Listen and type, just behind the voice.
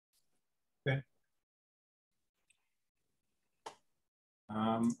Okay.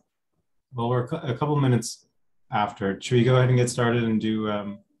 Well, we're a couple minutes after. Should we go ahead and get started and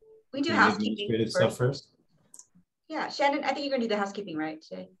do we do housekeeping administrative stuff first? Yeah, Shannon, I think you're gonna do the housekeeping, right,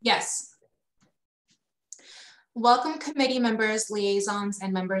 today? Yes. Welcome committee members, liaisons,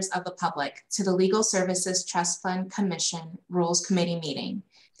 and members of the public to the Legal Services Trust Fund Commission Rules Committee meeting.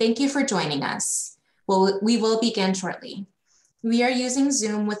 Thank you for joining us. We will begin shortly. We are using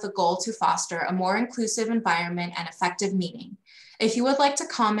Zoom with the goal to foster a more inclusive environment and effective meeting. If you would like to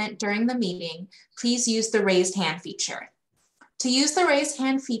comment during the meeting, please use the raised hand feature. To use the raised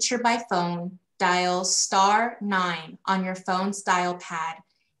hand feature by phone, dial *9 on your phone's dial pad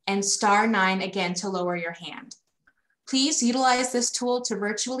and *9 again to lower your hand. Please utilize this tool to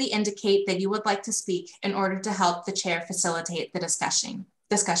virtually indicate that you would like to speak in order to help the chair facilitate the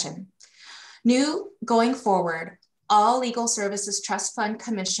discussion. New going forward, all Legal Services Trust Fund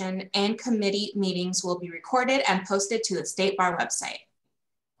Commission and committee meetings will be recorded and posted to the State Bar website.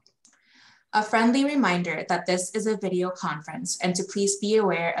 A friendly reminder that this is a video conference and to please be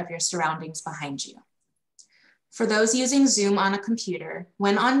aware of your surroundings behind you. For those using Zoom on a computer,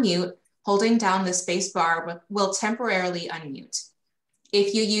 when on mute, holding down the space bar will temporarily unmute.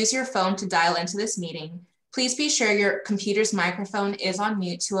 If you use your phone to dial into this meeting, please be sure your computer's microphone is on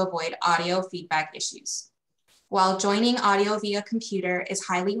mute to avoid audio feedback issues. While joining audio via computer is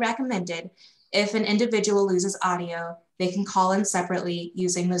highly recommended, if an individual loses audio, they can call in separately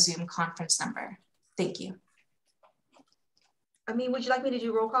using the Zoom conference number. Thank you. Amin, would you like me to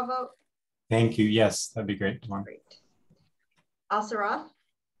do roll call vote? Thank you. Yes, that'd be great. Great. Al-Saraf?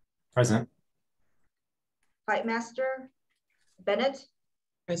 Present. Fightmaster? Bennett?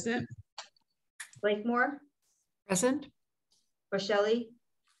 Present. Blakemore? Present. Rochelle?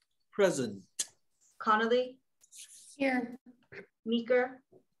 Present. Connolly? Here. Meeker?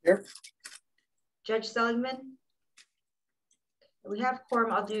 Here. Judge Seligman? We have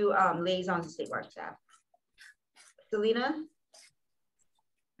quorum. I'll do liaisons and State Bar staff. Selena?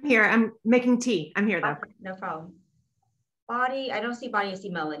 I'm here. I'm making tea. I'm here though. Okay, no problem. Bonnie, I don't see Bonnie, I see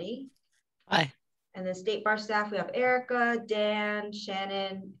Melanie. Hi. And then State Bar staff, we have Erica, Dan,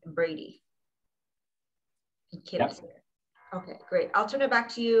 Shannon, and Brady. And Kim's here. Okay, great. I'll turn it back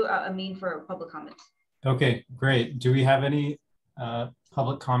to you, Amin, for public comments. Okay, great. Do we have any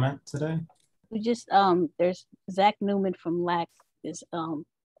public comment today? We just, there's Zach Newman from LAC is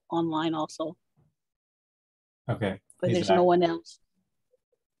online also. Okay. But there's no one else.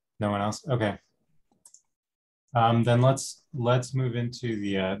 No one else? Okay. Then let's move into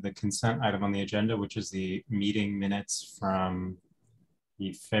the consent item on the agenda, which is the meeting minutes from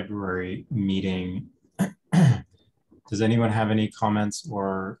the February meeting. Does anyone have any comments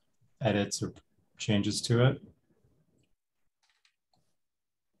or edits or changes to it?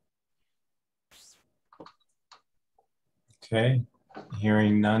 Okay,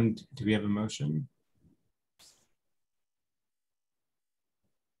 hearing none, do we have a motion?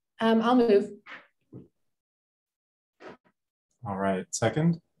 I'll move. All right,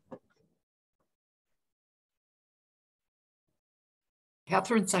 second.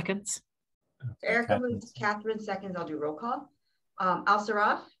 Catherine seconds. Okay, Erica moves, Catherine seconds. I'll do roll call.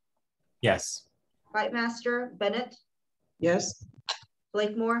 Al-Saraf? Yes. Fightmaster, Bennett? Yes.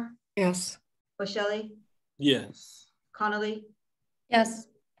 Blakemore? Yes. Rochelle? Yes. Connolly? Yes.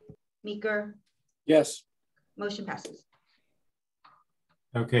 Meeker? Yes. Motion passes.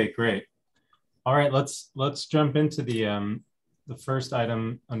 Okay, great. All right, let's jump into the first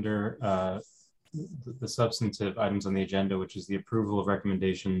item under the substantive items on the agenda, which is the approval of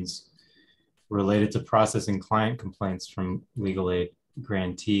recommendations related to processing client complaints from legal aid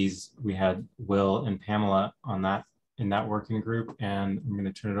grantees. We had Will and Pamela on that in that working group, and I'm going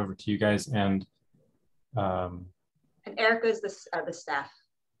to turn it over to you guys. And Erica is the staff.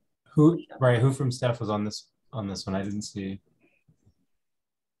 Who from staff was on this one? I didn't see.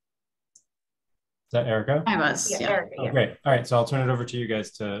 Is that Erica? I was. Yeah, Yeah. Erica, Oh, yeah. great. All right, so I'll turn it over to you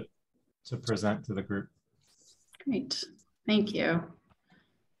guys to present to the group. Great. Thank you.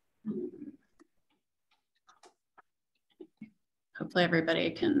 Hopefully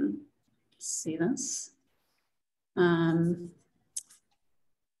everybody can see this.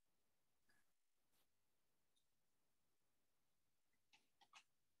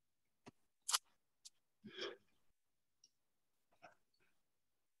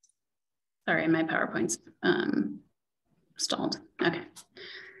 Sorry, my PowerPoint's stalled. Okay.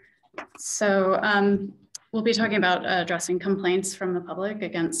 So we'll be talking about addressing complaints from the public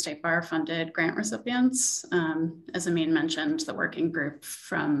against State Bar funded grant recipients. As Amin mentioned, the working group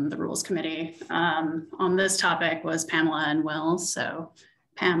from the Rules Committee on this topic was Pamela and Will. So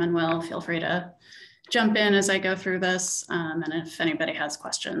Pam and Will, feel free to jump in as I go through this. And if anybody has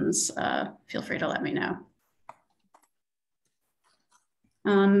questions, feel free to let me know.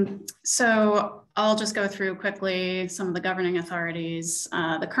 So I'll just go through quickly some of the governing authorities,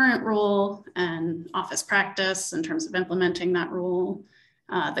 the current rule and office practice in terms of implementing that rule,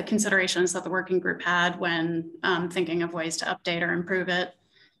 the considerations that the working group had when thinking of ways to update or improve it,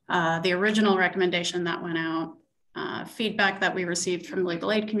 the original recommendation that went out, feedback that we received from the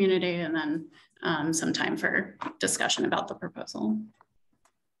legal aid community, and then some time for discussion about the proposal.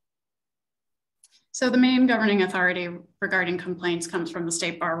 So the main governing authority regarding complaints comes from the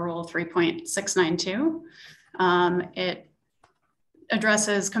State Bar Rule 3.692. It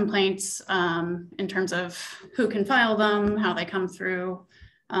addresses complaints in terms of who can file them, how they come through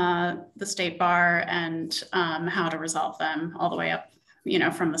the State Bar, and how to resolve them all the way up,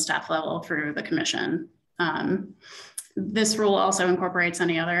 from the staff level through the commission. This rule also incorporates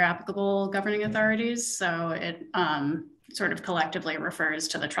any other applicable governing authorities. So it sort of collectively refers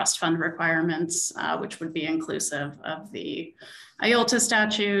to the trust fund requirements, which would be inclusive of the IOLTA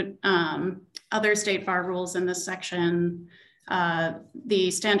statute, other State Bar rules in this section, the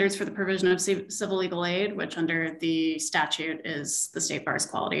standards for the provision of civil legal aid, which under the statute is the State Bar's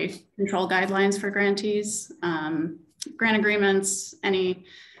quality control guidelines for grantees, grant agreements, any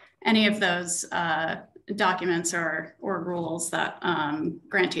of those documents or rules that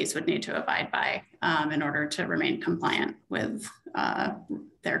grantees would need to abide by in order to remain compliant with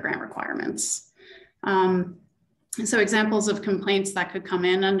their grant requirements. So examples of complaints that could come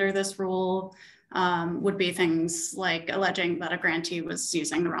in under this rule would be things like alleging that a grantee was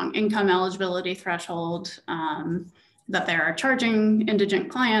using the wrong income eligibility threshold, that they are charging indigent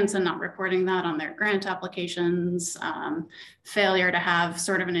clients and not reporting that on their grant applications, failure to have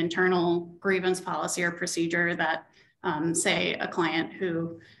sort of an internal grievance policy or procedure that, say, a client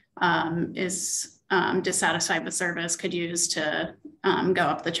who is dissatisfied with service could use to go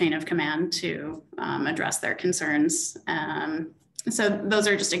up the chain of command to address their concerns. So those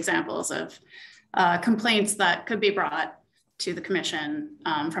are just examples of complaints that could be brought to the commission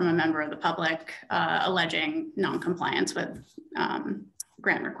from a member of the public alleging non-compliance with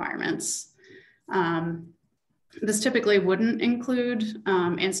grant requirements. This typically wouldn't include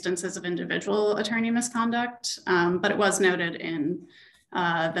instances of individual attorney misconduct, but it was noted in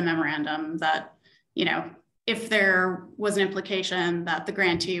the memorandum that, if there was an implication that the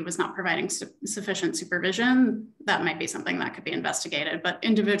grantee was not providing sufficient supervision, that might be something that could be investigated. But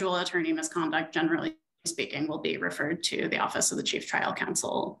individual attorney misconduct, generally speaking, will be referred to the Office of the Chief Trial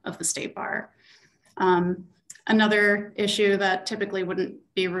Counsel of the State Bar. Another issue that typically wouldn't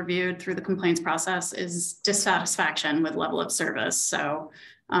be reviewed through the complaints process is dissatisfaction with level of service. So,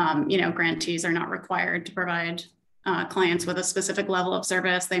 grantees are not required to provide clients with a specific level of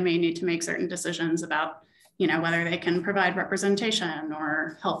service. They may need to make certain decisions about, whether they can provide representation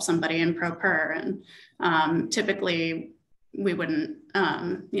or help somebody in pro per. And typically we wouldn't,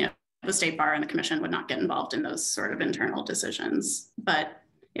 the State Bar and the commission would not get involved in those sort of internal decisions. But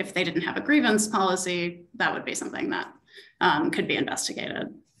if they didn't have a grievance policy, that would be something that could be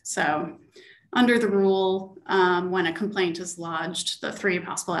investigated. So under the rule, when a complaint is lodged, the three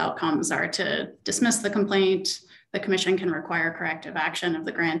possible outcomes are to dismiss the complaint. The commission can require corrective action of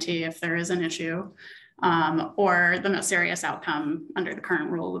the grantee if there is an issue, or the most serious outcome under the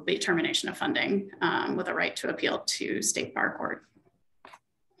current rule would be termination of funding with a right to appeal to State Bar Court.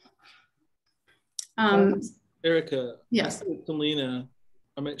 Erica, yes. Selena,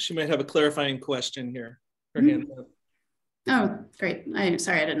 she might have a clarifying question here. Her hand up. Oh, great.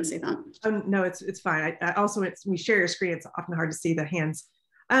 Sorry, I didn't see that. No, it's fine. I also, when we share your screen, it's often hard to see the hands.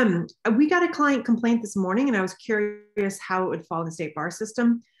 We got a client complaint this morning, and I was curious how it would fall in the State Bar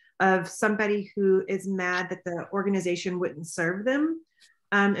system, of somebody who is mad that the organization wouldn't serve them.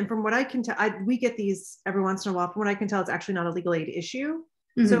 And from what I can tell, we get these every once in a while. From what I can tell, it's actually not a legal aid issue.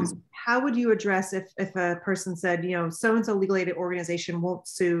 So how would you address if a person said, so-and-so legal aid organization won't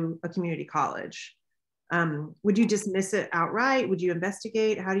sue a community college? Would you dismiss it outright? Would you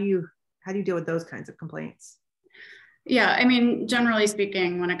investigate? How do you deal with those kinds of complaints? Yeah, I mean, generally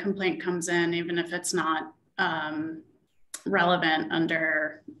speaking, when a complaint comes in, even if it's not relevant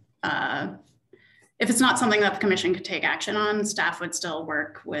under, if it's not something that the commission could take action on, staff would still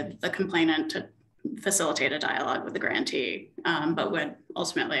work with the complainant to facilitate a dialogue with the grantee, but would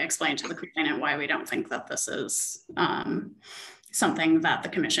ultimately explain to the complainant why we don't think that this is something that the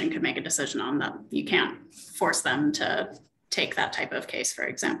commission could make a decision on, that you can't force them to take that type of case, for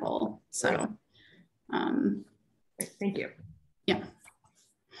example. So, thank you. Yeah.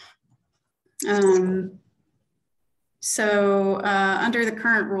 So under the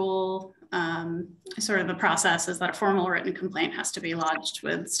current rule, sort of the process is that a formal written complaint has to be lodged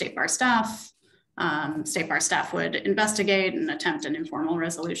with State Bar staff. State Bar staff would investigate and attempt an informal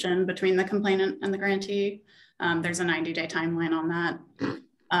resolution between the complainant and the grantee. There's a 90-day timeline on that.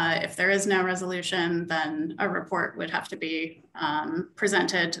 If there is no resolution, then a report would have to be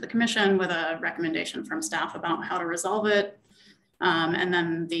presented to the commission with a recommendation from staff about how to resolve it. And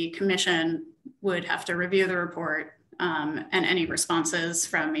then the commission would have to review the report and any responses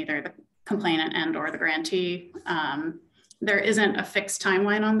from either the complainant and or the grantee. There isn't a fixed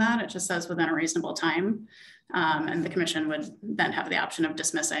timeline on that. It just says within a reasonable time. And the commission would then have the option of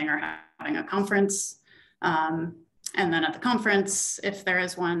dismissing or having a conference. And then at the conference, if there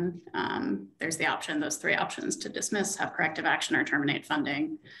is one, there's the option, those three options to dismiss, have corrective action, or terminate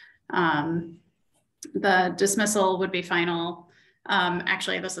funding. The dismissal would be final.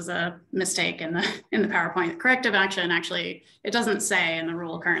 Actually, this is a mistake in the PowerPoint. Corrective action, actually, it doesn't say in the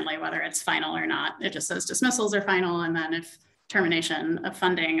rule currently whether it's final or not. It just says dismissals are final, and then if termination of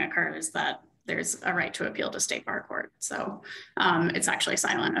funding occurs, that there's a right to appeal to State Bar Court. So it's actually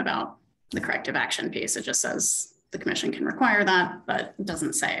silent about the corrective action piece. It just says the commission can require that, but it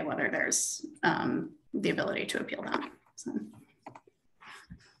doesn't say whether there's the ability to appeal that.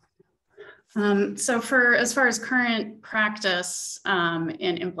 So for as far as current practice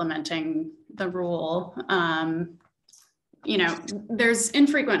in implementing the rule, you know, there's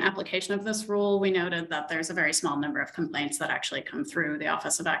infrequent application of this rule. We noted that there's a very small number of complaints that actually come through the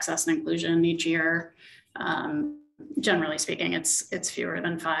Office of Access and Inclusion each year. Generally speaking, it's fewer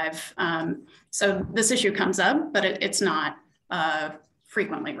than 5. So this issue comes up, but it's not a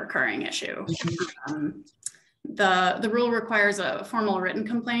frequently recurring issue. The rule requires a formal written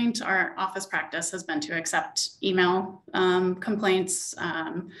complaint. Our office practice has been to accept email complaints.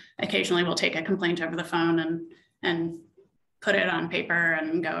 Occasionally we'll take a complaint over the phone and put it on paper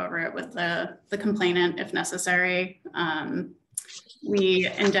and go over it with the complainant if necessary. We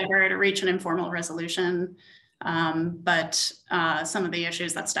endeavor to reach an informal resolution, but some of the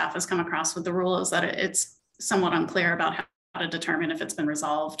issues that staff has come across with the rule is that it's somewhat unclear about how to determine if it's been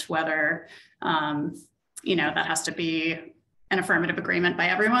resolved, whether you know, that has to be an affirmative agreement by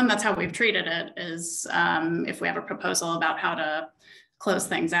everyone. That's how we've treated it, is if we have a proposal about how to close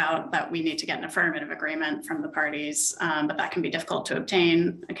things out, that we need to get an affirmative agreement from the parties, but that can be difficult to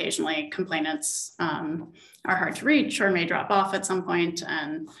obtain. Occasionally complainants are hard to reach or may drop off at some point.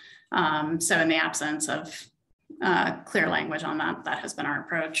 And so in the absence of clear language on that, that has been our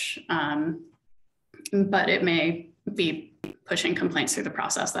approach. But it may be pushing complaints through the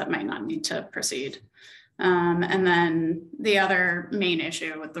process that might not need to proceed. And then the other main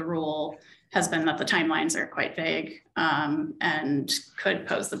issue with the rule has been that the timelines are quite vague and could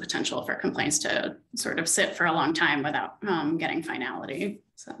pose the potential for complaints to sort of sit for a long time without getting finality.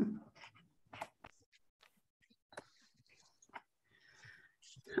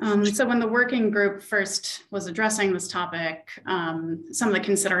 So when the working group first was addressing this topic, some of the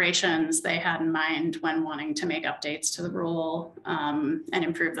considerations they had in mind when wanting to make updates to the rule and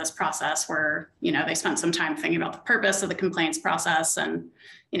improve this process were, you know, they spent some time thinking about the purpose of the complaints process. And,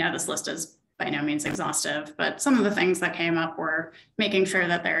 you know, this list is by no means exhaustive, but some of the things that came up were making sure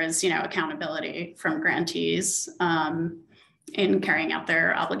that there is, you know, accountability from grantees in carrying out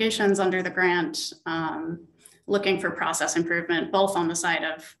their obligations under the grant, looking for process improvement, both on the side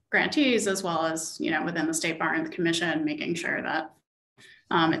of grantees as well as, you know, within the State Bar and the Commission, making sure that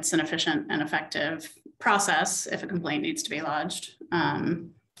it's an efficient and effective process if a complaint needs to be lodged.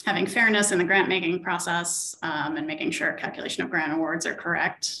 Having fairness in the grant making process and making sure calculation of grant awards are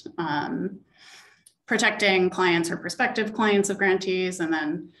correct. Protecting clients or prospective clients of grantees, and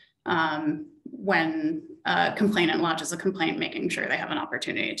then when a complainant lodges a complaint, making sure they have an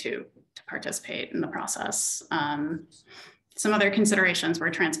opportunity to participate in the process. Some other considerations were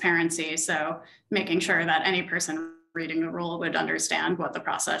transparency. So making sure that any person reading the rule would understand what the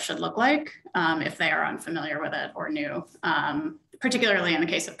process should look like if they are unfamiliar with it or new, particularly in the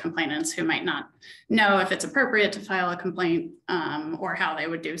case of complainants who might not know if it's appropriate to file a complaint or how they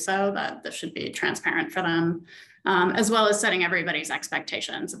would do so, that this should be transparent for them, as well as setting everybody's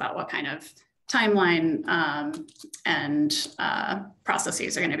expectations about what kind of timeline and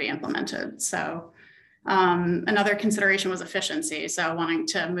processes are going to be implemented. So another consideration was efficiency. So wanting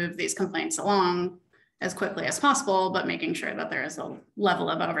to move these complaints along as quickly as possible, but making sure that there is a level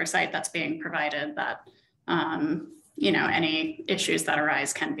of oversight that's being provided, that you know, any issues that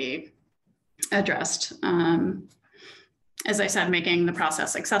arise can be addressed. As I said, making the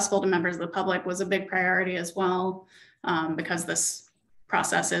process accessible to members of the public was a big priority as well, because this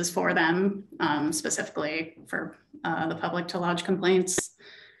process is for them, specifically for the public to lodge complaints.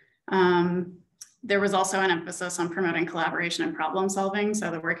 There was also an emphasis on promoting collaboration and problem solving. So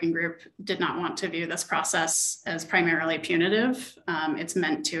the working group did not want to view this process as primarily punitive. It's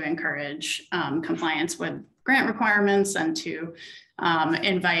meant to encourage compliance with grant requirements and to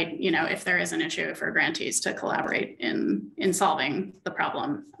invite, if there is an issue, for grantees to collaborate in solving the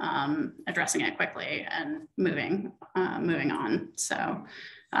problem, addressing it quickly and moving on. So,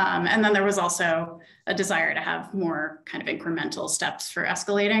 and then there was also a desire to have more kind of incremental steps for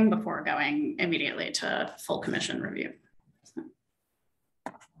escalating before going immediately to full commission review.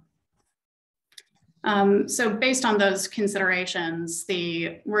 So based on those considerations,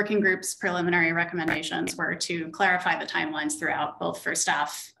 the working group's preliminary recommendations were to clarify the timelines throughout, both for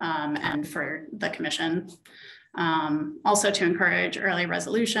staff and for the commission. Also to encourage early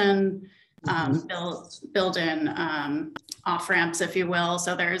resolution, build in off-ramps, if you will.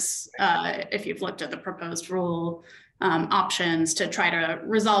 So there's, if you've looked at the proposed rule, options to try to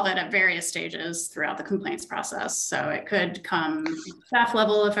resolve it at various stages throughout the complaints process. So it could come staff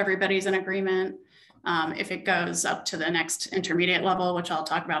level if everybody's in agreement. If it goes up to the next intermediate level, which I'll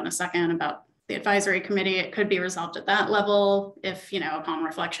talk about in a second about the advisory committee, it could be resolved at that level if, upon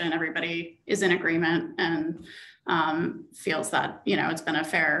reflection, everybody is in agreement and feels that, it's been a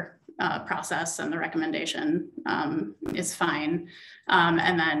fair process and the recommendation is fine.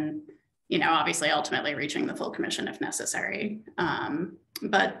 And then, obviously ultimately reaching the full commission if necessary.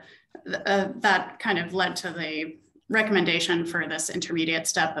 But that kind of led to the recommendation for this intermediate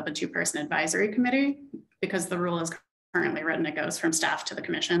step of a 2-person advisory committee, because the rule is currently written, it goes from staff to the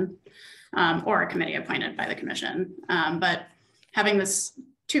commission or a committee appointed by the commission. But having this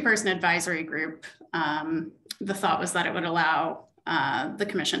 2-person advisory group, the thought was that it would allow the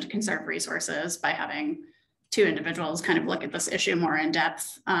commission to conserve resources by having 2 individuals kind of look at this issue more in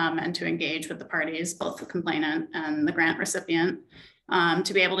depth and to engage with the parties, both the complainant and the grant recipient,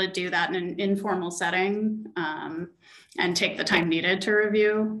 to be able to do that in an informal setting and take the time needed to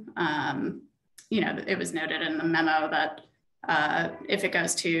review. It was noted in the memo that if it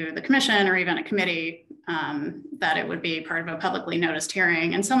goes to the commission or even a committee, that it would be part of a publicly noticed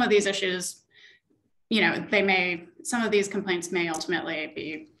hearing. And some of these issues, some of these complaints may ultimately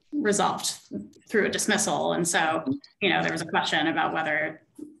be resolved through a dismissal. And so, there was a question about whether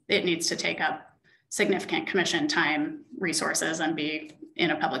it needs to take up significant commission time, resources, and be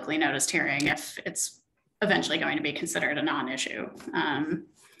in a publicly noticed hearing if it's eventually going to be considered a non-issue.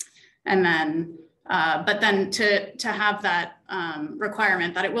 And then, but then to have that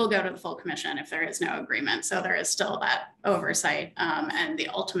requirement that it will go to the full commission if there is no agreement. So there is still that oversight, and the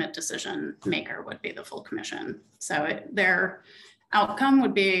ultimate decision maker would be the full commission. So their outcome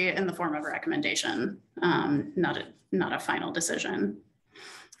would be in the form of a recommendation, not a final decision.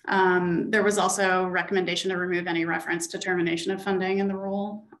 There was also recommendation to remove any reference to termination of funding in the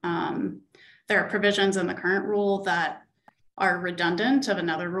rule. There are provisions in the current rule that are redundant of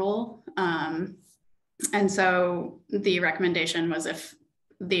another rule. And so the recommendation was if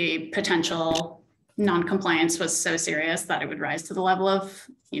the potential non-compliance was so serious that it would rise to the level of,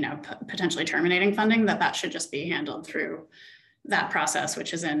 potentially terminating funding, that should just be handled through that process,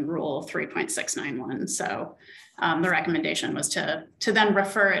 which is in rule 3.691. So the recommendation was to then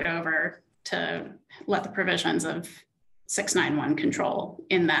refer it over to let the provisions of 691 control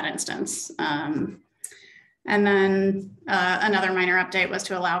in that instance. And then another minor update was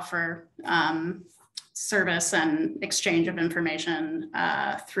to allow for service and exchange of information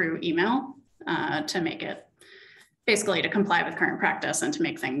through email to make it basically to comply with current practice and to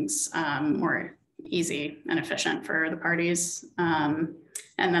make things more easy and efficient for the parties. And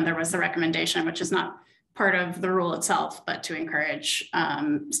then there was the recommendation, which is not part of the rule itself, but to encourage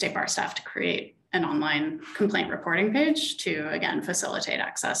State Bar staff to create an online complaint reporting page to, again, facilitate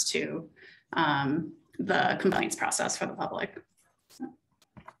access to the complaints process for the public.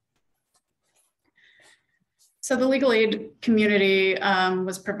 So the legal aid community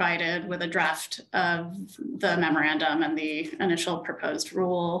was provided with a draft of the memorandum and the initial proposed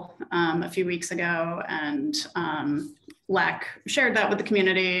rule a few weeks ago, and LAC shared that with the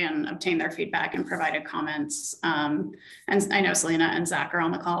community and obtained their feedback and provided comments. And I know Selena and Zach are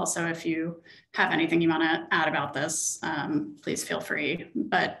on the call, so if you have anything you want to add about this, please feel free.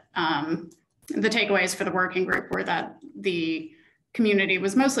 But the takeaways for the working group were that the community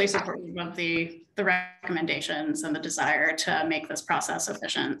was mostly supportive of the recommendations and the desire to make this process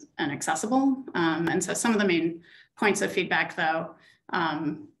efficient and accessible. And so some of the main points of feedback, though,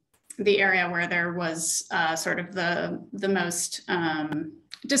 the area where there was sort of the most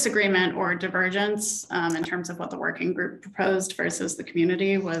disagreement or divergence in terms of what the working group proposed versus the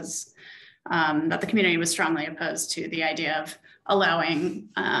community was that the community was strongly opposed to the idea of allowing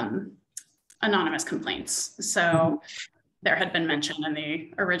anonymous complaints. So there had been mentioned in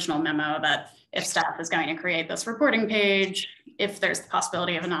the original memo that if staff is going to create this reporting page, if there's the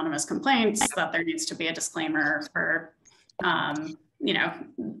possibility of anonymous complaints, that there needs to be a disclaimer for, you know,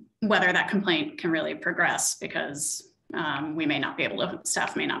 whether that complaint can really progress, because we may not be able to,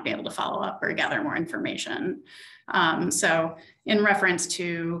 staff may not be able to follow up or gather more information. So in reference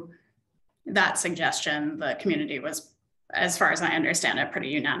to that suggestion, the community was, as far as I understand it, pretty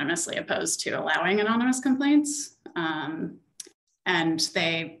unanimously opposed to allowing anonymous complaints. And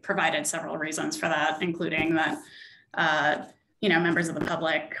they provided several reasons for that, including that, you know, members of the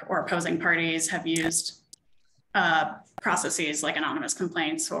public or opposing parties have used processes like anonymous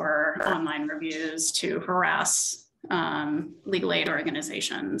complaints or online reviews to harass legal aid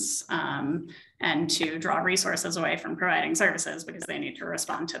organizations and to draw resources away from providing services because they need to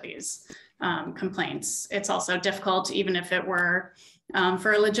respond to these complaints. It's also difficult, even if it were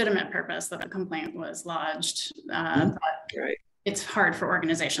for a legitimate purpose that the complaint was lodged. Right. It's hard for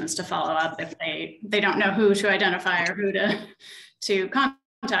organizations to follow up if they don't know who to identify or who to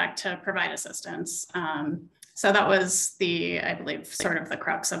contact to provide assistance. So that was I believe, sort of the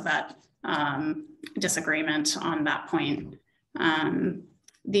crux of that disagreement on that point.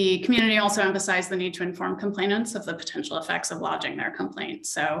 The community also emphasized the need to inform complainants of the potential effects of lodging their complaint.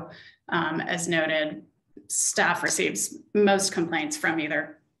 So as noted, staff receives most complaints from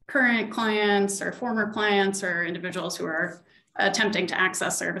either current clients or former clients or individuals who are attempting to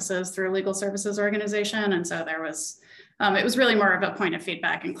access services through a legal services organization. And so there was, it was really more of a point of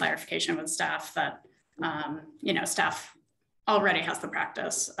feedback and clarification with staff that, you know, staff already has the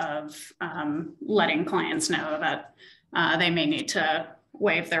practice of letting clients know that they may need to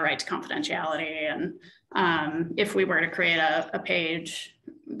waive their right to confidentiality. And if we were to create a page,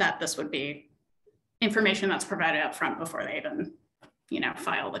 that this would be information that's provided up front before they even, you know,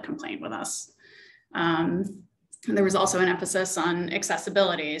 file the complaint with us. There was also an emphasis on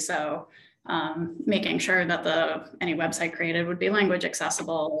accessibility. So making sure that any website created would be language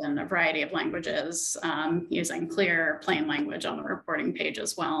accessible in a variety of languages, using clear, plain language on the reporting page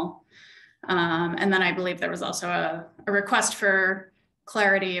as well. And then I believe there was also a request for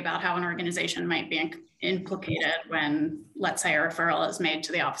clarity about how an organization might be implicated when, let's say, a referral is made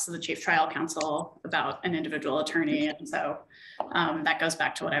to the Office of the Chief Trial Counsel about an individual attorney. And so that goes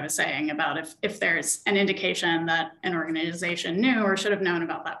back to what I was saying about if there's an indication that an organization knew or should have known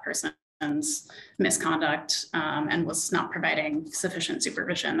about that person's misconduct and was not providing sufficient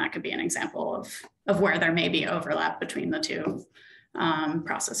supervision, that could be an example of where there may be overlap between the two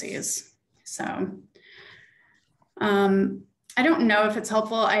processes. So I don't know if it's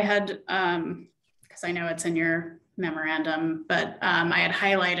helpful. I had, because I know it's in your memorandum, but I had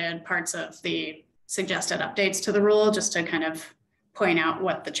highlighted parts of the suggested updates to the rule just to kind of point out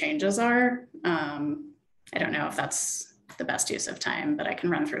what the changes are. I don't know if that's the best use of time, but I can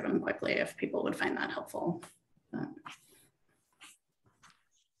run through them quickly if people would find that helpful.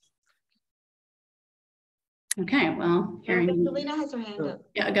 Okay, well, Selena has her hand up.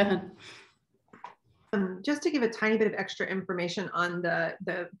 Yeah, go ahead. Just to give a tiny bit of extra information on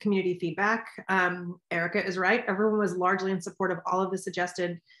the community feedback, Erica is right. Everyone was largely in support of all of the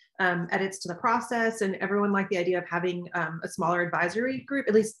suggested edits to the process, and everyone liked the idea of having a smaller advisory group,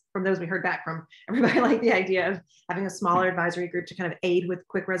 at least from those we heard back from. Everybody liked the idea of having a smaller advisory group to kind of aid with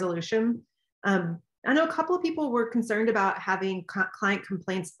quick resolution. I know a couple of people were concerned about having client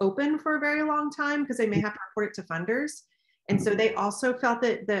complaints open for a very long time because they may have to report it to funders. And so they also felt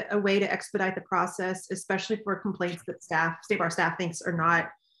that a way to expedite the process, especially for complaints that state bar staff thinks are not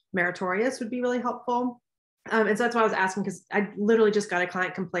meritorious, would be really helpful. And so that's why I was asking, because I literally just got a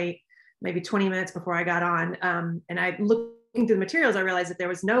client complaint maybe 20 minutes before I got on. And I looking through the materials, I realized that there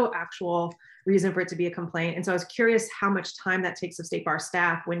was no actual reason for it to be a complaint. And so I was curious how much time that takes of state bar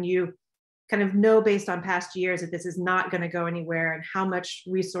staff when you kind of know based on past years that this is not going to go anywhere, and how much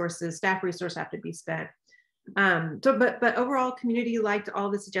staff resources have to be spent. But overall, community liked all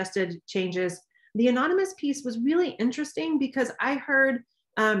the suggested changes. The anonymous piece was really interesting because I heard,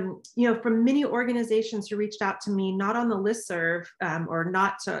 you know, from many organizations who reached out to me, not on the listserv or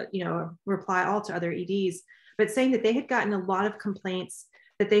not to, you know, reply all to other EDs, but saying that they had gotten a lot of complaints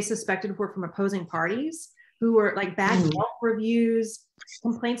that they suspected were from opposing parties who were like bad Yelp reviews,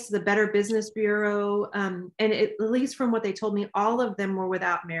 complaints to the Better Business Bureau. And at least from what they told me, all of them were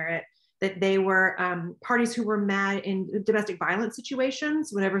without merit, that they were parties who were mad in domestic violence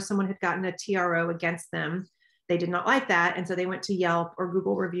situations. Whenever someone had gotten a TRO against them, they did not like that. And so they went to Yelp or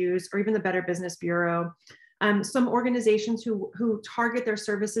Google reviews or even the Better Business Bureau. Some organizations who target their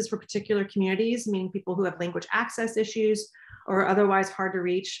services for particular communities, meaning people who have language access issues or otherwise hard to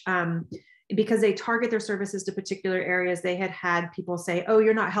reach, because they target their services to particular areas, they had people say, oh,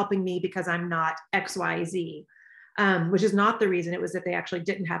 you're not helping me because I'm not XYZ, which is not the reason. It was that they actually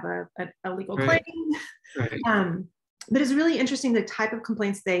didn't have a legal claim. Right. But it's really interesting the type of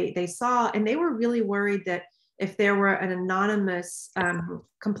complaints they saw, and they were really worried that if there were an anonymous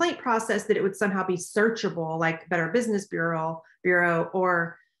complaint process, that it would somehow be searchable, like Better Business Bureau,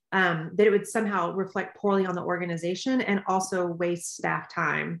 or that it would somehow reflect poorly on the organization and also waste staff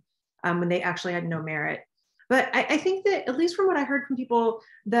time when they actually had no merit. But I think that, at least from what I heard from people,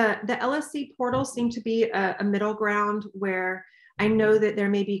 the LSC portal seemed to be a middle ground where I know that there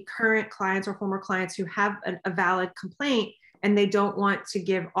may be current clients or former clients who have a valid complaint and they don't want to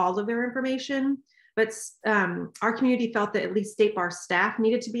give all of their information. But our community felt that at least State Bar staff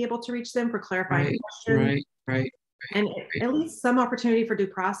needed to be able to reach them for clarifying questions. Right. And at least some opportunity for due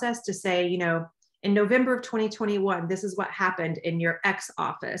process to say, you know, in November of 2021, this is what happened in your X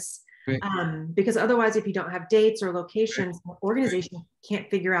office. Right. Because otherwise, if you don't have dates or locations, the organization can't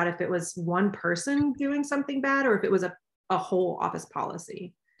figure out if it was one person doing something bad or if it was a whole office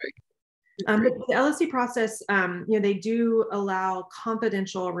policy. But the LSC process, you know, they do allow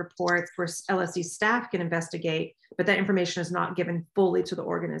confidential reports where LSC staff can investigate, but that information is not given fully to the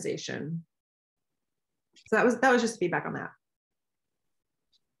organization. So that was just feedback on that.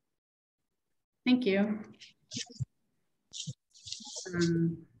 Thank you.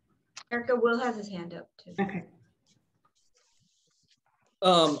 Erica, Will has his hand up too. Okay.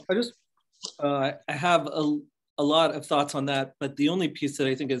 I have a lot of thoughts on that, but the only piece that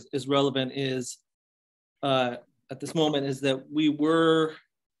I think is relevant is at this moment is that we were,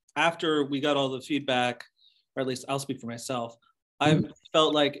 after we got all the feedback, or at least I'll speak for myself, I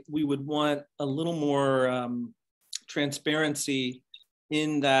felt like we would want a little more transparency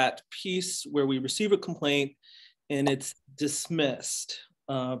in that piece where we receive a complaint and it's dismissed,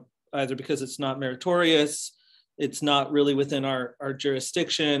 either because it's not meritorious, it's not really within our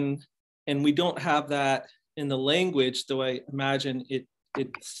jurisdiction, and we don't have that in the language, though I imagine it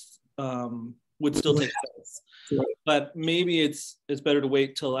would still take place. But maybe it's better to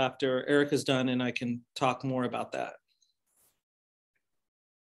wait till after Erica's done and I can talk more about that.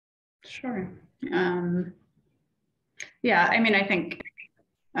 Sure. Yeah, I mean, I think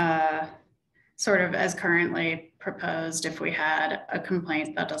sort of as currently proposed, if we had a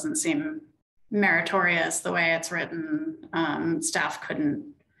complaint that doesn't seem meritorious the way it's written, staff couldn't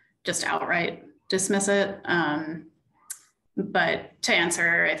just outright dismiss it. But to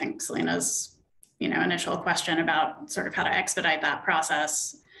answer, I think, Selena's, you know, initial question about sort of how to expedite that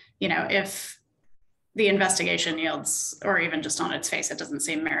process, you know, if the investigation yields, or even just on its face, it doesn't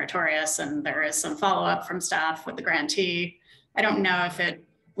seem meritorious and there is some follow-up from staff with the grantee, I don't know if it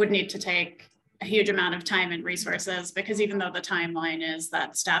would need to take a huge amount of time and resources, because even though the timeline is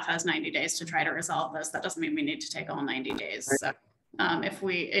that staff has 90 days to try to resolve this, that doesn't mean we need to take all 90 days. So if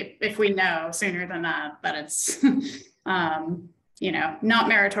we know sooner than that it's, you know, not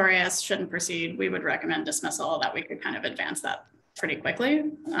meritorious, shouldn't proceed, we would recommend dismissal, that we could kind of advance that pretty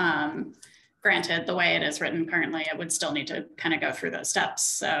quickly. Granted, the way it is written currently, it would still need to kind of go through those steps.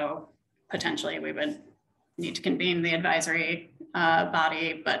 So potentially we would need to convene the advisory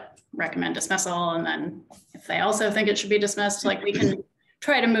body, but recommend dismissal. And then if they also think it should be dismissed, like, we can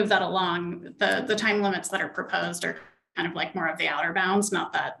try to move that along. The time limits that are proposed are kind of like more of the outer bounds,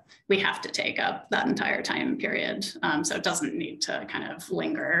 not that we have to take up that entire time period. So it doesn't need to kind of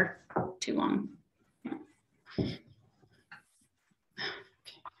linger too long.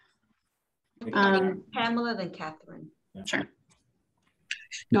 Pamela, then Catherine. Sure.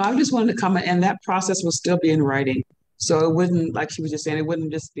 No, I just wanted to comment, and that process will still be in writing. So it wouldn't, like she was just saying, it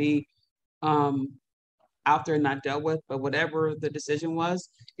wouldn't just be out there and not dealt with, but whatever the decision was,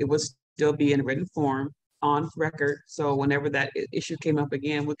 it would still be in written form on record. So whenever that issue came up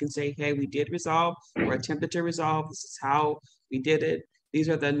again, we can say, hey, we did resolve or attempted to resolve. This is how we did it. These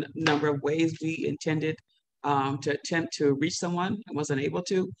are the number of ways we intended to attempt to reach someone and wasn't able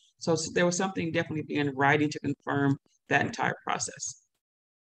to. So there was something definitely in writing to confirm that entire process.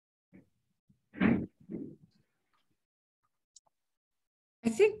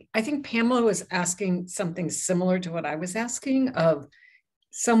 I think Pamela was asking something similar to what I was asking, of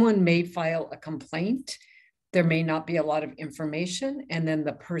someone may file a complaint, there may not be a lot of information, and then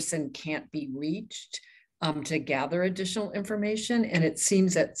the person can't be reached to gather additional information. And it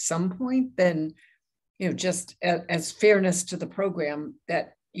seems at some point then, you know, just as fairness to the program,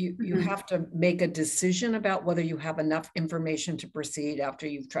 that you have to make a decision about whether you have enough information to proceed after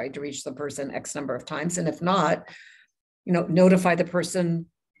you've tried to reach the person X number of times. And if not, notify the person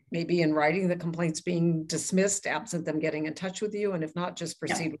maybe in writing the complaint's being dismissed, absent them getting in touch with you. And if not, just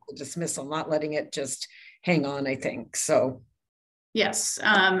proceed with the dismissal, not letting it just hang on, I think. So. Yes,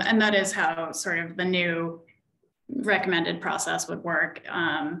 and that is how sort of the new recommended process would work,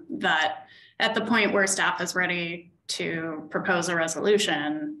 that at the point where staff is ready to propose a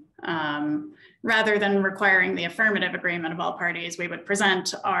resolution, rather than requiring the affirmative agreement of all parties, we would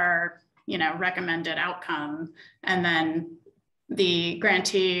present our recommended outcome, and then the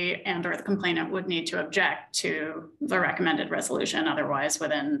grantee and or the complainant would need to object to the recommended resolution. Otherwise,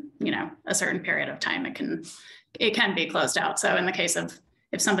 within a certain period of time, it can be closed out. So in the case of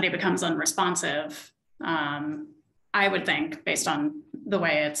if somebody becomes unresponsive, I would think, based on the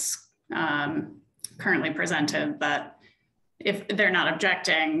way it's currently presented, that if they're not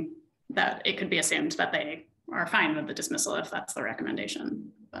objecting, that it could be assumed that they are fine with the dismissal if that's the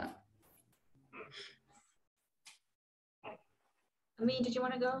recommendation. But Amin, did you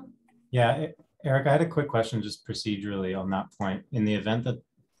want to go? Yeah, Eric, I had a quick question just procedurally on that point. In the event that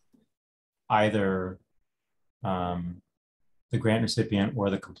either the grant recipient or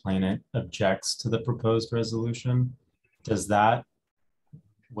the complainant objects to the proposed resolution, does that,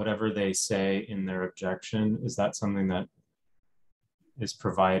 whatever they say in their objection, is that something that is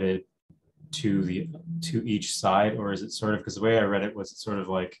provided to each side, or is it sort of, because the way I read it was it's sort of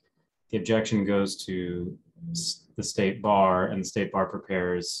like the objection goes to the state bar and the state bar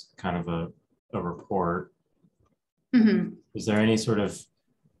prepares kind of a report. Mm-hmm. Is there any sort of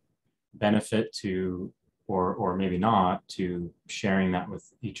benefit to, or maybe not, to sharing that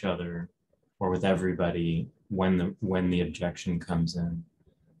with each other or with everybody when the objection comes in?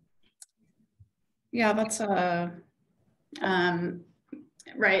 Yeah, that's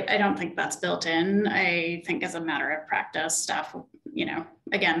right. I don't think that's built in. I think as a matter of practice, staff,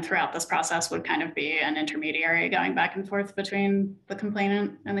 again, throughout this process would kind of be an intermediary going back and forth between the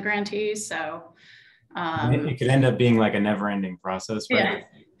complainant and the grantee. So it could end up being like a never-ending process, right? Yeah.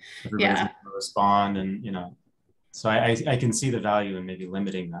 Everybody's going to respond, and so I can see the value in maybe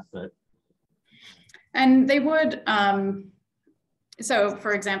limiting that, but. And they would, so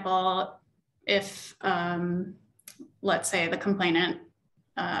for example, if let's say the complainant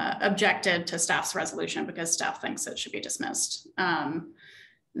objected to staff's resolution because staff thinks it should be dismissed,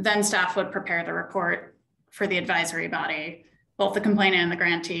 then staff would prepare the report for the advisory body. Both the complainant and the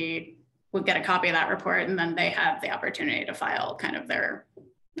grantee would get a copy of that report, and then they have the opportunity to file kind of their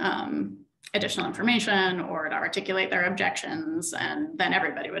additional information or to articulate their objections, and then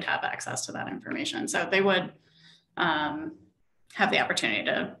everybody would have access to that information. So they would have the opportunity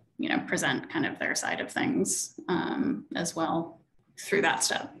to present kind of their side of things as well through that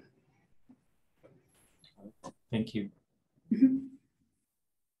step. Thank you. Mm-hmm.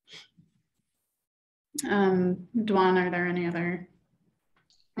 Dwan, are there any other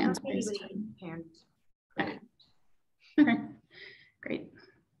hands raised? Okay, great.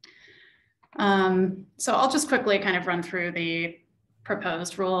 So I'll just quickly kind of run through the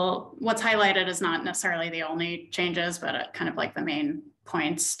proposed rule. What's highlighted is not necessarily the only changes, but kind of like the main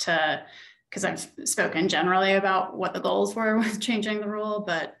points because I've spoken generally about what the goals were with changing the rule,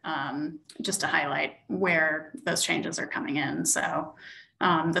 but just to highlight where those changes are coming in. So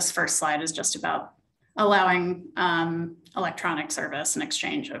this first slide is just about allowing electronic service and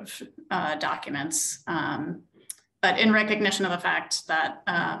exchange of documents, but in recognition of the fact that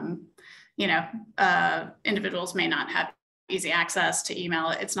individuals may not have easy access to email,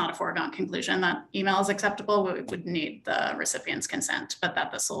 it's not a foregone conclusion that email is acceptable. We would need the recipient's consent, but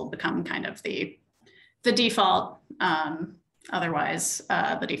that this will become kind of the default, otherwise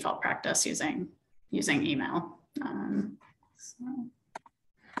the default practice using email.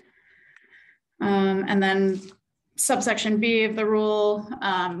 And then subsection B of the rule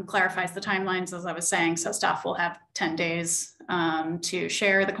clarifies the timelines, as I was saying. So staff will have 10 days to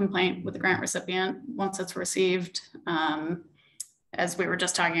share the complaint with the grant recipient once it's received. As we were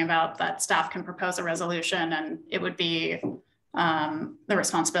just talking about, that staff can propose a resolution, and it would be the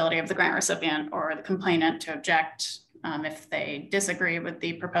responsibility of the grant recipient or the complainant to object if they disagree with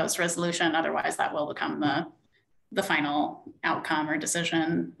the proposed resolution. Otherwise, that will become the final outcome or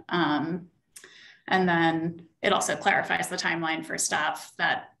decision. And then it also clarifies the timeline for staff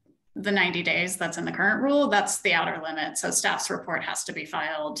that the 90 days that's in the current rule, that's the outer limit. So staff's report has to be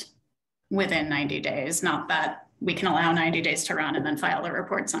filed within 90 days, not that we can allow 90 days to run and then file the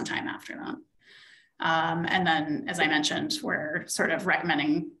report sometime after that. And then, as I mentioned, we're sort of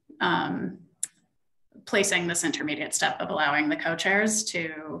recommending placing this intermediate step of allowing the co-chairs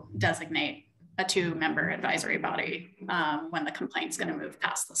to designate a 2-member advisory body when the complaint's going to move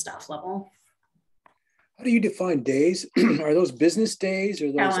past the staff level. How do you define days? Are those business days or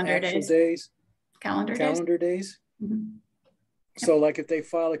those Calendar actual days? Calendar days? Mm-hmm. So like if they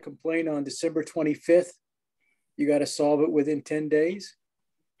file a complaint on December 25th, you got to solve it within 10 days?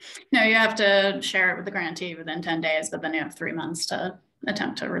 No, you have to share it with the grantee within 10 days, but then you have 3 months to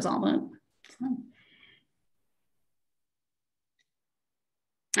attempt to resolve it. So.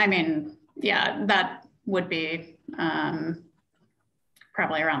 I mean, yeah, that would be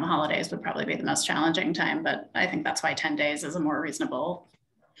probably around the holidays would probably be the most challenging time, but I think that's why 10 days is a more reasonable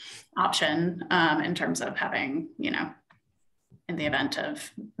option in terms of having, you know, in the event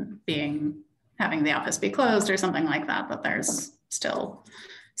of having the office be closed or something like that, that there's still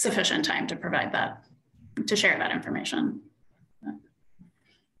sufficient time to provide that, to share that information.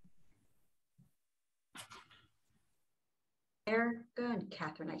 Erica and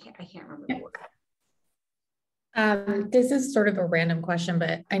Catherine, I can't remember the order. This is sort of a random question,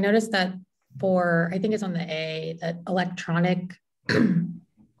 but I noticed that for, I think it's on the A, that electronic,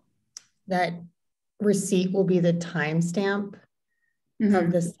 that receipt will be the timestamp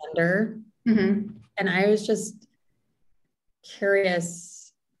of the sender. And I was just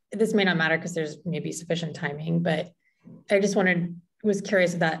curious, this may not matter because there's maybe sufficient timing, but I just was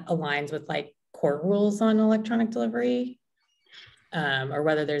curious if that aligns with like court rules on electronic delivery, or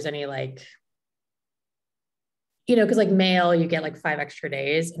whether there's any like, you know, because like mail, you get like 5 extra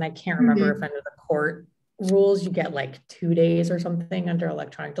days. And I can't remember if under the court rules, you get like 2 days or something under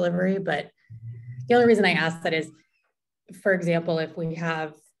electronic delivery. But the only reason I ask that is, for example, if we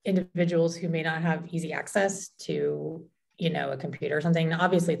have individuals who may not have easy access to, you know, a computer or something,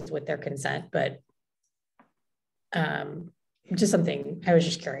 obviously it's with their consent, but just something, I was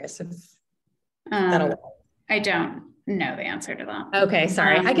just curious if that'll. I don't know the answer to that. Okay,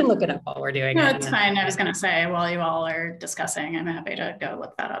 sorry. I can look it up while we're doing it. No, it's fine. I was going to say, while you all are discussing, I'm happy to go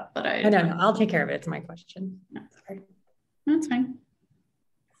look that up, but I don't know. I'll take care of it. It's my question. No, sorry. That's fine.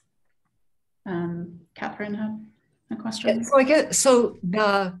 Catherine had a question. So I guess, so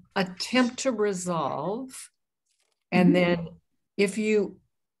the attempt to resolve, and then if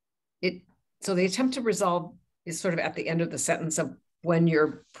so the attempt to resolve is sort of at the end of the sentence of when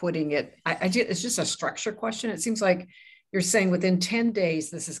you're putting it, it's just a structure question. It seems like you're saying within 10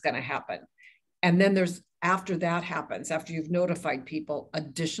 days, this is going to happen. And then after that happens, after you've notified people,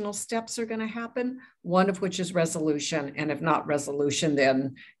 additional steps are going to happen, one of which is resolution. And if not resolution,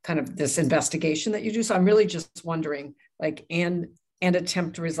 then kind of this investigation that you do. So I'm really just wondering, like, and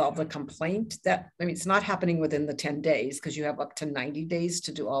attempt to resolve the complaint, that, I mean, it's not happening within the 10 days because you have up to 90 days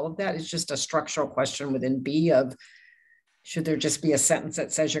to do all of that. It's just a structural question within B of, should there just be a sentence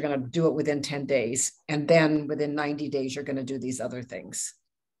that says you're going to do it within 10 days and then within 90 days, you're going to do these other things?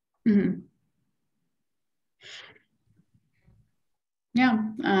 Yeah,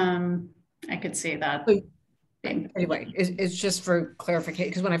 I could see that. Anyway, it's just for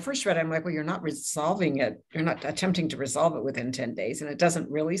clarification, because when I first read it, I'm like, well, you're not resolving it. You're not attempting to resolve it within 10 days. And it doesn't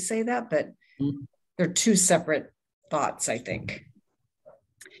really say that, but they're 2 separate thoughts, I think.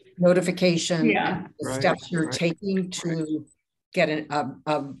 Notification, and the steps you're taking to get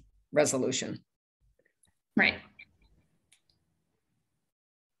a resolution. Right.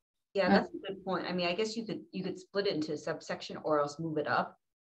 Yeah, that's a good point. I mean, I guess you could split it into a subsection or else move it up,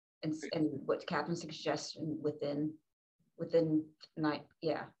 and what Catherine suggestion within 9.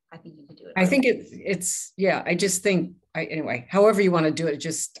 Yeah, I think you could do it. I think it's yeah. I just think anyway. However you want to do it,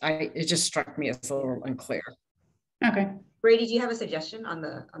 it just struck me as a little unclear. Okay. Brady, do you have a suggestion on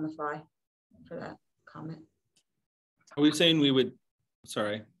the fly for that comment? Are we saying we would?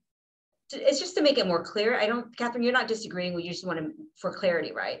 Sorry. It's just to make it more clear. Catherine, you're not disagreeing. We just want to, for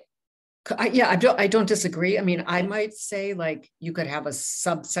clarity, right? I don't disagree. I mean, I might say like you could have a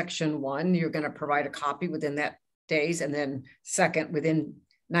subsection 1, you're going to provide a copy within that days. And then second, within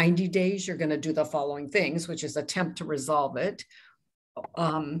 90 days, you're going to do the following things, which is attempt to resolve it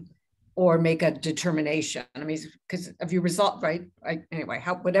or make a determination. I mean, because if you resolve, right? Anyway,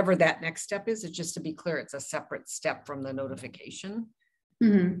 whatever that next step is, it's just to be clear, it's a separate step from the notification.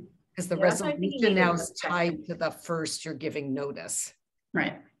 Because the resolution now is tied to the first you're giving notice.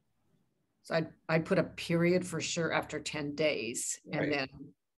 Right. So I'd put a period for sure after 10 days and then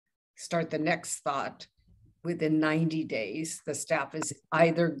start the next thought within 90 days. The staff is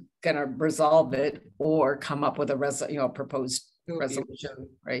either going to resolve it or come up with a proposed resolution,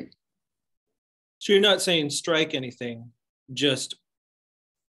 right? So you're not saying strike anything, just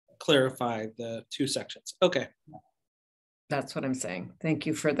clarify the 2 sections. Okay. That's what I'm saying. Thank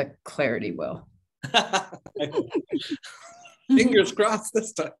you for the clarity, Will. Fingers crossed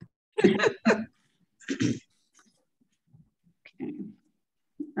this time. Okay.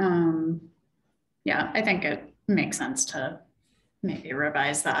 Yeah, I think it makes sense to maybe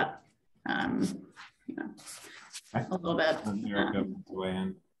revise that, you know, a little bit.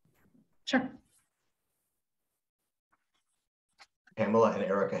 Sure. Pamela and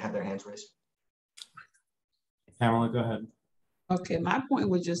Erica have their hands raised. Pamela, go ahead. Okay, my point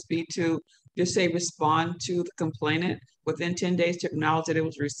would just be to just say respond to the complainant within 10 days to acknowledge that it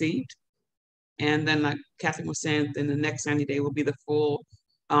was received. And then like Catherine was saying, then the next 90 day will be the full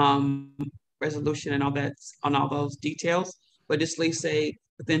resolution and all that on all those details. But just please say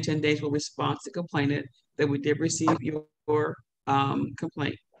within 10 days we'll respond to complainant that we did receive your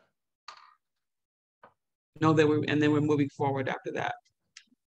complaint. Know that and then we're moving forward after that.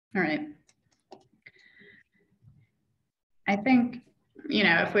 All right. I think, you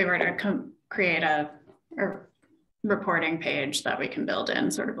know, if we were to create a reporting page that we can build in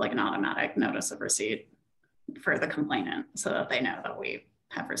sort of like an automatic notice of receipt for the complainant so that they know that we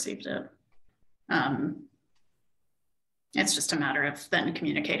have received it. It's just a matter of then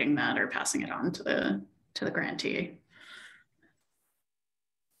communicating that or passing it on to the grantee.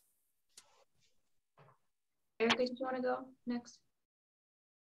 Erica, did you want to go next?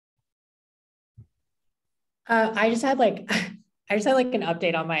 I just had like an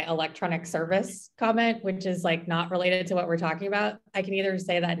update on my electronic service comment, which is like not related to what we're talking about. I can either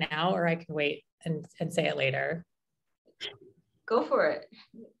say that now or I can wait and say it later. Go for it.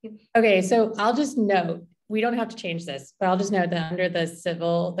 Okay, so I'll just note, we don't have to change this, but I'll just note that under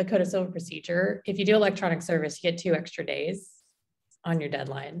the Code of Civil Procedure, if you do electronic service, you get 2 extra days on your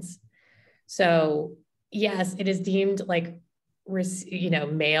deadlines. So yes, it is deemed like, you know,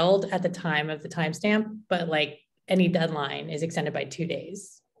 mailed at the time of the timestamp, but like any deadline is extended by 2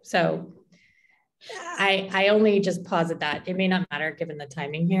 days. So I only just posit that. It may not matter given the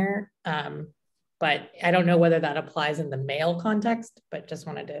timing here, but I don't know whether that applies in the mail context, but just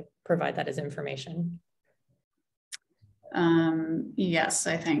wanted to provide that as information. Yes,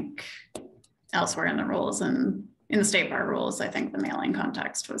 I think elsewhere in the rules and in the state bar rules, I think the mailing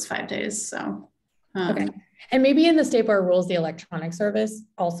context was 5 days. So okay. And maybe in the state bar rules, the electronic service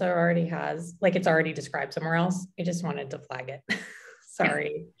also already has, like it's already described somewhere else. I just wanted to flag it.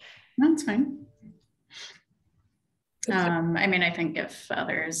 Sorry. Yeah, that's fine. I mean, I think if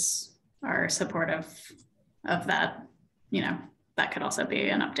others are supportive of that, you know, that could also be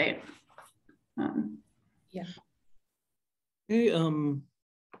an update. Yeah. Hey,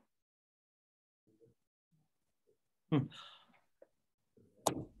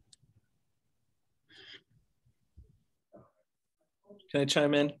 Can I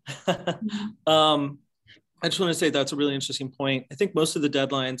chime in? I just want to say that's a really interesting point. I think most of the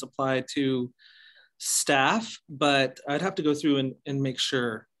deadlines apply to staff, but I'd have to go through and make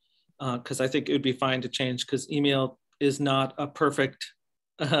sure, because I think it would be fine to change because email is not a perfect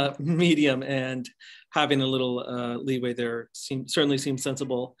medium, and having a little leeway there certainly seems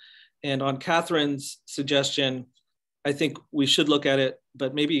sensible. And on Catherine's suggestion, I think we should look at it,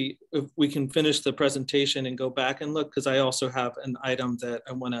 but maybe if we can finish the presentation and go back and look, because I also have an item that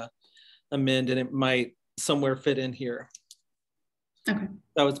I want to amend and it might somewhere fit in here. Okay.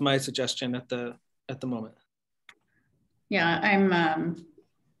 That was my suggestion at the moment. Yeah, I'm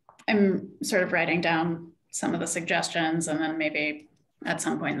sort of writing down some of the suggestions, and then maybe at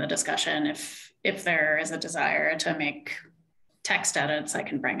some point in the discussion, if there is a desire to make text edits, I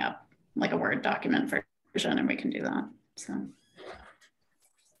can bring up like a Word document version and we can do that. So,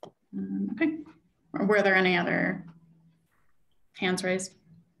 okay. Were there any other hands raised?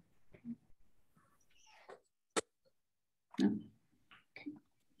 No. Okay.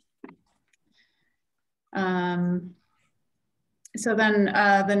 So then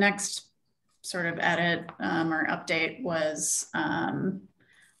the next sort of edit or update was,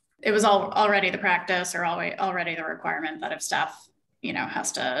 it was already the practice or already the requirement that if staff, you know,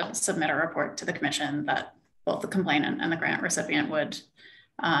 has to submit a report to the commission, that both the complainant and the grant recipient would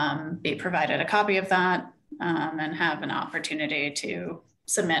be provided a copy of that and have an opportunity to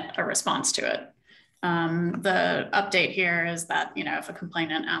submit a response to it. The update here is that, you know, if a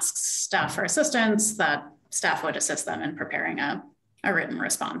complainant asks staff for assistance, that staff would assist them in preparing a written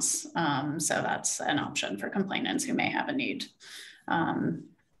response. So that's an option for complainants who may have a need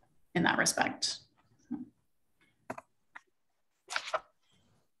in that respect.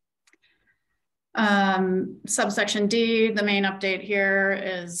 Subsection D, the main update here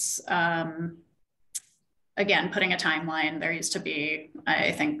is, again, putting a timeline. There used to be,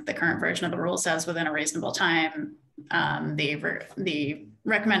 I think the current version of the rule says within a reasonable time. the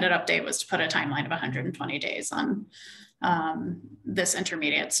recommended update was to put a timeline of 120 days on this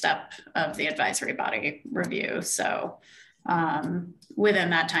intermediate step of the advisory body review. So within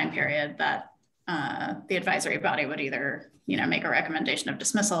that time period, that the advisory body would either make a recommendation of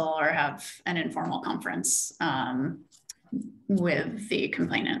dismissal or have an informal conference with the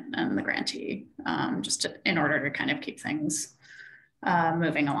complainant and the grantee, just in order to kind of keep things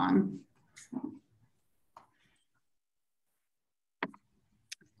moving along.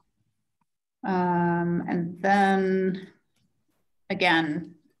 And then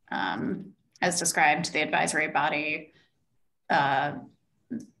again, as described, the advisory body,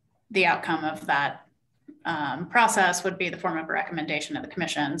 the outcome of that process would be the form of a recommendation of the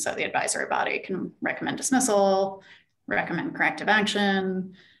commission. So the advisory body can recommend dismissal, recommend corrective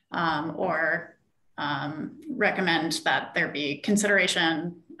action, or recommend that there be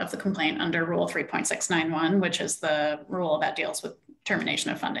consideration of the complaint under Rule 3.691, which is the rule that deals with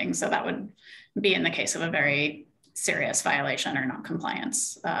termination of funding. So that would be in the case of a very serious violation or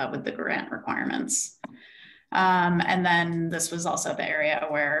non-compliance with the grant requirements. And then this was also the area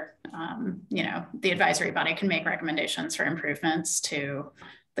where, the advisory body can make recommendations for improvements to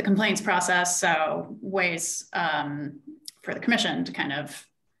the complaints process. So ways for the commission to kind of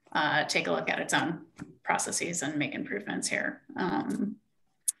take a look at its own processes and make improvements here.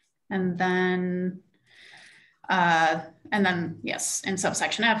 And then, yes, in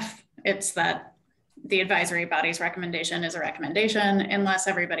subsection F, it's that the advisory body's recommendation is a recommendation unless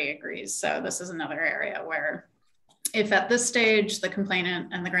everybody agrees. So this is another area where if at this stage, the complainant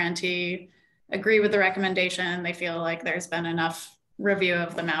and the grantee agree with the recommendation, they feel like there's been enough review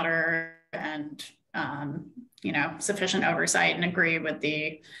of the matter and sufficient oversight and agree with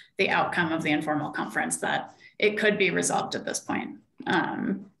the outcome of the informal conference that it could be resolved at this point.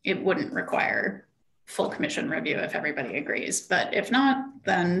 It wouldn't require full commission review if everybody agrees. But if not,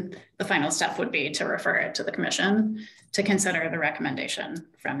 then the final step would be to refer it to the commission to consider the recommendation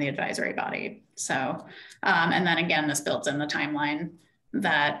from the advisory body. So, and then again, this builds in the timeline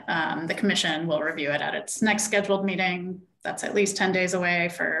that the commission will review it at its next scheduled meeting. That's at least 10 days away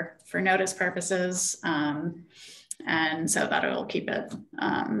for notice purposes. And so that it'll keep it,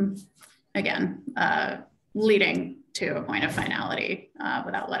 leading to a point of finality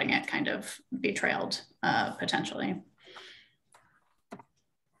without letting it kind of be trailed potentially.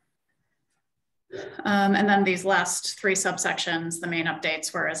 And then these last three subsections, the main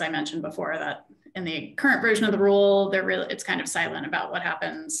updates were, as I mentioned before, that in the current version of the rule, it's kind of silent about what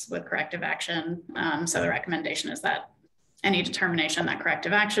happens with corrective action. So the recommendation is that any determination that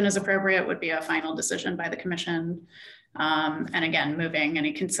corrective action is appropriate would be a final decision by the commission. And again, moving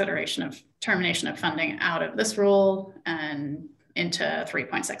any consideration of termination of funding out of this rule and into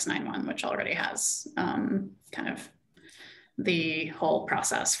 3.691, which already has kind of the whole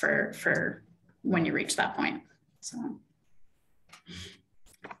process for when you reach that point. So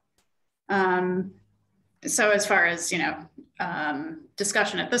as far as,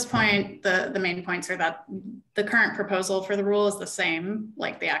 discussion at this point, the main points are that the current proposal for the rule is the same,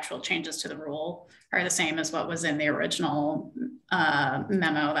 like the actual changes to the rule are the same as what was in the original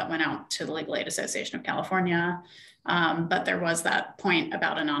memo that went out to the Legal Aid Association of California. But there was that point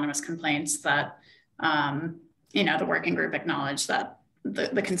about anonymous complaints that, the working group acknowledged that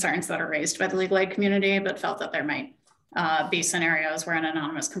the concerns that are raised by the legal aid community, but felt that there might be scenarios where an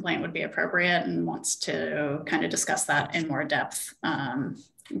anonymous complaint would be appropriate and wants to kind of discuss that in more depth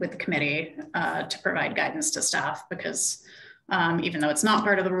with the committee to provide guidance to staff, because even though it's not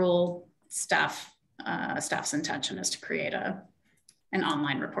part of the rule, staff's intention is to create an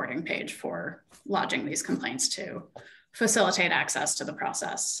online reporting page for lodging these complaints to facilitate access to the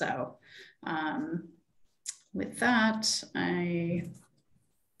process. So with that, I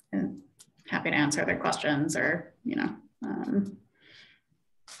am happy to answer their questions or,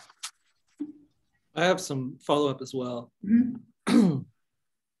 I have some follow-up as well. Mm-hmm.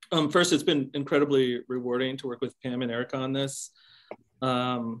 First, it's been incredibly rewarding to work with Pam and Erica on this.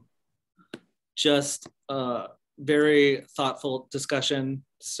 Just a very thoughtful discussion.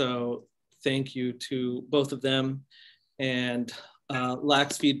 So thank you to both of them. And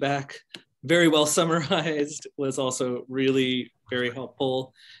Lac's feedback, very well summarized, was also really very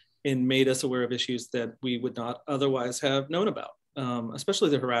helpful and made us aware of issues that we would not otherwise have known about, especially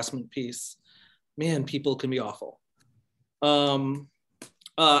the harassment piece. Man, people can be awful.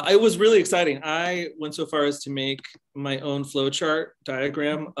 It was really exciting. I went so far as to make my own flowchart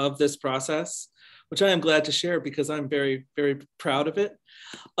diagram of this process, which I am glad to share because I'm very, very proud of it.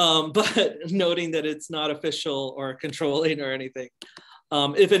 But noting that it's not official or controlling or anything.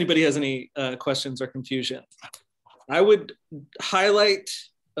 If anybody has any questions or confusion. I would highlight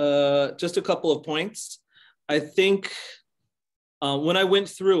just a couple of points. I think when I went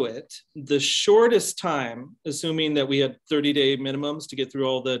through it, the shortest time, assuming that we had 30-day minimums to get through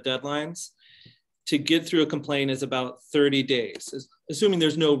all the deadlines, to get through a complaint is about 30 days, assuming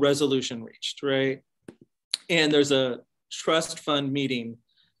there's no resolution reached, right? And there's a trust fund meeting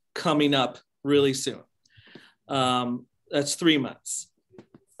coming up really soon. That's 3 months.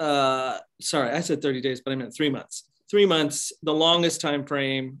 Sorry, I said 30 days, but I meant 3 months. 3 months, the longest time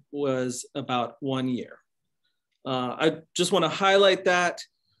frame was about 1 year. I just want to highlight that.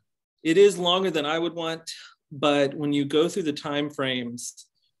 It is longer than I would want, but when you go through the time frames,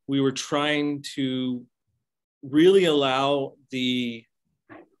 we were trying to really allow the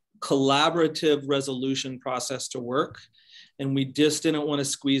collaborative resolution process to work, and we just didn't want to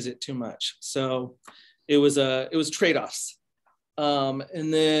squeeze it too much. So it was trade-offs.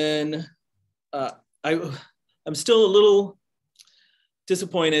 And then I'm still a little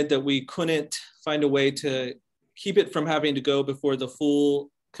disappointed that we couldn't find a way to keep it from having to go before the full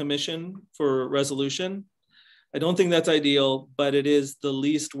commission for resolution. I don't think that's ideal, but it is the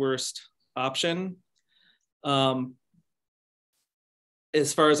least worst option.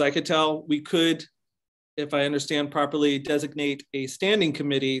 As far as I could tell, we could, if I understand properly, designate a standing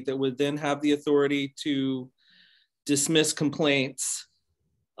committee that would then have the authority to dismiss complaints,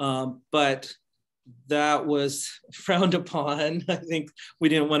 but that was frowned upon. I think we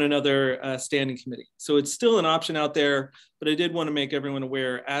didn't want another standing committee. So it's still an option out there, but I did want to make everyone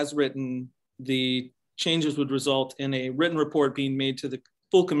aware, as written, the changes would result in a written report being made to the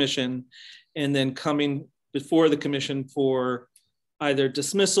full commission and then coming before the commission for either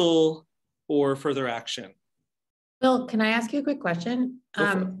dismissal or further action. Bill, can I ask you a quick question?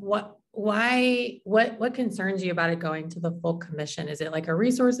 What concerns you about it going to the full commission? Is it like a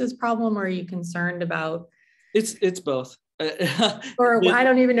resources problem, or are you concerned about? It's both. Or I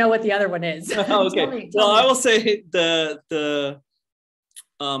don't even know what the other one is. Okay. Well, I will say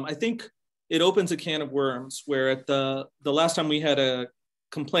I think it opens a can of worms where at the last time we had a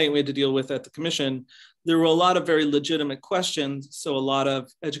complaint we had to deal with at the commission, there were a lot of very legitimate questions. So a lot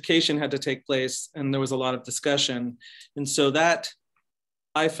of education had to take place and there was a lot of discussion. And so that,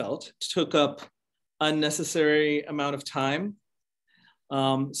 I felt, took up unnecessary amount of time.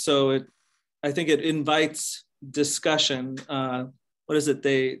 I think it invites discussion. What is it?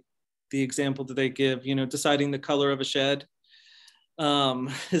 The example that they give, deciding the color of a shed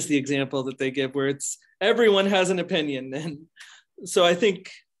is the example that they give, where it's everyone has an opinion. And so I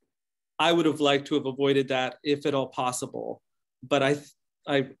think I would have liked to have avoided that if at all possible. But I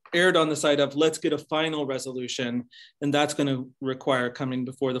erred on the side of let's get a final resolution, and that's going to require coming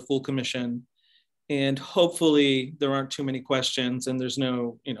before the full commission. And hopefully there aren't too many questions and there's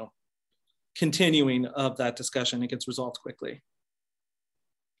no, continuing of that discussion. It gets resolved quickly.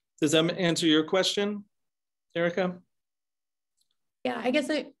 Does that answer your question, Erica? Yeah, I guess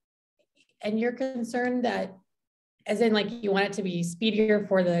and you're concerned that, as in like you want it to be speedier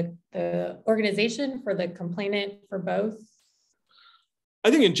for the organization, for the complainant, for both? I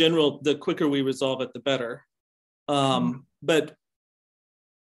think in general, the quicker we resolve it, the better. But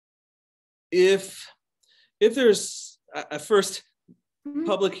if there's a first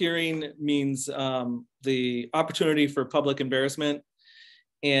public hearing means the opportunity for public embarrassment,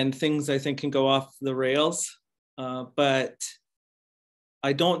 and things I think can go off the rails, but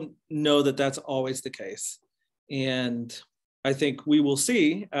I don't know that that's always the case. And I think we will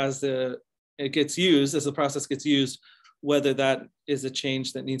see as the process gets used, whether that is a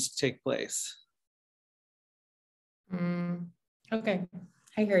change that needs to take place. Okay,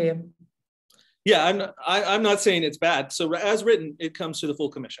 I hear you. Yeah, I'm not saying it's bad. So as written, it comes to the full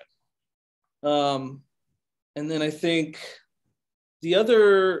commission. And then I think the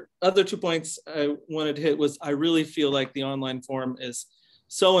other 2 points I wanted to hit was I really feel like the online form is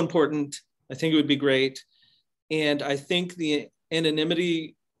so important. I think it would be great. And I think the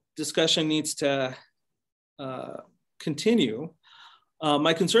anonymity discussion needs to continue.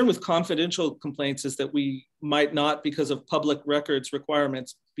 My concern with confidential complaints is that we might not, because of public records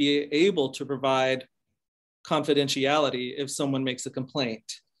requirements, be able to provide confidentiality if someone makes a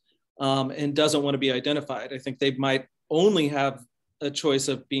complaint and doesn't want to be identified. I think they might only have a choice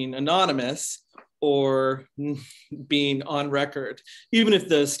of being anonymous or being on record. Even if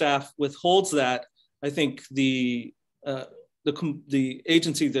the staff withholds that, I think the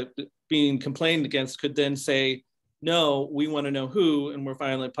agency that being complained against could then say, no, we want to know who, and we're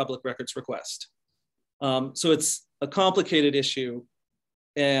filing a public records request. So it's a complicated issue.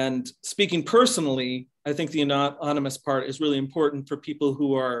 And speaking personally, I think the anonymous part is really important for people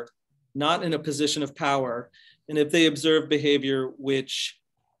who are not in a position of power And if they observe behavior which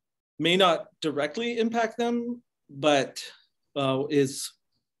may not directly impact them, but is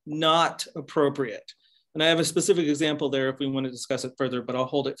not appropriate. And I have a specific example there if we want to discuss it further, but I'll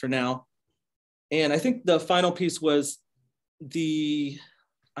hold it for now. And I think the final piece was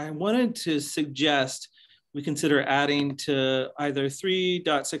I wanted to suggest we consider adding to either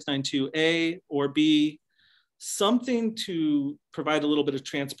 3.692A or B, something to provide a little bit of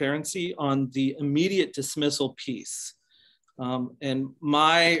transparency on the immediate dismissal piece. And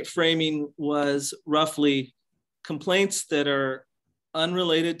my framing was roughly complaints that are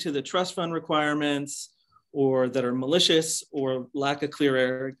unrelated to the trust fund requirements or that are malicious or lack a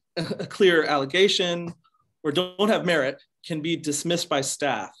clear allegation or don't have merit can be dismissed by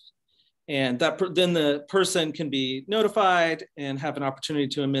staff. And then the person can be notified and have an opportunity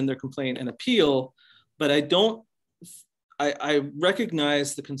to amend their complaint and appeal. But I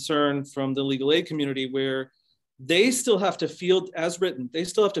recognize the concern from the legal aid community where they still have to field, as written, they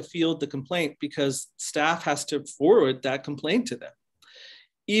still have to field the complaint because staff has to forward that complaint to them,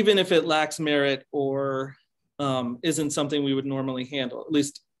 even if it lacks merit or isn't something we would normally handle, at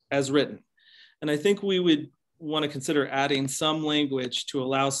least as written. And I think we would want to consider adding some language to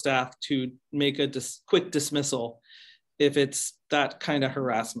allow staff to make a quick dismissal if it's that kind of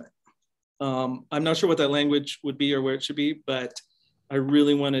harassment. I'm not sure what that language would be or where it should be, but I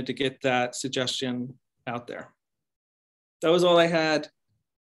really wanted to get that suggestion out there. That was all I had.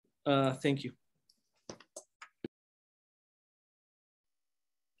 Thank you.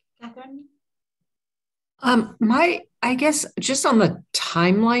 Catherine? I guess just on the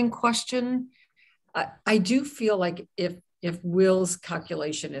timeline question, I do feel like if Will's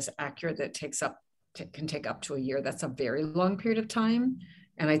calculation is accurate, that can take up to a year. That's a very long period of time.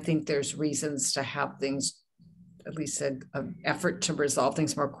 And I think there's reasons to have things, at least an effort to resolve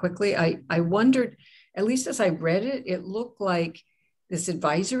things more quickly. I wondered, at least as I read it, it looked like this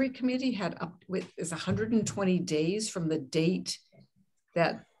advisory committee had is 120 days from the date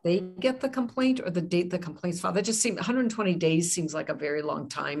that they get the complaint or the date the complaint's filed. That just seemed 120 days seems like a very long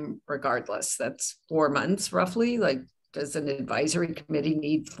time regardless. That's 4 months roughly. Like, does an advisory committee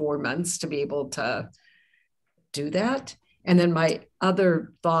need 4 months to be able to do that? And then my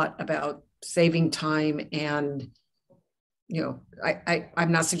other thought about saving time and, you know,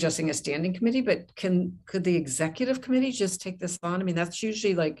 I'm not suggesting a standing committee, but could the executive committee just take this on? I mean, that's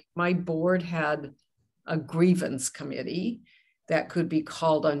usually like my board had a grievance committee that could be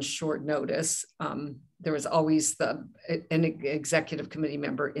called on short notice. There was always an executive committee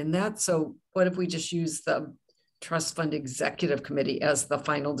member in that. So what if we just use the trust fund executive committee as the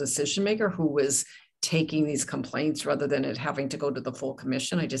final decision maker who was taking these complaints rather than it having to go to the full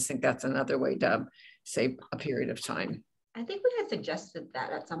commission? I just think that's another way to save a period of time. I think we had suggested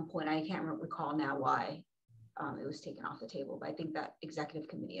that at some point. I can't recall now why it was taken off the table, but I think that executive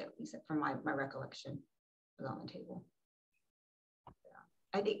committee, at least from my recollection, was on the table.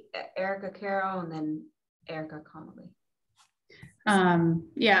 Yeah. I think Erica Carroll and then Erica Connolly.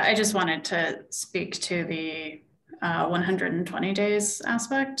 Yeah, I just wanted to speak to the 120 days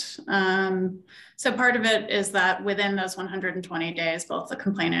aspect. So part of it is that within those 120 days, both the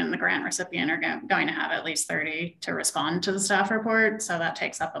complainant and the grant recipient are going to have at least 30 to respond to the staff report. So that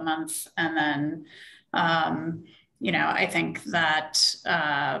takes up a month. And then, you know, I think that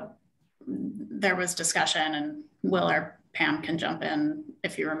there was discussion, and Will or Pam can jump in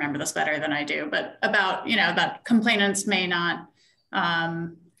if you remember this better than I do, but about, you know, that complainants may not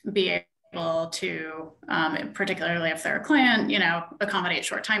be able to, particularly if they're a client, you know, accommodate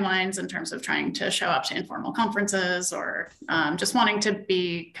short timelines in terms of trying to show up to informal conferences or just wanting to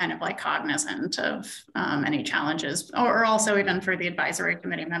be kind of like cognizant of any challenges, or also even for the advisory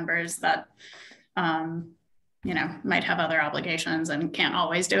committee members that, you know, might have other obligations and can't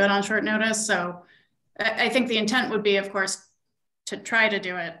always do it on short notice. So I think the intent would be, of course, to try to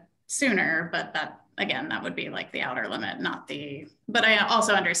do it sooner, but that, again, that would be like the outer limit, not the, but I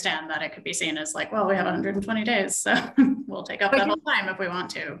also understand that it could be seen as like, well, we have 120 days, so we'll take up that whole time if we want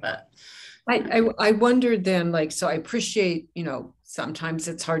to, but. I wondered then, like, so I appreciate, you know, sometimes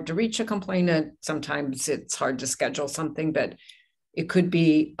it's hard to reach a complainant, sometimes it's hard to schedule something, but it could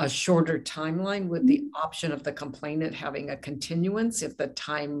be a shorter timeline with the option of the complainant having a continuance if the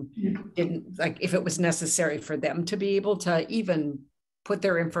time didn't, like, if it was necessary for them to be able to even put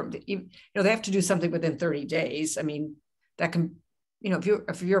their information, you know, they have to do something within 30 days. I mean, that can, you know,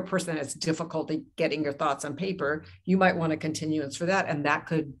 if you're a person that's difficulty getting your thoughts on paper, you might want a continuance for that. And that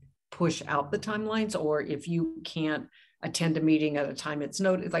could push out the timelines. Or if you can't attend a meeting at a time it's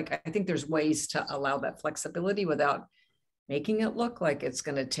noted, like, I think there's ways to allow that flexibility without making it look like it's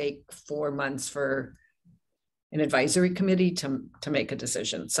going to take 4 months for an advisory committee to make a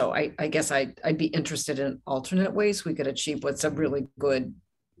decision. So I guess I'd be interested in alternate ways we could achieve what's a really good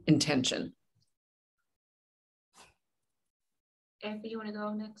intention. Amber, you want to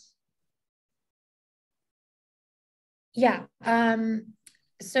go next? Yeah.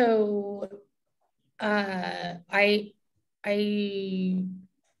 So I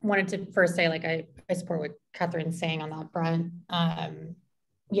wanted to first say, like, I support what Catherine's saying on that front.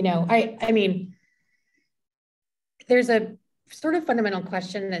 You know, I mean, there's a sort of fundamental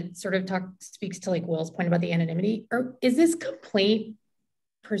question that sort of speaks to like Will's point about the anonymity. Or is this complaint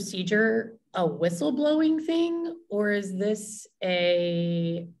procedure a whistleblowing thing, or is this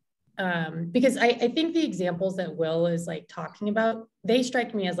a because I think the examples that Will is like talking about, they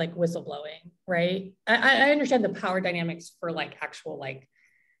strike me as like whistleblowing, right? I understand the power dynamics for like actual like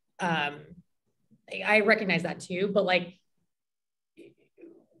I recognize that too, but like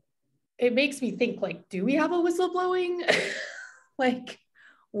it makes me think like, do we have a whistleblowing like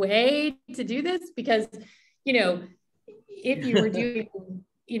way to do this? Because, you know, if you were doing,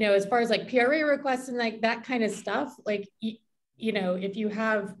 you know, as far as like PRA requests and like that kind of stuff, like, you know, if you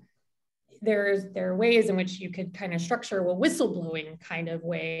have, there are ways in which you could kind of structure a whistleblowing kind of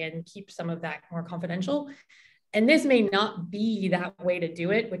way and keep some of that more confidential. And this may not be that way to do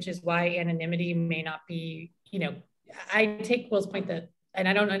it, which is why anonymity may not be, you know, I take Will's point that, and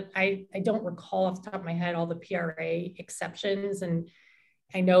I don't know, I don't recall off the top of my head all the PRA exceptions. And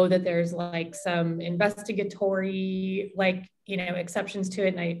I know that there's like some investigatory, like, you know, exceptions to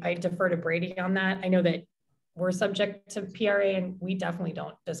it. And I defer to Brady on that. I know that we're subject to PRA and we definitely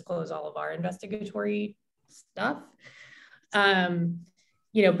don't disclose all of our investigatory stuff.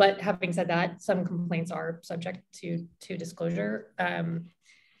 You know, but having said that, some complaints are subject to disclosure.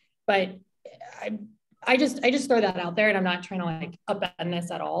 But I just throw that out there, and I'm not trying to like upend this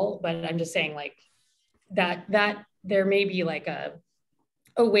at all, but I'm just saying like that there may be like a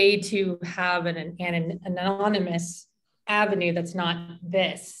way to have an anonymous avenue that's not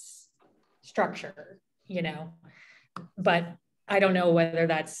this structure, you know, but I don't know whether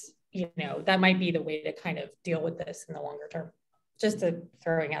that's, you know, that might be the way to kind of deal with this in the longer term. Just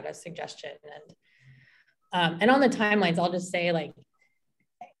throwing out a suggestion. And on the timelines, I'll just say like,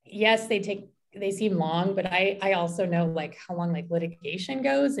 yes, they seem long, but I also know like how long like litigation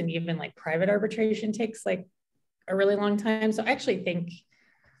goes, and even like private arbitration takes like a really long time. So I actually think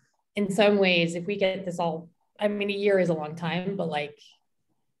in some ways, if we get this all, I mean, a year is a long time, but like,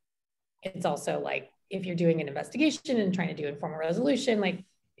 it's also like, if you're doing an investigation and trying to do informal resolution, like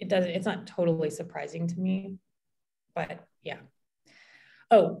it's not totally surprising to me, but yeah.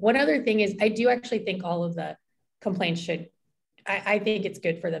 Oh, one other thing is I do actually think all of the complaints should, I think it's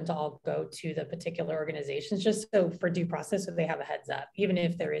good for them to all go to the particular organizations, just so for due process, so they have a heads up, even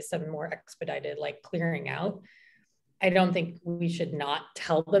if there is some more expedited like clearing out. I don't think we should not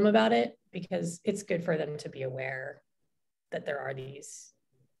tell them about it, because it's good for them to be aware that there are these,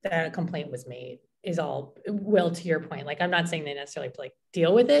 that a complaint was made is all, Will, to your point, like, I'm not saying they necessarily have to like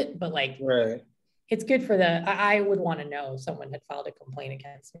deal with it, but like, right. It's good for I would want to know someone had filed a complaint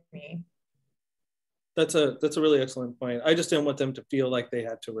against me. That's a really excellent point. I just didn't want them to feel like they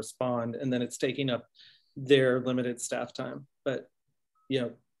had to respond and then it's taking up their limited staff time. But yeah,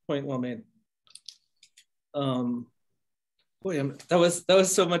 point well made. Boy, that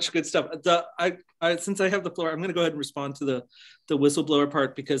was so much good stuff. Since I have the floor, I'm going to go ahead and respond to the whistleblower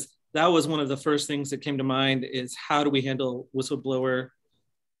part, because that was one of the first things that came to mind, is how do we handle whistleblower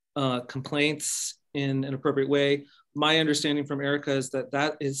complaints in an appropriate way. My understanding from Erica is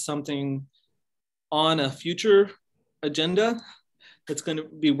that is something on a future agenda that's going to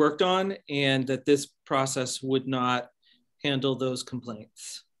be worked on, and that this process would not handle those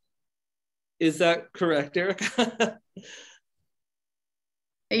complaints. Is that correct, Erica?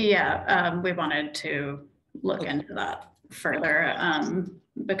 Yeah, we wanted to look into that further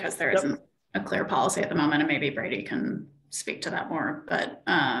because there isn't a clear policy at the moment, and maybe Brady can speak to that more. But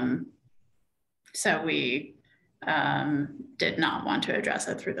so we did not want to address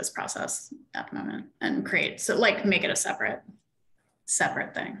it through this process at the moment and make it a separate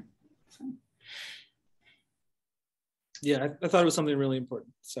thing. So. Yeah, I thought it was something really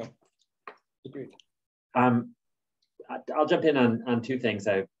important. So agreed. I'll jump in on two things.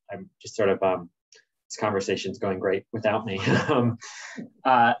 I'm just sort of, this conversation's going great without me.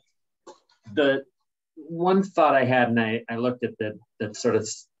 The one thought I had, and I looked at the sort of,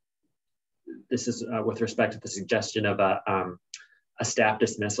 this is with respect to the suggestion of a staff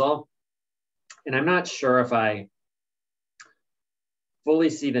dismissal. And I'm not sure if I fully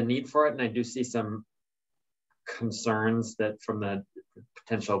see the need for it. And I do see some concerns that from the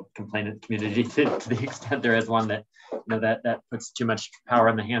potential complainant community to the extent there is one that, you know, that puts too much power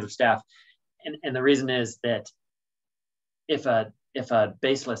in the hands of staff. And the reason is that if a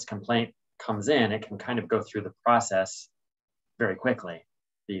baseless complaint comes in, it can kind of go through the process very quickly,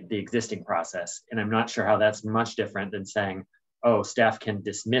 the existing process. And I'm not sure how that's much different than saying, oh, staff can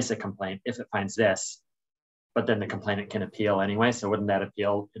dismiss a complaint if it finds this, but then the complainant can appeal anyway. So wouldn't that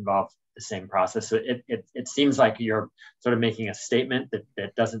appeal involve the same process? So it seems like you're sort of making a statement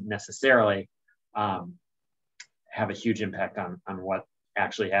that doesn't necessarily have a huge impact on what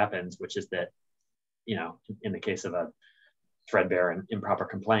actually happens, which is that, you know, in the case of a threadbare and improper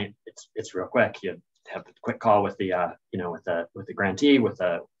complaint, it's real quick. You have a quick call with the with the grantee, with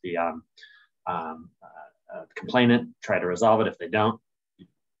the complainant, try to resolve it. If they don't,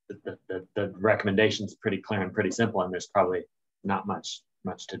 the recommendation is pretty clear and pretty simple, and there's probably not much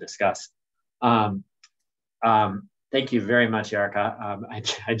to discuss. Thank you very much, Erica.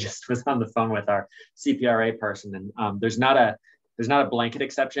 I just was on the phone with our CPRA person, and there's not a blanket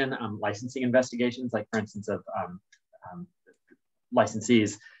exception on licensing investigations, like for instance of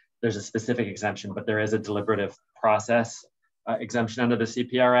licensees. There's a specific exemption, but there is a deliberative process exemption under the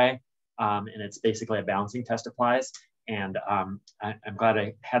CPRA, and it's basically a balancing test applies. And I'm glad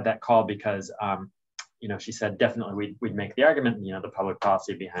I had that call because you know, she said definitely we'd make the argument, you know, the public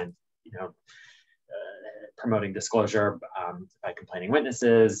policy behind, you know, promoting disclosure by complaining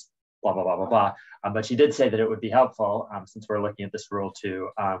witnesses, blah blah blah blah blah. But she did say that it would be helpful, since we're looking at this rule, to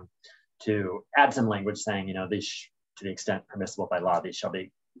add some language saying, you know, these, to the extent permissible by law, these shall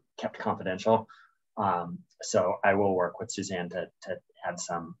be kept confidential. So I will work with Suzanne to add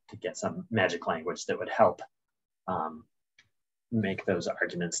to get some magic language that would help make those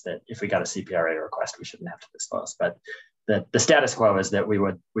arguments that if we got a CPRA request, we shouldn't have to disclose. But the status quo is that we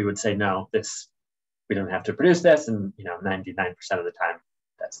would say, no, we don't have to produce this, and, you know, 99% of the time,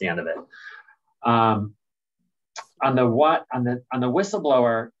 that's the end of it. On the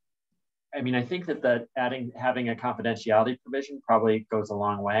whistleblower, I mean, I think that having a confidentiality provision probably goes a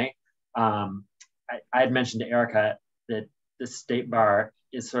long way. I had mentioned to Erica that the state bar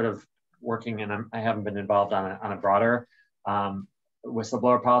is sort of working, and I haven't been involved on a broader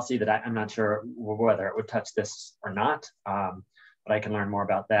whistleblower policy that I'm not sure whether it would touch this or not, but I can learn more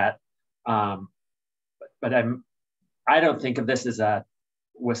about that. But I don't think of this as a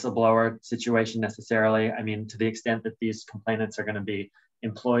whistleblower situation necessarily. I mean, to the extent that these complainants are going to be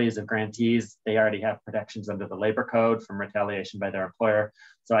employees of grantees, they already have protections under the labor code from retaliation by their employer.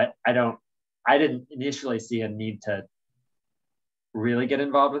 So I didn't initially see a need to really get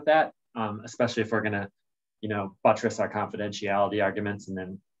involved with that, especially if we're going to, you know, buttress our confidentiality arguments and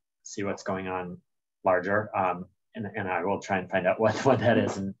then see what's going on larger. And I will try and find out what that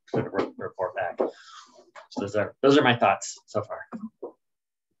is and sort of report back. So those are my thoughts so far.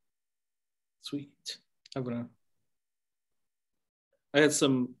 Sweet. I had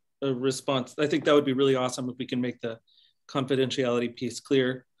some response. I think that would be really awesome if we can make the confidentiality piece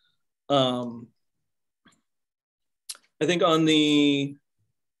clear. I think on the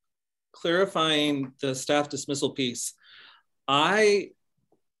clarifying the staff dismissal piece, I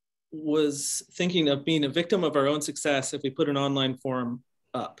was thinking of being a victim of our own success if we put an online form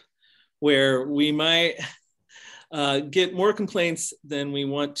up, where we might get more complaints than we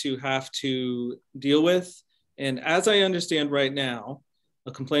want to have to deal with. And as I understand right now,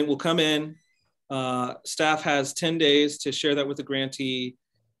 a complaint will come in, staff has 10 days to share that with the grantee,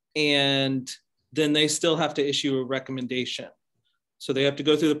 and then they still have to issue a recommendation. So they have to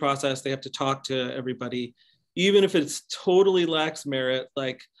go through the process, they have to talk to everybody, even if it's totally lacks merit,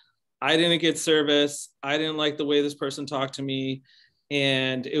 like, I didn't get service, I didn't like the way this person talked to me,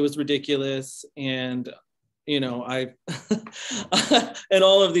 and it was ridiculous, and, you know, and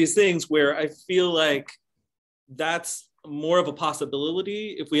all of these things where I feel like that's more of a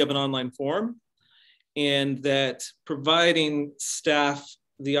possibility if we have an online form, and that providing staff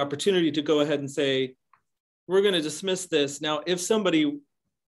the opportunity to go ahead and say, we're going to dismiss this. Now, if somebody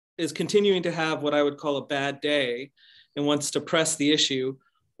is continuing to have what I would call a bad day and wants to press the issue,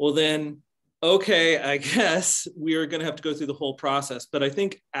 well then, okay, I guess we are going to have to go through the whole process. But I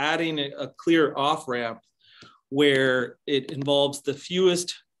think adding a clear off-ramp where it involves the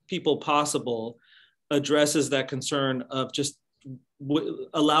fewest people possible addresses that concern of just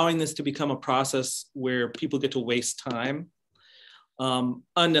allowing this to become a process where people get to waste time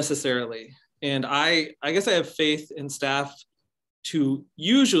unnecessarily. And I guess I have faith in staff to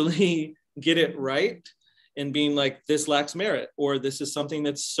usually get it right and being like, this lacks merit, or this is something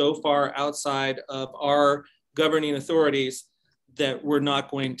that's so far outside of our governing authorities that we're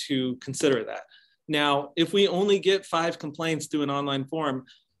not going to consider that. Now, if we only get 5 complaints through an online form,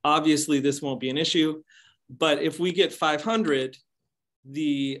 obviously this won't be an issue. But if we get 500,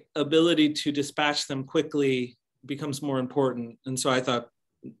 the ability to dispatch them quickly becomes more important. And so I thought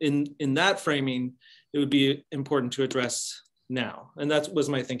in that framing, it would be important to address now. And that was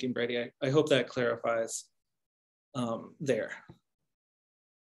my thinking, Brady. I hope that clarifies there.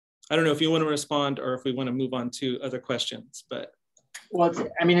 I don't know if you want to respond or if we want to move on to other questions, but. Well,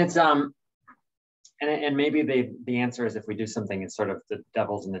 and maybe the answer is if we do something, it's sort of the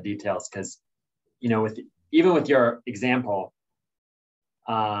devil's in the details, because, you know, even with your example,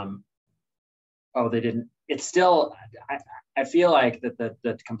 it's still, I feel like that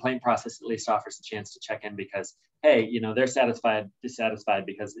the complaint process at least offers a chance to check in, because, hey, you know, they're dissatisfied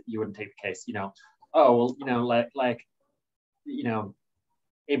because you wouldn't take the case, you know, oh, well, you know, like, you know,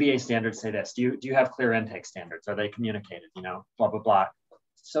 ABA standards say this, do you have clear intake standards? Are they communicated, you know, blah, blah, blah.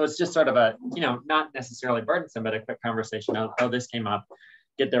 So it's just sort of a, you know, not necessarily burdensome, but a quick conversation. Oh, this came up,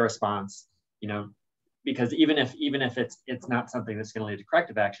 get their response, you know, because even if it's not something that's going to lead to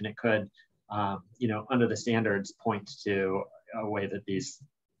corrective action, it could, you know, under the standards point to a way that these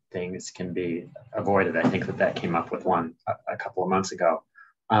things can be avoided. I think that came up with one a couple of months ago.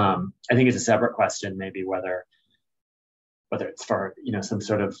 I think it's a separate question, maybe whether it's for, you know, some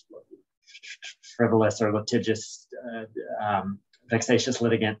sort of frivolous or litigious, vexatious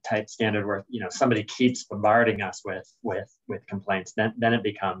litigant type standard where, you know, somebody keeps bombarding us with complaints, then it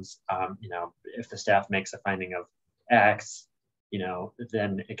becomes, you know, if the staff makes a finding of X, you know,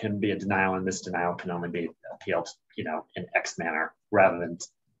 then it can be a denial, and this denial can only be appealed, you know, in X manner, rather than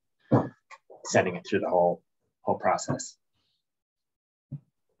sending it through the whole process.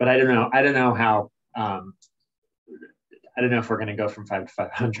 But I don't know how, I don't know if we're going to go from 5 to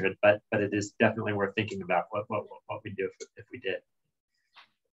 500, but it is definitely worth thinking about what we do if we did.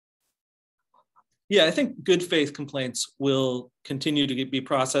 Yeah, I think good faith complaints will continue to be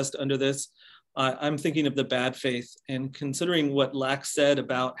processed under this. I'm thinking of the bad faith, and considering what LAC said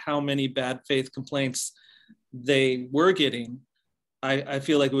about how many bad faith complaints they were getting, I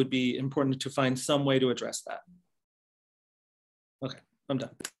feel like it would be important to find some way to address that. Okay, I'm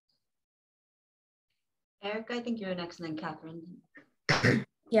done. Erica, I think you're next, and then Catherine.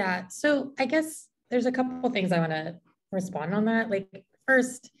 Yeah, so I guess there's a couple of things I want to respond on that. Like,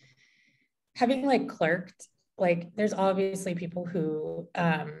 first, having like clerked, like there's obviously people who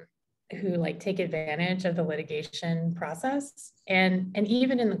like take advantage of the litigation process, and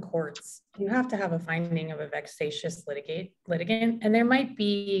even in the courts, you have to have a finding of a vexatious litigant, and that might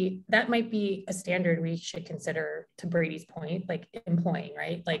be a standard we should consider, to Brady's point, like employing,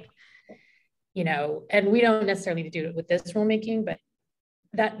 right? Like, you know, and we don't necessarily do it with this rulemaking, but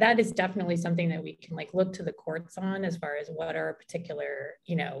that is definitely something that we can like look to the courts on, as far as what are a particular,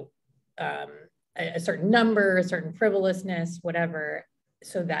 you know, a certain number, a certain frivolousness, whatever,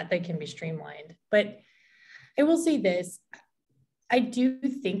 so that they can be streamlined. But I will say this, I do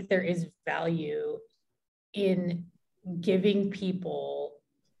think there is value in giving people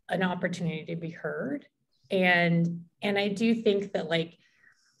an opportunity to be heard. And I do think that, like,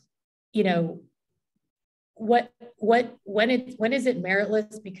 you know, when is it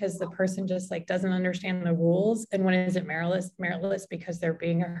meritless because the person just like doesn't understand the rules, and when is it meritless because they're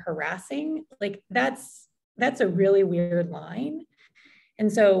being harassing? Like that's a really weird line.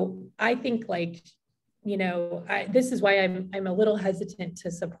 And so I think, like, you know, this is why I'm a little hesitant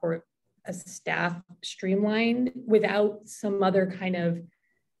to support a staff streamlined without some other kind of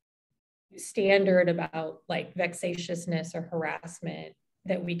standard about like vexatiousness or harassment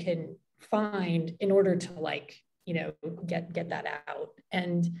that we can find in order to, like, you know, get that out.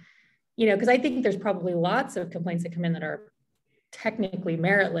 And, you know, because I think there's probably lots of complaints that come in that are technically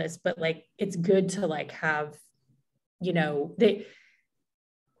meritless, but like it's good to like have, you know,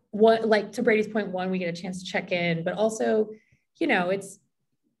 like to Brady's point, one, we get a chance to check in, but also, you know, it's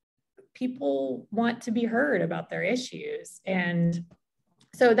people want to be heard about their issues. And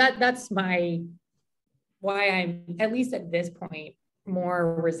so that's why I'm, at least at this point,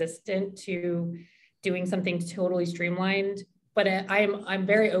 more resistant to doing something totally streamlined. But I'm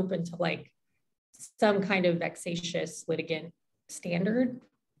very open to like some kind of vexatious litigant standard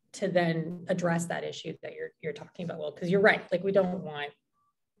to then address that issue that you're talking about. Well, because you're right, like we don't want,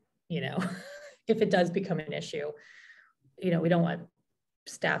 you know, if it does become an issue, you know, we don't want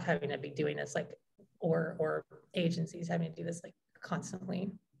staff having to be doing this, like, or agencies having to do this like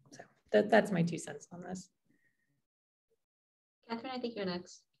constantly. So that's my 2 cents on this. Catherine, I think you're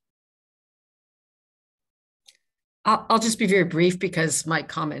next. I'll just be very brief because my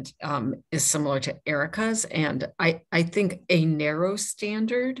comment is similar to Erica's, and I think a narrow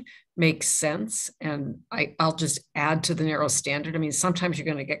standard makes sense. And I'll just add to the narrow standard. I mean, sometimes you're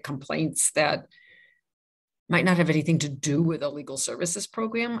going to get complaints that might not have anything to do with a legal services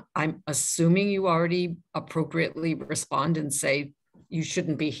program. I'm assuming you already appropriately respond and say, you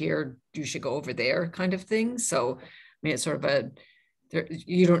shouldn't be here, you should go over there kind of thing. So, I mean, it's sort of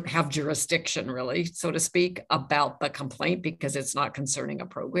you don't have jurisdiction really, so to speak, about the complaint because it's not concerning a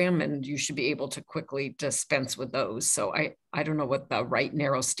program, and you should be able to quickly dispense with those. So I don't know what the right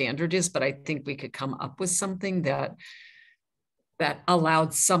narrow standard is, but I think we could come up with something that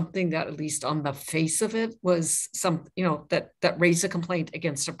allowed something that, at least on the face of it, was some, that raised a complaint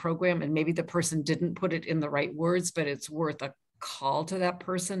against a program, and maybe the person didn't put it in the right words, but it's worth a call to that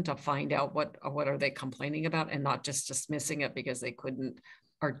person to find out what are they complaining about, and not just dismissing it because they couldn't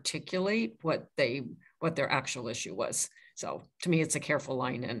articulate what their actual issue was. So to me, it's a careful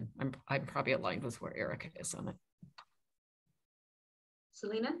line, and I'm probably aligned with where Erica is on it.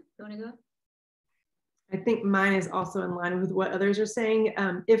 Selena, you want to go? I think mine is also in line with what others are saying.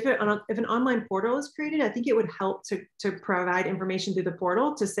 If an online portal is created, I think it would help to provide information through the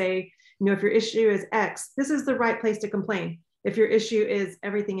portal to say, if your issue is X, this is the right place to complain. If your issue is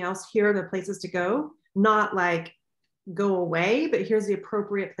everything else, here are the places to go, not like go away, but here's the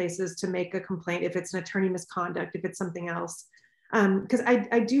appropriate places to make a complaint if it's an attorney misconduct, if it's something else. Because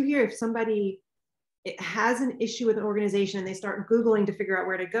I do hear if somebody has an issue with an organization and they start Googling to figure out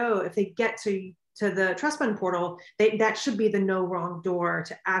where to go, if they get to the trust fund portal, that should be the no wrong door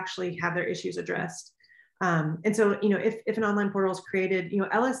to actually have their issues addressed. And so, if an online portal is created,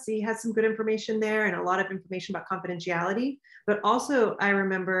 LSC has some good information there and a lot of information about confidentiality, but also I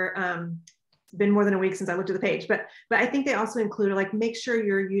remember, it's been more than a week since I looked at the page, but I think they also include like, make sure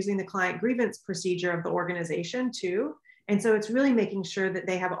you're using the client grievance procedure of the organization too. And so it's really making sure that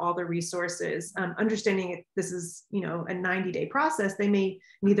they have all the resources, understanding if this is, a 90-day process, they may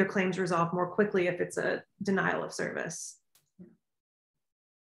need their claims resolved more quickly if it's a denial of service.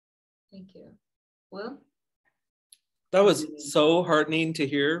 Thank you. Will? That was so heartening to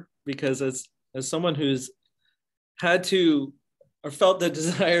hear, because as someone who's had to or felt the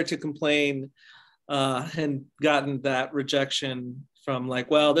desire to complain and gotten that rejection from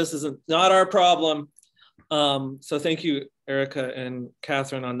like, well, this isn't not our problem. So thank you, Erica and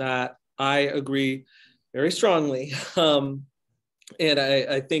Catherine, on that. I agree very strongly. And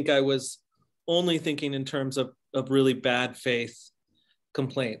I think I was only thinking in terms of really bad faith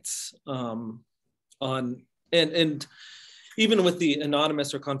complaints and even with the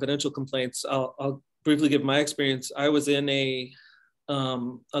anonymous or confidential complaints. I'll briefly give my experience. I was in a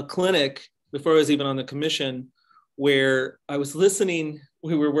clinic before I was even on the commission, where I was listening.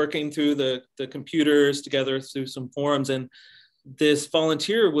 We were working through the computers together through some forums, and this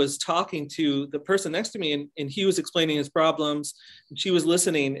volunteer was talking to the person next to me, and he was explaining his problems, and she was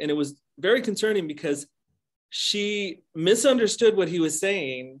listening. And it was very concerning because she misunderstood what he was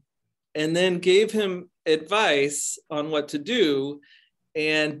saying and then gave him advice on what to do.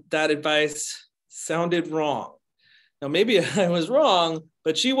 And that advice sounded wrong. Now, maybe I was wrong,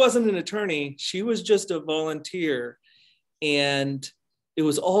 but she wasn't an attorney. She was just a volunteer. And it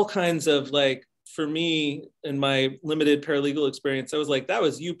was all kinds of like, for me, in my limited paralegal experience, I was like, that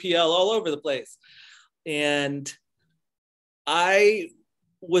was UPL all over the place. And I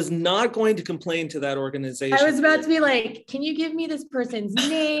was not going to complain to that organization. I was about to be like, can you give me this person's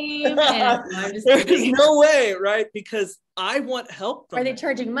name? There's no way, right? Because I want help from Are they them.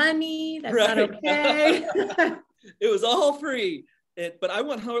 charging money? That's right. not okay. It was all free. But I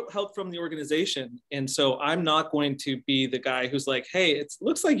want help from the organization. And so I'm not going to be the guy who's like, hey, it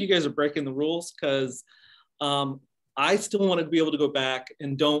looks like you guys are breaking the rules, because I still want to be able to go back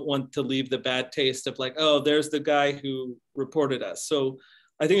and don't want to leave the bad taste of like, oh, there's the guy who reported us. So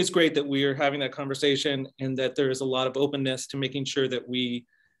I think it's great that we are having that conversation, and that there is a lot of openness to making sure that we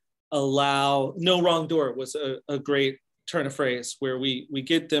allow no wrong door was a great turn of phrase, where we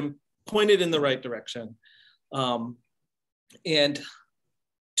get them pointed in the right direction. And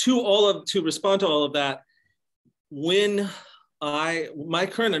to respond to all of that, my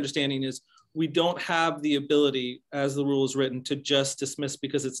current understanding is we don't have the ability, as the rule is written, to just dismiss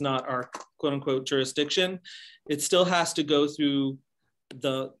because it's not our quote unquote jurisdiction. It still has to go through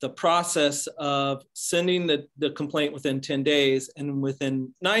the process of sending the complaint within 10 days, and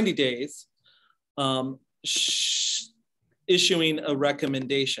within 90 days, issuing a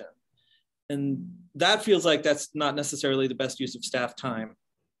recommendation. And that feels like that's not necessarily the best use of staff time.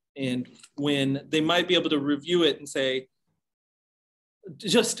 And when they might be able to review it and say,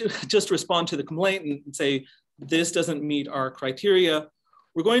 just respond to the complaint and say, this doesn't meet our criteria,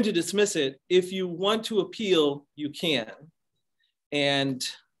 we're going to dismiss it. If you want to appeal, you can. And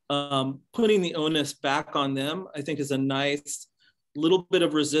putting the onus back on them, I think, is a nice little bit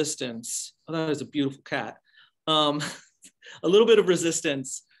of resistance. Oh, that is a beautiful cat. A little bit of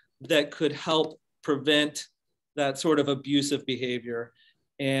resistance that could help prevent that sort of abusive behavior.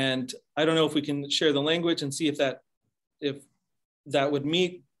 And I don't know if we can share the language and see if that would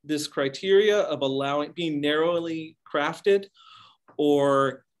meet this criteria of allowing, being narrowly crafted,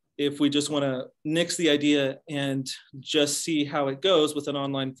 or if we just want to nix the idea and just see how it goes with an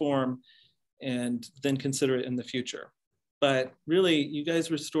online form and then consider it in the future. But really, you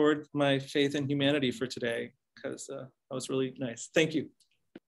guys restored my faith in humanity for today, because that was really nice. Thank you.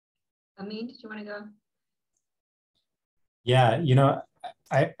 Amin, did you want to go? Yeah, you know,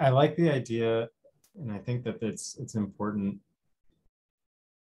 I like the idea, and I think that it's important,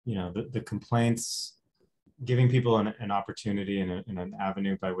 you know, the complaints, giving people an opportunity and an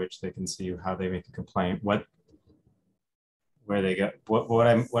avenue by which they can see how they make a complaint, where they go. What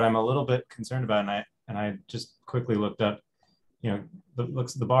I'm a little bit concerned about, and I just quickly looked up, you know,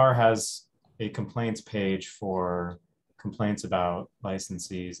 the bar has a complaints page for complaints about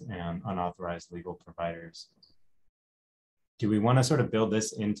licensees and unauthorized legal providers. Do we want to sort of build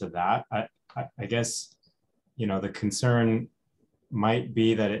this into that? I guess, you know, the concern might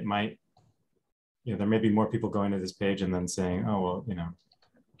be that it might, you know, there may be more people going to this page and then saying, oh, well, you know,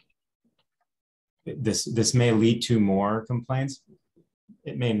 this may lead to more complaints.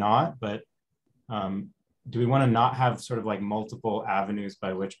 It may not, but do we want to not have sort of like multiple avenues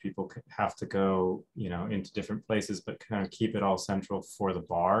by which people have to go, you know, into different places, but kind of keep it all central for the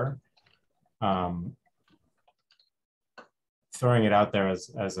bar? Throwing it out there as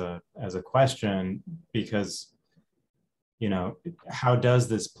a question, because, you know, how does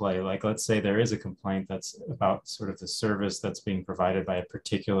this play? Like, let's say there is a complaint that's about sort of the service that's being provided by a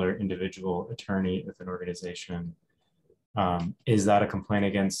particular individual attorney with an organization. Is that a complaint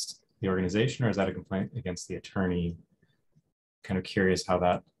against the organization, or is that a complaint against the attorney? Kind of curious how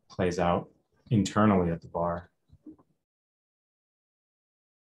that plays out internally at the bar.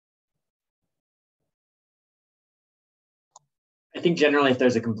 I think generally if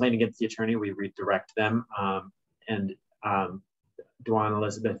there's a complaint against the attorney, we redirect them. Duan,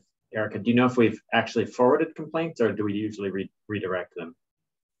 Elizabeth, Erica, do you know if we've actually forwarded complaints, or do we usually redirect them?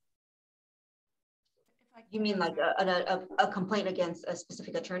 You mean like a complaint against a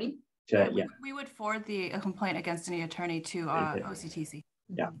specific attorney? Yeah. We would forward a complaint against any attorney to OCTC.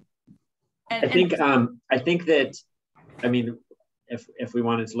 Yeah. I think that, I mean, if we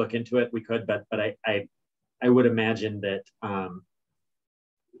wanted to look into it, we could, but I would imagine that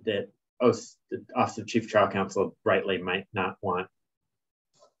that the Office of Chief Trial Counsel rightly might not want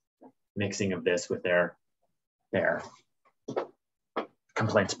mixing of this with their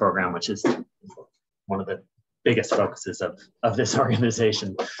complaints program, which is one of the biggest focuses of this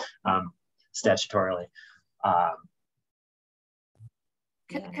organization statutorily.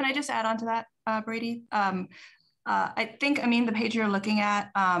 Can I just add on to that, Brady? I think, I mean, the page you're looking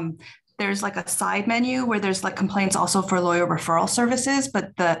at, there's like a side menu where there's like complaints also for lawyer referral services,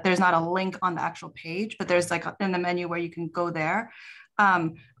 but there's not a link on the actual page, but there's like in the menu where you can go there.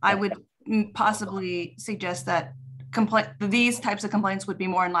 I would possibly suggest that these types of complaints would be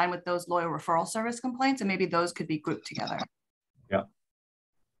more in line with those lawyer referral service complaints, and maybe those could be grouped together. Yeah.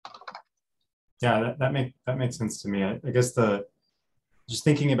 Yeah, that makes sense to me. I guess just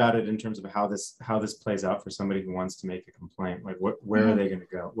thinking about it in terms of how this plays out for somebody who wants to make a complaint, like where are they going to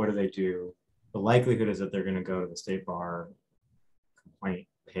go? What do they do? The likelihood is that they're going to go to the state bar complaint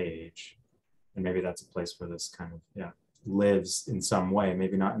page, and maybe that's a place where this kind of lives in some way,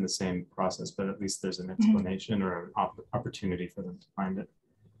 maybe not in the same process, but at least there's an explanation or an opportunity for them to find it.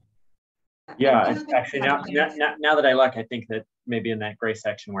 Yeah, actually, now that I look, I think that maybe in that gray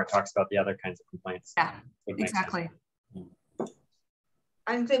section where it talks about the other kinds of complaints. Yeah, exactly.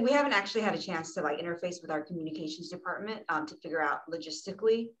 I think we haven't actually had a chance to like interface with our communications department to figure out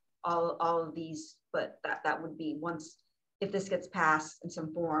logistically all of these, but that would be once, if this gets passed in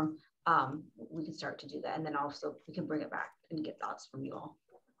some form, we can start to do that. And then also we can bring it back and get thoughts from you all.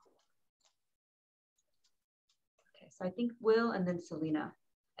 Okay, so I think Will and then Selena.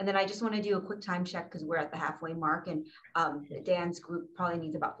 And then I just want to do a quick time check because we're at the halfway mark, and Dan's group probably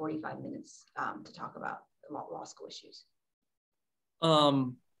needs about 45 minutes to talk about law school issues. I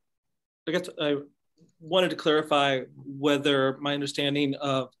guess I wanted to clarify whether my understanding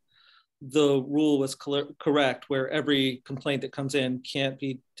of the rule was correct, where every complaint that comes in can't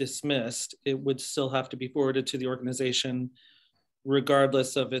be dismissed. It would still have to be forwarded to the organization,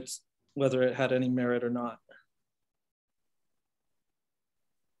 regardless of whether it had any merit or not.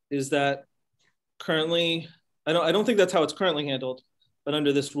 Is that currently, I don't think that's how it's currently handled, but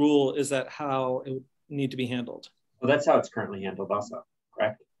under this rule, is that how it would need to be handled? Well, that's how it's currently handled also,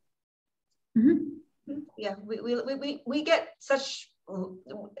 correct? Mm-hmm. Yeah, we get such,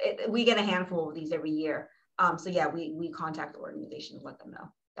 we get a handful of these every year. So yeah, we contact the organization and let them know.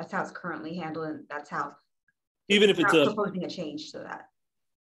 That's how it's currently handled, and that's how, even if it's proposing a change to that.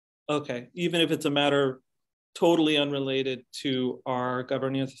 Okay, even if it's a matter totally unrelated to our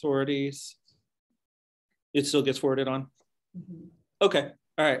governing authorities, it still gets forwarded on? Mm-hmm. Okay,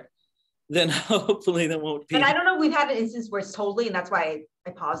 all right. Then hopefully that won't be. And I don't know, we've had an instance where it's totally, and that's why I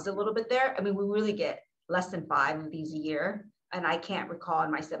paused a little bit there. I mean, we really get less than 5 of these a year. And I can't recall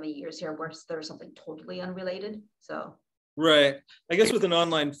in my 7 years here where there's something totally unrelated, so. Right, I guess with an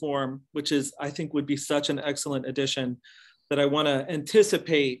online form, which is, I think would be such an excellent addition, that I wanna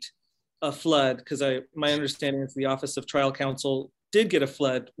anticipate a flood, because my understanding is the Office of Trial Counsel did get a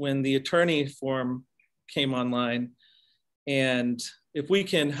flood when the attorney form came online. And if we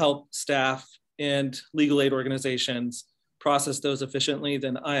can help staff and legal aid organizations process those efficiently,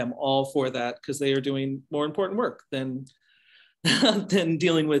 then I am all for that, because they are doing more important work than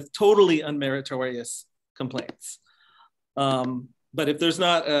dealing with totally unmeritorious complaints. But if there's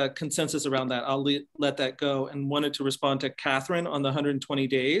not a consensus around that, I'll let that go, and wanted to respond to Catherine on the 120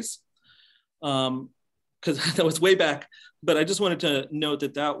 days. Because that was way back, but I just wanted to note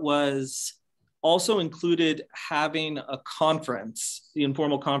that that was also included having a conference, the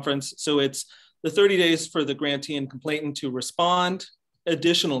informal conference. So it's the 30 days for the grantee and complainant to respond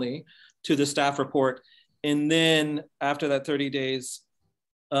additionally to the staff report. And then after that 30 days,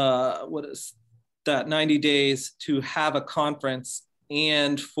 what is that, 90 days to have a conference.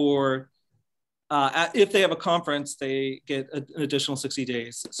 And for, if they have a conference, they get an additional 60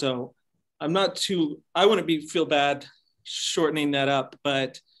 days. So I'm not too, I wouldn't feel bad shortening that up,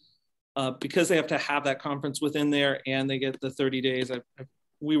 but because they have to have that conference within there and they get the 30 days,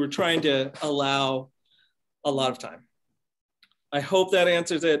 we were trying to allow a lot of time. I hope that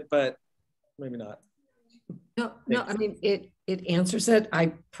answers it, but maybe not. No, I mean, it answers it.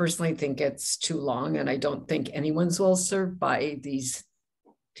 I personally think it's too long, and I don't think anyone's well served by these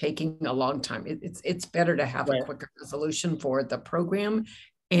taking a long time. It's better to have a quicker resolution for the program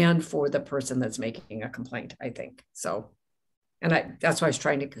and for the person that's making a complaint, I think. So, and that's why I was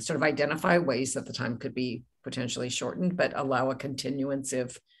trying to sort of identify ways that the time could be potentially shortened, but allow a continuance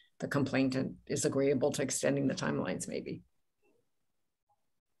if the complainant is agreeable to extending the timelines, maybe.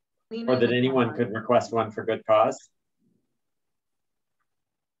 Or that anyone could request one for good cause.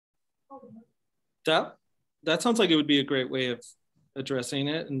 That sounds like it would be a great way of addressing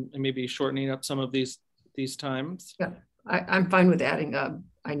it, and maybe shortening up some of these times. Yeah, I'm fine with adding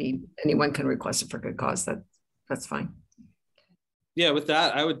anyone can request it for good cause. That's fine. Yeah, with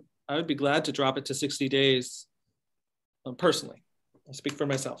that, I would be glad to drop it to 60 days. Personally, I'll speak for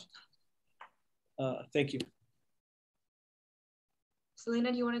myself. Thank you.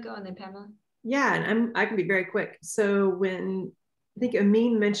 Selena, do you want to go, and then Pamela? Yeah, and I can be very quick. So when I think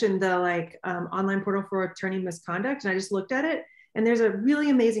Amin mentioned the online portal for attorney misconduct, and I just looked at it, and there's a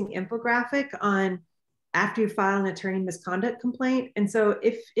really amazing infographic on after you file an attorney misconduct complaint. And so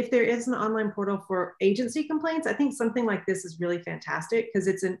if there is an online portal for agency complaints, I think something like this is really fantastic, because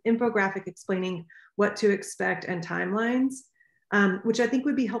it's an infographic explaining what to expect and timelines, which I think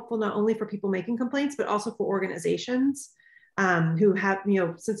would be helpful not only for people making complaints, but also for organizations who have,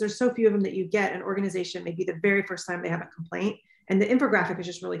 since there's so few of them that you get, an organization maybe the very first time they have a complaint. And the infographic is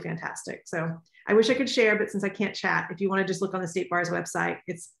just really fantastic. So I wish I could share, but since I can't chat, if you want to just look on the State Bar's website,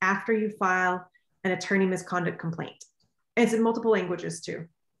 it's after you file an attorney misconduct complaint. And it's in multiple languages too.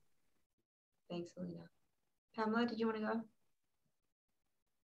 Thanks, Selena. Pamela, did you want to go?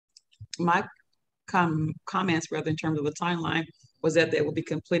 My comments, rather, in terms of the timeline, was that they will be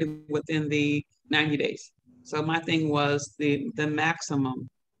completed within the 90 days. So my thing was the maximum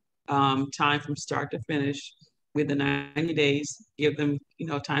time from start to finish with the 90 days, give them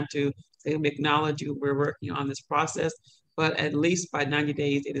time to acknowledge we're working on this process, but at least by 90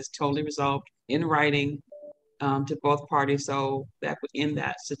 days, it is totally resolved in writing to both parties. So that would end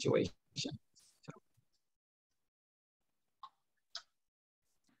that situation.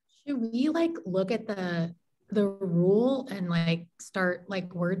 Should we look at the rule and start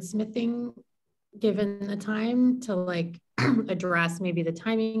wordsmithing, given the time, to address maybe the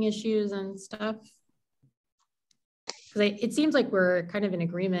timing issues and stuff? Because it seems like we're kind of in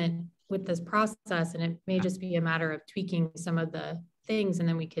agreement with this process, and it may just be a matter of tweaking some of the things, and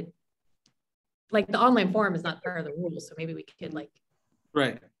then we could, the online form is not part of the rules, so maybe we could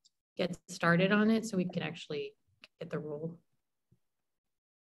get started on it so we can actually get the rule.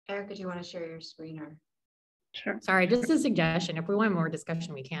 Erica, do you want to share your screen or? Sure. Sorry, just a suggestion. If we want more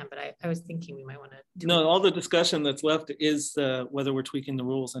discussion, we can, but I was thinking we might want to. No, all the discussion that's left is whether we're tweaking the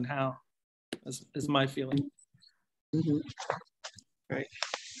rules and how, is my feeling. Mm-hmm. Right.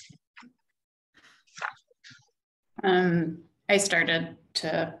 I started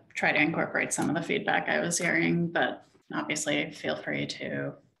to try to incorporate some of the feedback I was hearing, but obviously feel free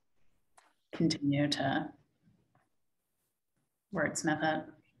to continue to wordsmith it.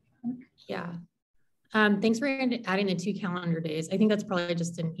 Yeah. Thanks for adding the 2 calendar days. I think that's probably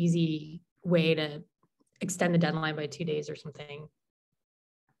just an easy way to extend the deadline by 2 days or something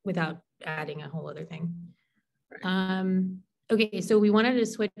without adding a whole other thing. Okay, so we wanted to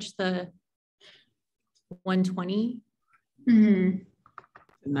switch the 120. Mm-hmm.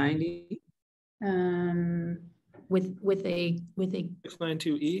 90. With a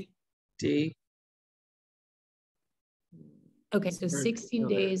 692E. D. Okay, so 16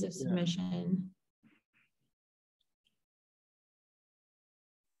 days of submission.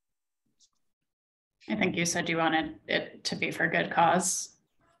 I think you said you wanted it to be for good cause.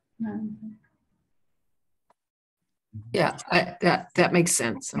 Yeah, that makes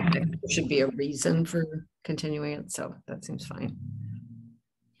sense. There should be a reason for continuing it, so that seems fine.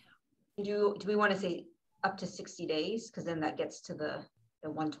 Do we want to say up to 60 days? Because then that gets to the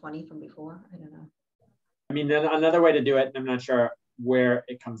 120 from before. I don't know. I mean, another way to do it, I'm not sure where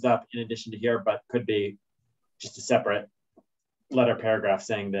it comes up in addition to here, but could be just a separate letter paragraph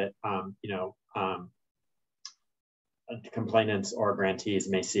saying that, complainants or grantees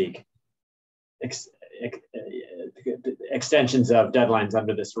may seek extensions of deadlines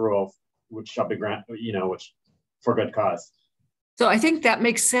under this rule, which shall be which for good cause. So I think that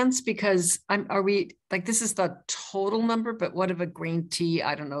makes sense because this is the total number, but what if a grantee,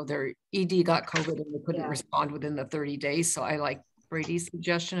 I don't know, their ED got COVID and they couldn't respond within the 30 days. So I like Brady's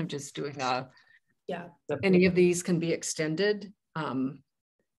suggestion of just doing any of these can be extended.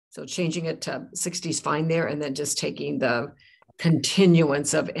 So changing it to 60 is fine there, and then just taking the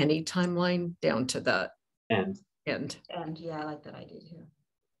continuance of any timeline down to the end. And yeah, I like that idea too.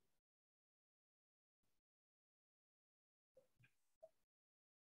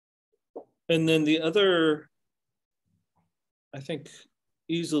 And then the other, I think,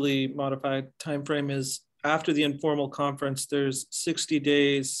 easily modified time frame is after the informal conference, there's 60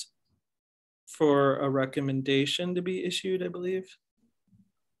 days for a recommendation to be issued, I believe.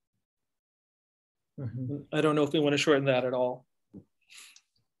 Mm-hmm. I don't know if we want to shorten that at all.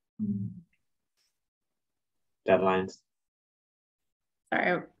 Deadlines.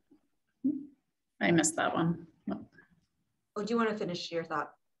 Sorry, I missed that one. Oh, do you want to finish your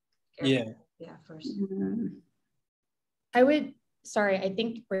thought? Yeah. Yeah, first. I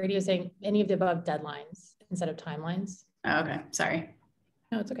think Brady was saying any of the above deadlines instead of timelines. Oh, okay, sorry.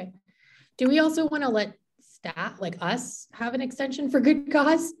 No, it's okay. Do we also want to let staff like us have an extension for good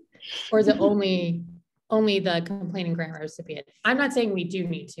cause? Or is it only the complaining grant recipient? I'm not saying we do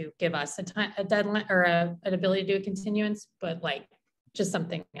need to give us a deadline or an ability to do a continuance, but like just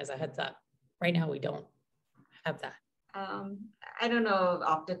something as a heads up. Right now we don't have that. I don't know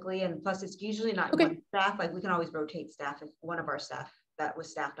optically, and plus it's usually not one staff. Like we can always rotate staff if one of our staff that was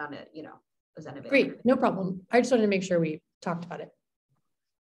staffed on it, was unavailable. Great, no problem. I just wanted to make sure we talked about it.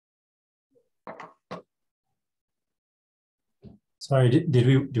 Sorry,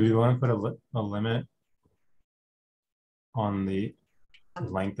 do we want to put a limit on the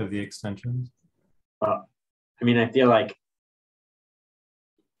length of the extensions? I mean, I feel like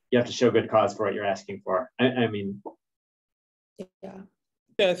you have to show good cause for what you're asking for. I mean, yeah,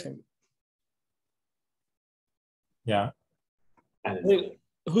 I think. Yeah. I don't know.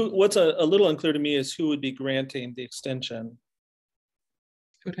 What's a little unclear to me is who would be granting the extension.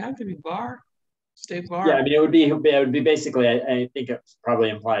 It would have to be state bar. Yeah, I mean, it would be basically. I think it's probably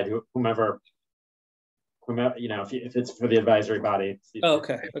implied whomever, if it's for the advisory body. Oh,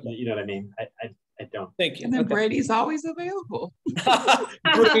 okay. You know what I mean? I don't. Thank you. And then Brady's always available.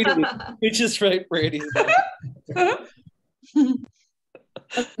 Brady, which is right, Brady.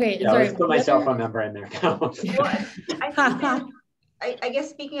 Okay, yeah, sorry. Let's put my cell phone number in there. I guess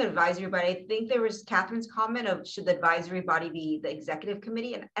speaking of advisory body, I think there was Catherine's comment of should the advisory body be the executive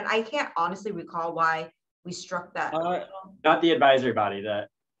committee, and I can't honestly recall why we struck that. Not the advisory body, the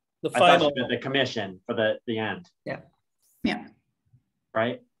final, the commission for the end. Yeah.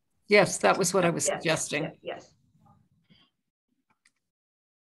 Right. Yes, that was what I was suggesting. Yes.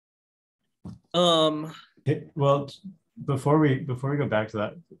 Well, before we go back to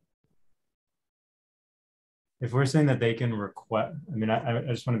that, if we're saying that they can request, I mean, I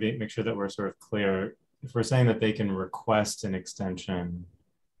just want to make sure that we're sort of clear. If we're saying that they can request an extension,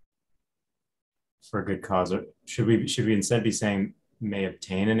 for a good cause, or should we instead be saying may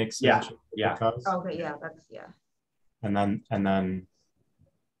obtain an extension? Yeah. Cause? Okay, yeah, that's And then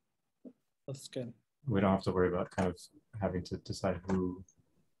That's good. we don't have to worry about kind of having to decide who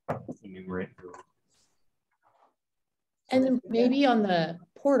enumerate who. And then maybe on the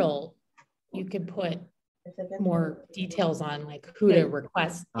portal, you could put more details on like who to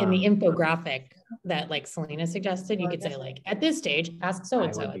request in the infographic that like Selena suggested. You could say like, at this stage, ask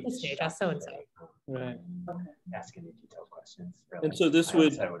so-and-so, at this stage, ask so-and-so. Right. Ask any detailed questions. Really. And so this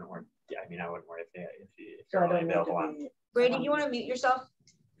would, I wouldn't worry. Yeah, I mean, I wouldn't worry if you're only available on. Brady, you want to mute yourself?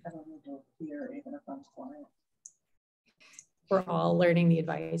 I don't need to hear even if I'm quiet. We're all learning the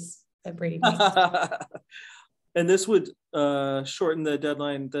advice that Brady does. and this would shorten the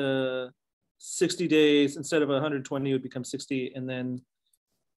deadline. The 60 days instead of 120 would become 60, and then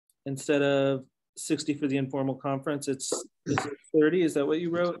instead of 60 for the informal conference, it's 30. Is that what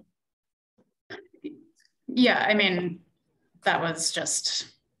you wrote? Yeah, I mean, that was just,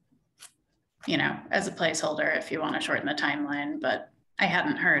 you know, as a placeholder if you want to shorten the timeline, but I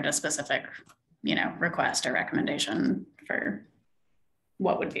hadn't heard a specific, you know, request or recommendation for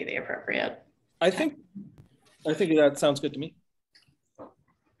what would be the appropriate. I think that sounds good to me.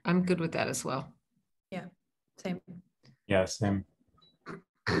 I'm good with that as well. Yeah, same. Yeah, same.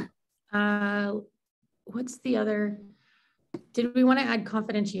 What's the other? Did we want to add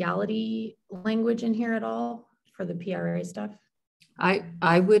confidentiality language in here at all for the PRA stuff?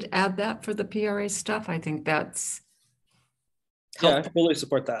 I would add that for the PRA stuff. I think that's helpful. Yeah, I fully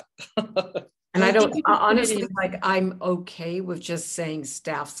support that. And I don't honestly, like, I'm okay with just saying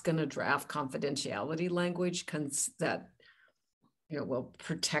staff's going to draft confidentiality language that, you know, will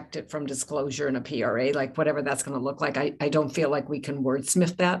protect it from disclosure in a PRA, like whatever that's going to look like. I don't feel like we can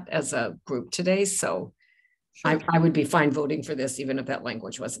wordsmith that as a group today. So sure. I would be fine voting for this, even if that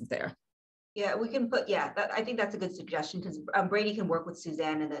language wasn't there. Yeah, we can put, I think that's a good suggestion because Brady can work with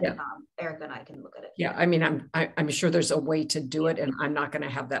Suzanne and then Erica and I can look at it. Yeah, I mean, I'm sure there's a way to do it and I'm not going to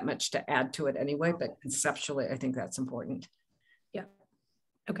have that much to add to it anyway, but conceptually, I think that's important. Yeah,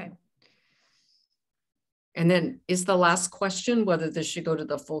 okay. And then is the last question whether this should go to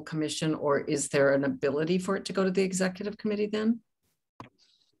the full commission or is there an ability for it to go to the executive committee then?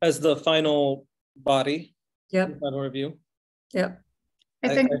 As the final body. Yep. Final review. Yep. I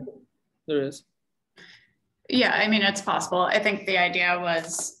think there is. Yeah, I mean, it's possible. I think the idea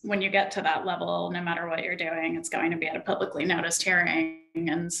was when you get to that level, no matter what you're doing, it's going to be at a publicly noticed hearing.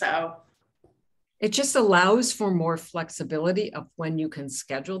 And so it just allows for more flexibility of when you can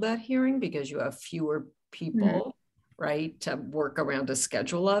schedule that hearing because you have fewer people, right, to work around a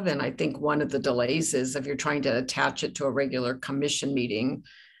schedule of. And I think one of the delays is if you're trying to attach it to a regular commission meeting,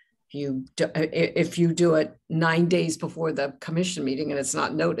 if you do it 9 days before the commission meeting and it's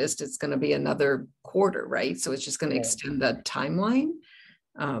not noticed, it's going to be another quarter, right? So it's just going to extend the timeline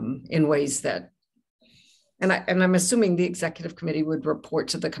in ways that, and I'm assuming the executive committee would report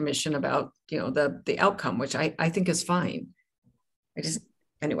to the commission about, you know, the outcome, which I think is fine.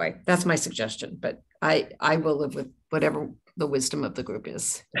 Anyway, that's my suggestion, but I will live with whatever the wisdom of the group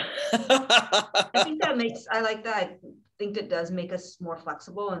is. I think I like that. I think that does make us more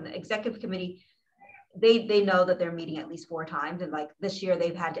flexible, and the executive committee, they know that they're meeting at least 4 times, and like this year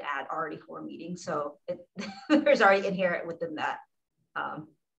they've had to add already 4 meetings, so there's already inherent within that.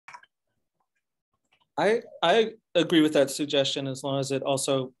 I agree with that suggestion as long as it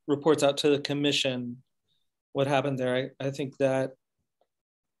also reports out to the commission what happened there. I think that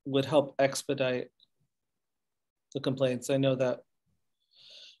would help expedite the complaints. I know that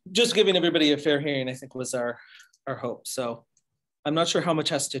just giving everybody a fair hearing, I think, was our hope. So I'm not sure how much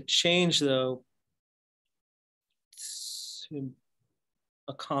has to change though to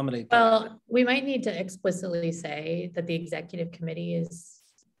accommodate that. Well, we might need to explicitly say that the executive committee is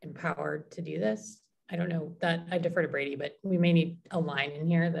empowered to do this. I don't know, that I defer to Brady, but we may need a line in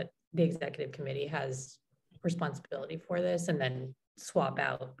here that the executive committee has responsibility for this and then swap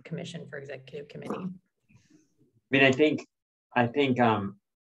out commission for executive committee. I mean, I think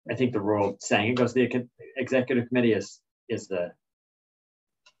the rule saying it goes to the executive committee is the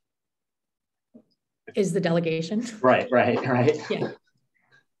delegation. Right.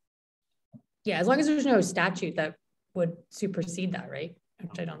 Yeah, as long as there's no statute that would supersede that, right?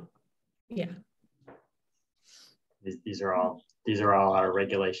 Which I don't. Yeah. These are all our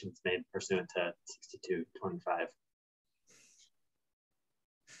regulations made pursuant to 6225.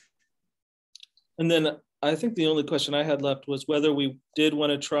 And then I think the only question I had left was whether we did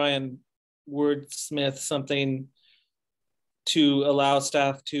want to try and wordsmith something to allow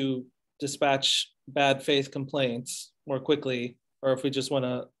staff to dispatch bad faith complaints more quickly, or if we just want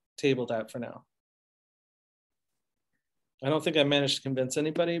to table that for now. I don't think I managed to convince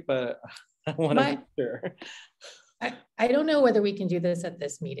anybody, but I want to be sure. I don't know whether we can do this at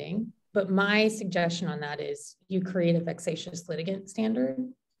this meeting, but my suggestion on that is you create a vexatious litigant standard.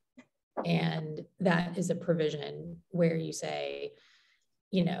 And that is a provision where you say,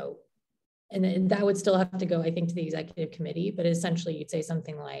 you know, and then that would still have to go, I think, to the executive committee, but essentially you'd say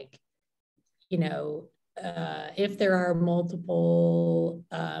something like, you know, if there are multiple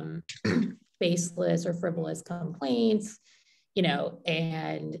baseless or frivolous complaints, you know,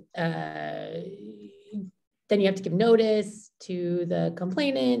 and then you have to give notice to the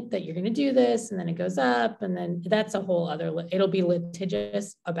complainant that you're going to do this, and then it goes up, and then that's a whole other, it'll be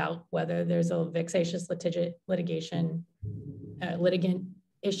litigious about whether there's a vexatious litigant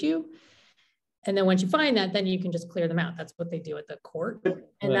issue. And then once you find that, then you can just clear them out. That's what they do at the court.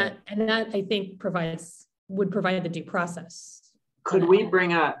 And that I think would provide the due process. Could we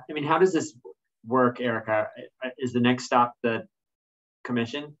bring I mean, how does this work, Erica? Is the next stop the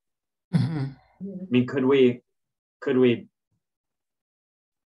commission? Mm-hmm. I mean, could we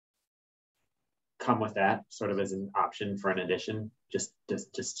come with that sort of as an option for an addition? Just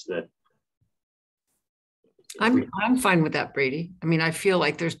that. I'm fine with that, Brady. I mean, I feel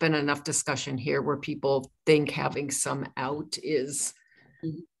like there's been enough discussion here where people think having some out is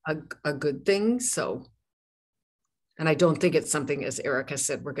a good thing. So, and I don't think it's something, as Erica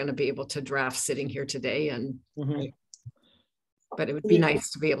said, we're going to be able to draft sitting here today. And but it would be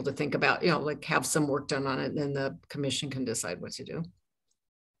nice to be able to think about, you know, like have some work done on it, and then the commission can decide what to do.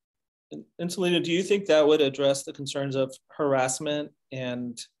 And Selena, do you think that would address the concerns of harassment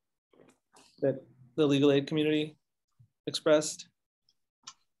and that the legal aid community expressed?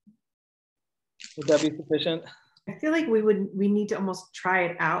 Would that be sufficient? I feel like we need to almost try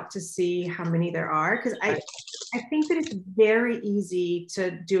it out to see how many there are, because I think that it's very easy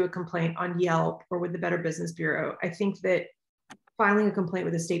to do a complaint on Yelp or with the Better Business Bureau. I think that filing a complaint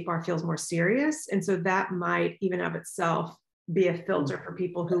with the State Bar feels more serious, and so that might even of itself be a filter for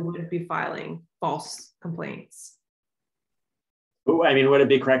people who would be filing false complaints. I mean, would it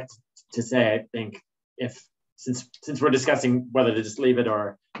be correct to say, I think, if since we're discussing whether to just leave it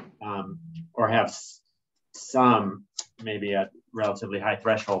or have some, maybe a relatively high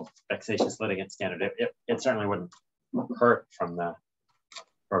threshold vexatious litigant standard, it certainly wouldn't hurt from the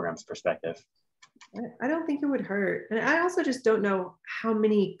program's perspective. I don't think it would hurt. And I also just don't know how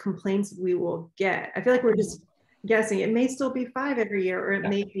many complaints we will get. I feel like we're just guessing. It may still be 5 every year, or it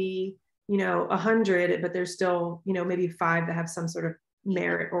may be, you know, 100, but there's still, you know, maybe 5 that have some sort of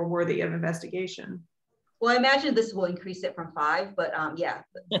merit or worthy of investigation. Well, I imagine this will increase it from 5, but yeah,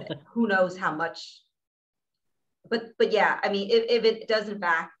 who knows how much. But yeah, I mean, if it does in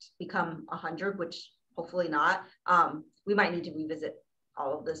fact become 100, which hopefully not, we might need to revisit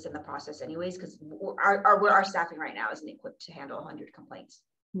all of this in the process anyways, because our staffing right now isn't equipped to handle 100 complaints.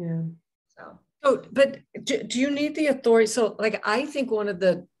 Yeah. So, but do you need the authority? So like, I think one of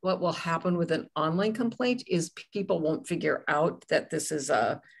what will happen with an online complaint is people won't figure out that this is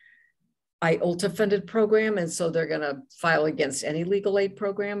a IOLTA funded program. And so they're going to file against any legal aid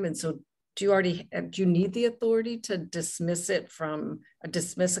program. And so do you need the authority to dismiss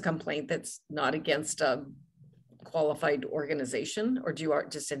a complaint that's not against a qualified organization, or do you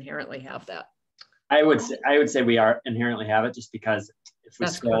just inherently have that? I would say we are inherently have it, just because if we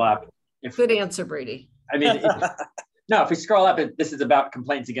scroll up. Good answer, Brady. I mean, no, if we scroll up, this is about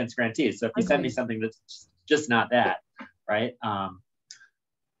complaints against grantees. So if you send me something that's just not that, right?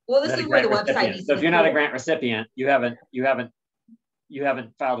 Well, this is where the website is. So if you're not a grant recipient, you haven't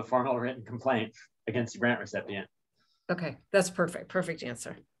filed a formal written complaint against a grant recipient. Okay, that's perfect. Perfect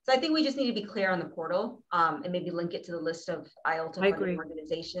answer. So I think we just need to be clear on the portal, and maybe link it to the list of IOLTA funded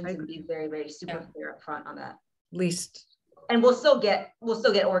organizations, and be very, very super clear up front on that. Least. And we'll still get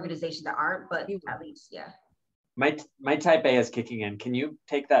organizations that aren't, but at least, yeah. My type A is kicking in. Can you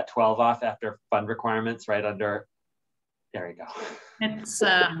take that 12 off after fund requirements right under? There you go. It's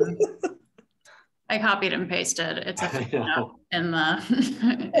I copied and pasted. It's a footnote in the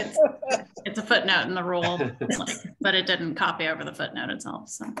it's a footnote in the rule, but it didn't copy over the footnote itself.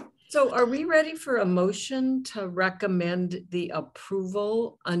 So are we ready for a motion to recommend the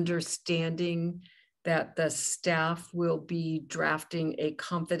approval, understanding that the staff will be drafting a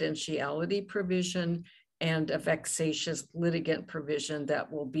confidentiality provision and a vexatious litigant provision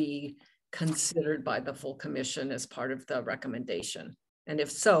that will be considered by the full commission as part of the recommendation? And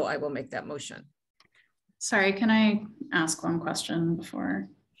if so, I will make that motion. Sorry, can I ask one question before?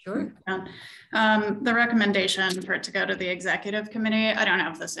 Sure. The recommendation for it to go to the executive committee, I don't know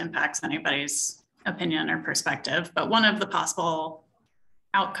if this impacts anybody's opinion or perspective, but one of the possible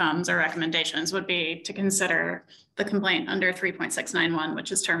outcomes or recommendations would be to consider the complaint under 3.691,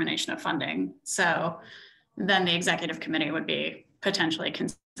 which is termination of funding. So then the executive committee would be potentially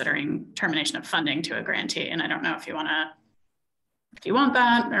considering termination of funding to a grantee. And I don't know if you want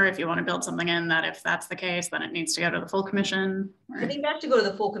that, or if you want to build something in that if that's the case, then it needs to go to the full commission. I think that should go to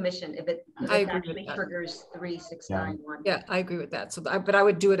the full commission if it actually triggers 3691. Yeah, I agree with that. So, but I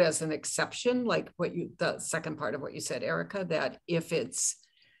would do it as an exception, like the second part of what you said, Erica, that if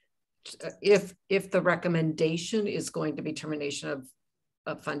the recommendation is going to be termination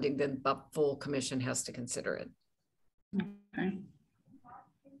of funding, then the full commission has to consider it. Okay.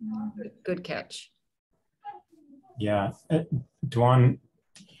 Good catch. Yeah, Dwan,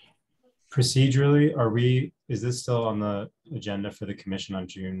 procedurally, is this still on the agenda for the commission on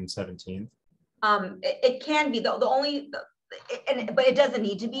June 17th? It can be but it doesn't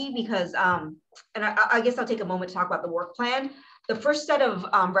need to be because, and I guess I'll take a moment to talk about the work plan. The first set of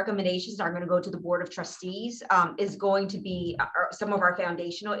recommendations are going to go to the Board of Trustees, is going to be some of our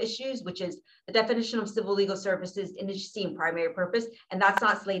foundational issues, which is the definition of civil legal services, indigency, and primary purpose. And that's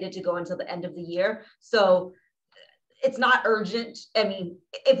not slated to go until the end of the year. So it's not urgent. I mean,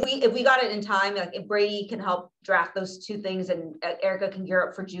 if we got it in time, like if Brady can help draft those two things and Erica can gear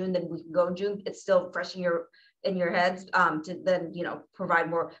up for June, then we can go in June. It's still fresh in your heads to then, provide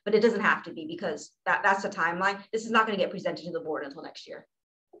more, but it doesn't have to be because that's the timeline. This is not going to get presented to the board until next year.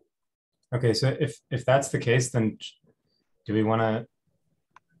 Okay, so if that's the case, then do we want to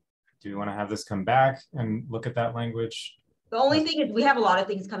have this come back and look at that language? The only thing is we have a lot of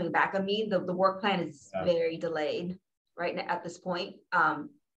things coming back on me. The work plan is very delayed right now at this point.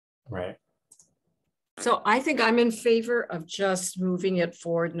 Right. So I think I'm in favor of just moving it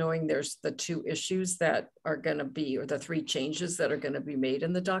forward, knowing there's the two issues that are going to be, or the three changes that are going to be made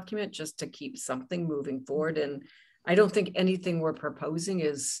in the document, just to keep something moving forward. And I don't think anything we're proposing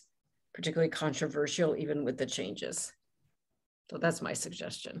is particularly controversial, even with the changes. So that's my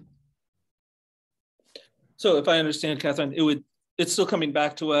suggestion. So if I understand, Catherine, it's still coming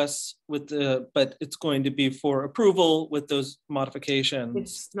back to us but it's going to be for approval with those modifications.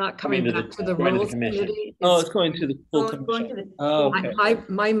 It's not coming back to the rules committee. It's going to the full commission. Okay.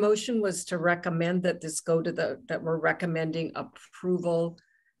 My motion was to recommend that this go to that we're recommending approval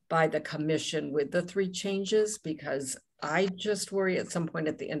by the commission with the three changes, because I just worry at some point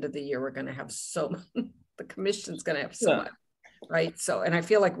at the end of the year, we're going to have the commission's going to have so much, right? So, and I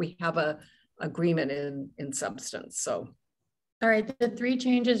feel like we have a agreement in substance. So, all right, the three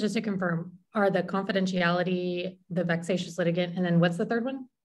changes, just to confirm, are the confidentiality, the vexatious litigant, and then what's the third one?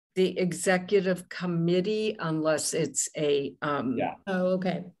 The executive committee, unless it's a yeah. Oh,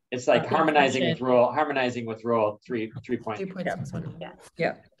 okay. It's like harmonizing with rule 3.6.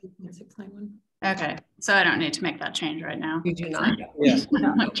 Yeah. 3.691. Okay, so I don't need to make that change right now. You do not. Yeah.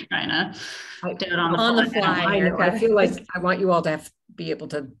 I'm trying to do it on the fly. I feel like I want you all to be able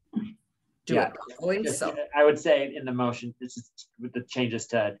to do it properly. So I would say in the motion, this is with the changes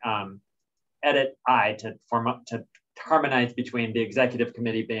to edit I to harmonize between the executive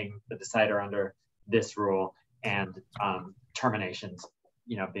committee being the decider under this rule and terminations,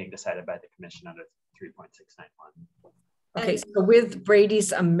 being decided by the commission under 3.691. Okay, so with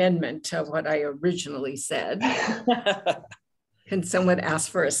Brady's amendment to what I originally said, can someone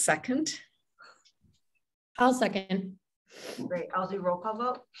ask for a second? I'll second. Great, I'll do roll call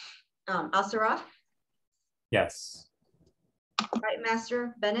vote. Al-Sarraf? Yes. Right,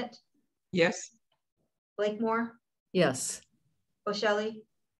 Master Bennett? Yes. Blakemore? Yes. O'Shelley?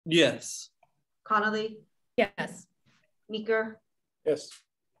 Yes. Connolly? Yes. Meeker? Yes.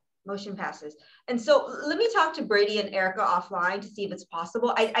 Motion passes. And so let me talk to Brady and Erica offline to see if it's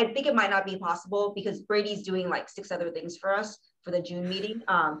possible. I think it might not be possible because Brady's doing like 6 other things for us for the June meeting.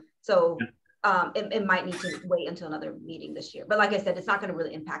 It might need to wait until another meeting this year. But like I said, it's not going to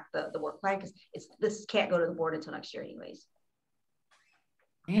really impact the work plan because this can't go to the board until next year anyways.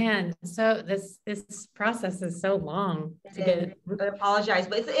 Man, so this process is so long to get. I apologize,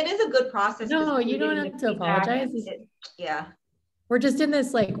 but it is a good process. No, you don't have to apologize. Yeah. We're just in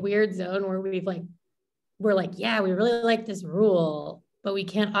this like weird zone where we're like, yeah, we really like this rule, but we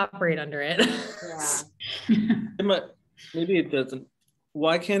can't operate under it. Yeah. Maybe it doesn't.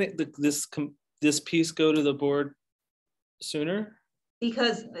 Why can't this piece go to the board sooner?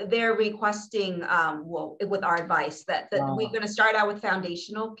 Because they're requesting, with our advice that we're going to start out with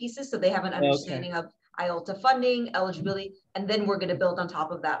foundational pieces, so they have an understanding of IOLTA funding, eligibility, and then we're going to build on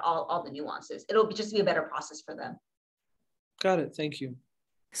top of that all the nuances. It'll just be a better process for them. Got it. Thank you.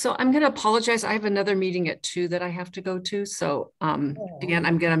 So I'm going to apologize. I have another meeting at 2 that I have to go to. So again,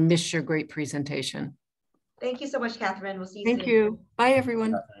 I'm going to miss your great presentation. Thank you so much, Catherine. We'll see you Thank soon. you. Bye,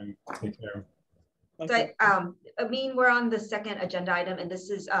 everyone. Take care. So, Amin, we're on the second agenda item, and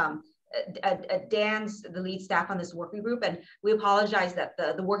this is Dan's the lead staff on this working group, and we apologize that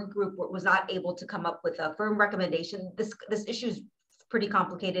the working group was not able to come up with a firm recommendation. This issue is pretty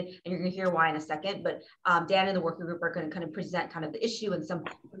complicated, and you're going to hear why in a second. But Dan and the working group are going to kind of present kind of the issue and some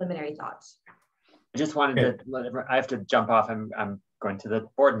preliminary thoughts. I just wanted to. I have to jump off. I'm going to the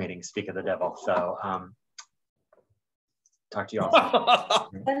board meeting. Speak of the devil. So talk to you all.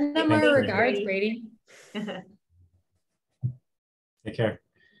 Send them our regards, Brady. Take care.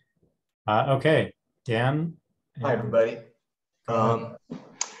 Okay, Dan. Hi, everybody. Do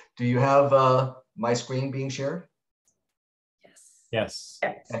you have my screen being shared? Yes.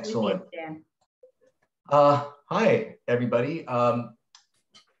 Excellent. Hi, everybody.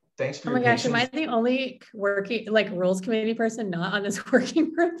 Thanks for Oh my your gosh, patience. am I the only working rules committee person not on this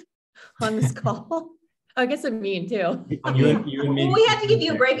working group on this call? Oh, I guess I'm mean too. You and me. Well, we had to give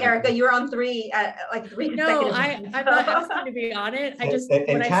you a break, Erica. You were on three No, I'm not asking to be on it. I just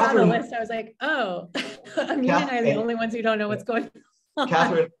when I saw the list, I was like, oh, Amin and I are the only ones who don't know what's going on.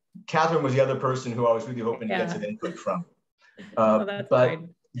 Catherine was the other person who I was really hoping to get some input from. That's but fine.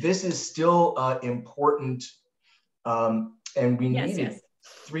 This is still important, and we needed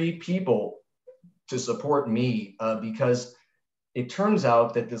 3 people to support me because it turns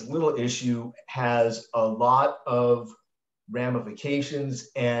out that this little issue has a lot of ramifications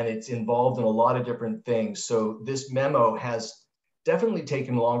and it's involved in a lot of different things. So this memo has definitely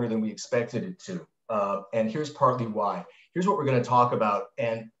taken longer than we expected it to. And here's partly why. Here's what we're going to talk about.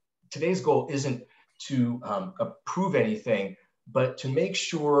 And today's goal isn't to approve anything, but to make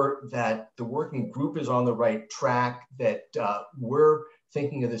sure that the working group is on the right track, that we're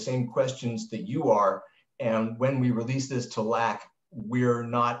thinking of the same questions that you are. And when we release this to LAC, we're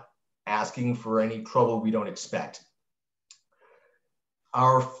not asking for any trouble we don't expect.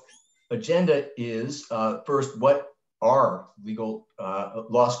 Our agenda is first, what are legal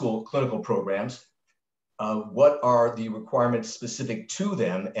law school clinical programs? What are the requirements specific to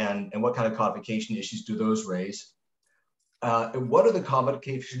them, and what kind of codification issues do those raise? What are the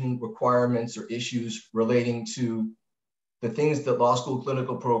codification requirements or issues relating to the things that law school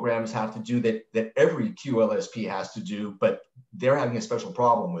clinical programs have to do that every QLSP has to do, but they're having a special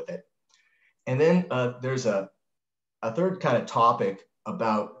problem with it? And then there's a third kind of topic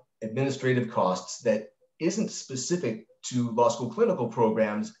about administrative costs that isn't specific to law school clinical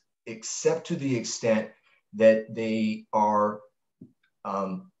programs, except to the extent that they are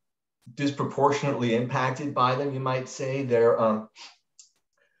disproportionately impacted by them, you might say.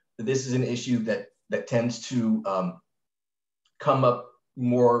 This is an issue that tends to come up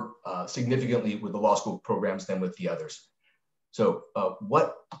more significantly with the law school programs than with the others. So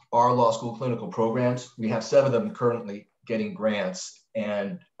what are law school clinical programs? We have 7 of them currently getting grants.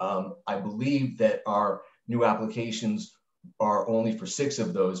 And I believe that our new applications are only for 6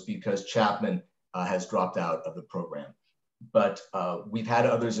 of those because Chapman has dropped out of the program. But we've had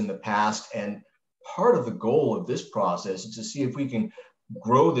others in the past. And part of the goal of this process is to see if we can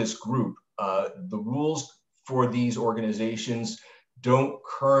grow this group. The rules for these organizations don't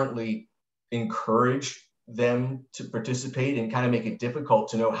currently encourage them to participate and kind of make it difficult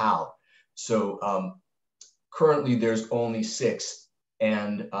to know how. So currently there's only 6,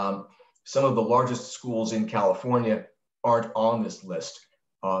 and some of the largest schools in California aren't on this list.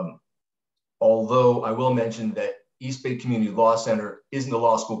 Although I will mention that East Bay Community Law Center isn't a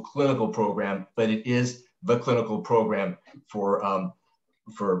law school clinical program, but it is the clinical program for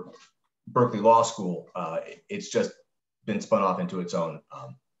Berkeley Law School. It's just been spun off into its own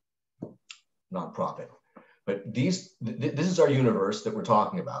nonprofit. But this is our universe that we're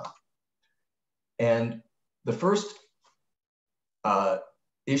talking about. And the first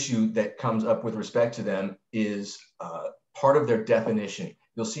issue that comes up with respect to them is part of their definition.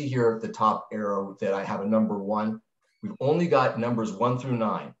 You'll see here at the top arrow that I have a number 1. We've only got numbers 1 through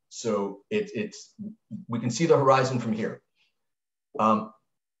 9. So we can see the horizon from here.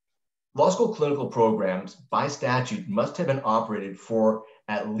 Law school clinical programs by statute must have been operated for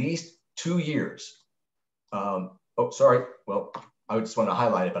at least 2 years. Oh, sorry. Well, I just want to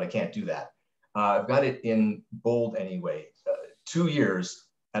highlight it, but I can't do that. I've got it in bold anyway. 2 years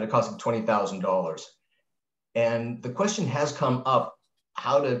at a cost of $20,000. And the question has come up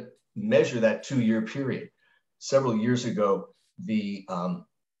how to measure that 2-year period. Several years ago, the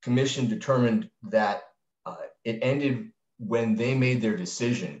commission determined that it ended when they made their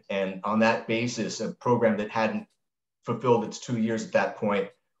decision. And on that basis, a program that hadn't fulfilled its 2 years at that point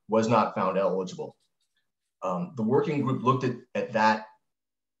was not found eligible. The working group looked at that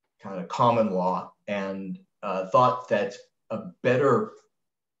kind of common law and thought that a better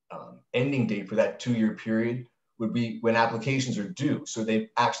ending date for that 2-year period would be when applications are due. So they've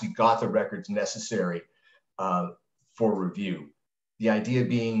actually got the records necessary for review. The idea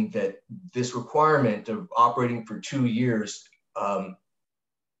being that this requirement of operating for 2 years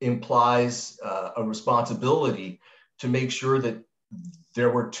implies a responsibility to make sure that there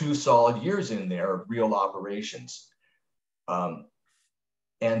were 2 solid years in there of real operations.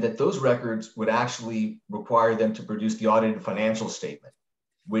 And that those records would actually require them to produce the audited financial statement,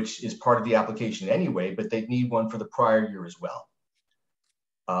 which is part of the application anyway, but they'd need one for the prior year as well.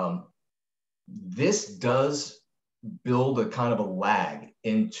 This does build a kind of a lag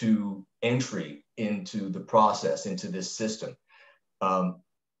into entry into the process, into this system,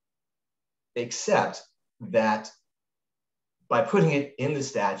 except that by putting it in the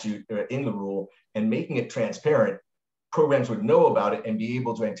statute, or in the rule, and making it transparent, programs would know about it and be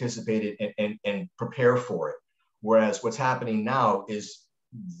able to anticipate it and prepare for it. Whereas what's happening now is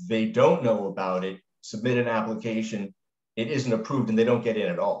they don't know about it, submit an application, it isn't approved, and they don't get in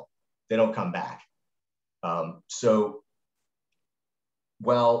at all. They don't come back. So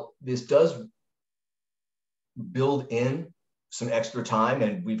while this does build in some extra time,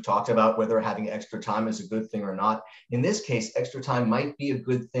 and we've talked about whether having extra time is a good thing or not, in this case, extra time might be a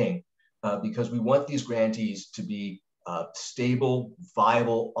good thing because we want these grantees to be stable,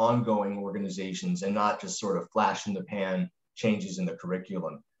 viable, ongoing organizations and not just sort of flash in the pan changes in the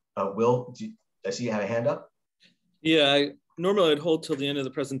curriculum. Will, I see you had a hand up? Yeah, normally I'd hold till the end of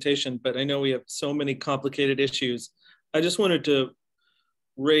the presentation, but I know we have so many complicated issues. I just wanted to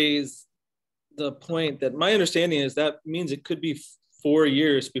raise the point that my understanding is that means it could be 4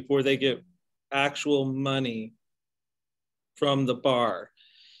 years before they get actual money from the bar,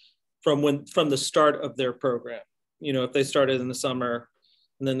 from the start of their program. You know, if they started in the summer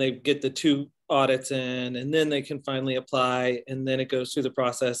and then they get the 2 audits in, and then they can finally apply, and then it goes through the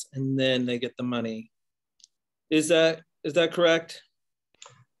process, and then they get the money. Is that correct?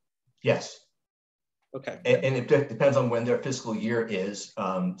 Yes. Okay. And it depends on when their fiscal year is.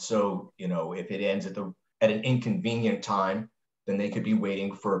 So, you know, if it ends at an inconvenient time, then they could be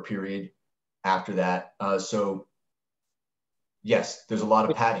waiting for a period after that. So yes, there's a lot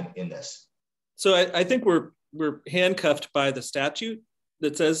of padding in this. So I think we're handcuffed by the statute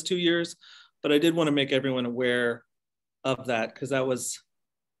that says 2 years, but I did want to make everyone aware of that because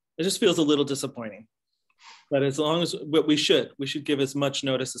it just feels a little disappointing. But as long as we should give as much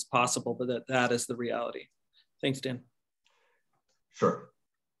notice as possible, but that is the reality. Thanks, Dan. Sure.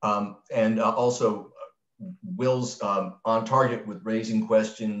 And also Will's on target with raising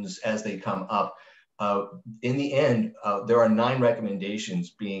questions as they come up. In the end, there are 9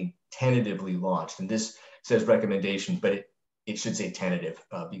 recommendations being tentatively launched. And this says recommendations, but it should say tentative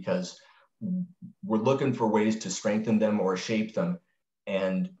because we're looking for ways to strengthen them or shape them.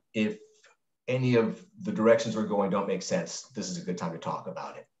 And if any of the directions we're going don't make sense, this is a good time to talk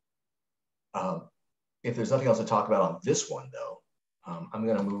about it. If there's nothing else to talk about on this one, though, I'm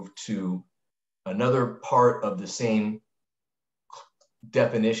going to move to another part of the same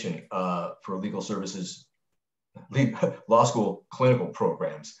definition for legal services, law school clinical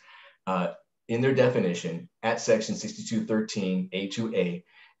programs. In their definition at section 6213 A2A,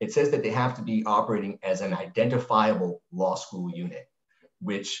 it says that they have to be operating as an identifiable law school unit,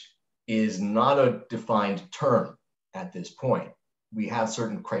 which is not a defined term at this point. We have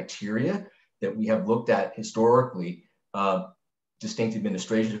certain criteria that we have looked at historically, distinct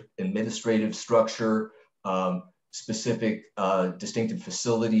administrative structure, specific distinctive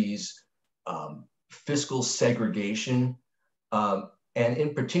facilities, fiscal segregation, and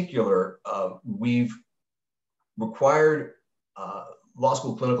in particular, we've required law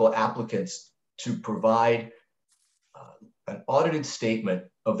school clinical applicants to provide an audited statement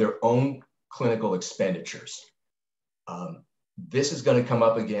of their own clinical expenditures. This is going to come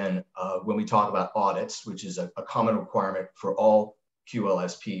up again when we talk about audits, which is a common requirement for all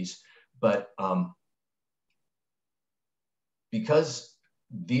QLSPs. But because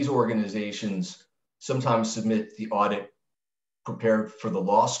these organizations sometimes submit the audit prepared for the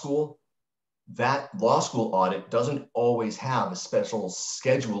law school, that law school audit doesn't always have a special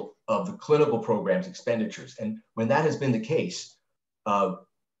schedule of the clinical program's expenditures. And when that has been the case, the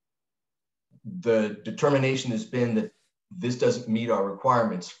determination has been that this doesn't meet our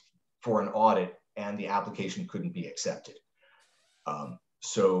requirements for an audit and the application couldn't be accepted.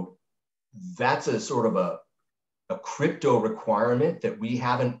 So that's a sort of a crypto requirement that we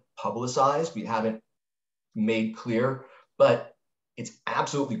haven't publicized, we haven't made clear, but it's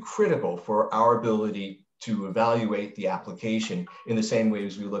absolutely critical for our ability to evaluate the application in the same way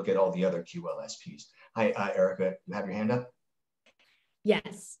as we look at all the other QLSPs. Hi, Erica, you have your hand up?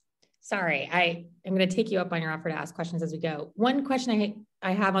 Yes. Sorry, I am going to take you up on your offer to ask questions as we go. One question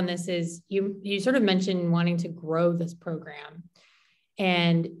I have on this is you sort of mentioned wanting to grow this program,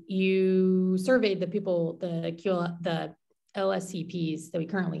 and you surveyed the people, the LSCPs that we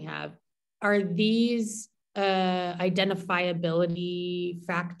currently have. Are these identifiability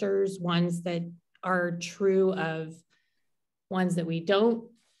factors ones that are true of ones that we don't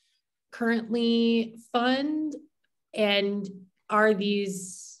currently fund? And are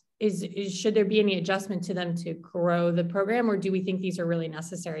these, should there be any adjustment to them to grow the program, or do we think these are really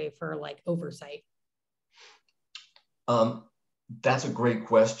necessary for like oversight? That's a great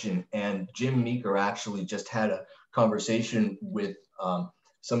question. And Jim Meeker actually just had a conversation with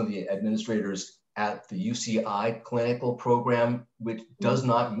some of the administrators at the UCI clinical program, which does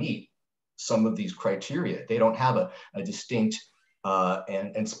not meet some of these criteria. They don't have a distinct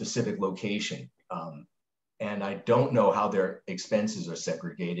and specific location. And I don't know how their expenses are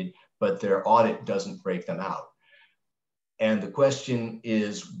segregated, but their audit doesn't break them out. And the question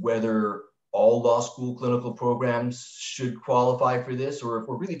is whether all law school clinical programs should qualify for this, or if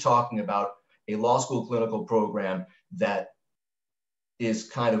we're really talking about a law school clinical program that is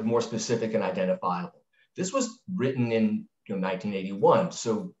kind of more specific and identifiable. This was written in 1981,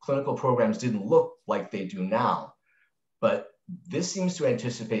 so clinical programs didn't look like they do now, but this seems to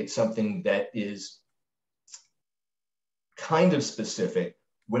anticipate something that is kind of specific.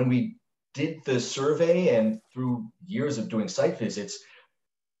 When we did the survey and through years of doing site visits,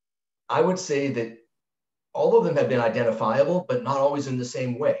 I would say that all of them have been identifiable, but not always in the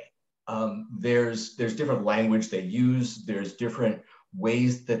same way. There's different language they use. There's different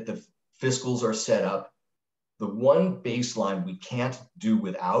ways that the fiscals are set up. The one baseline we can't do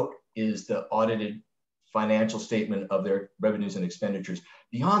without is the audited financial statement of their revenues and expenditures.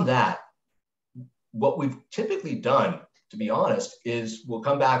 Beyond that, what we've typically done, to be honest, is we'll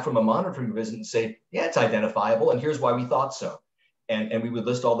come back from a monitoring visit and say, yeah, it's identifiable, and here's why we thought so. And we would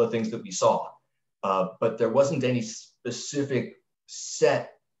list all the things that we saw. But there wasn't any specific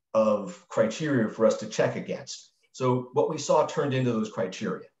set of criteria for us to check against. So what we saw turned into those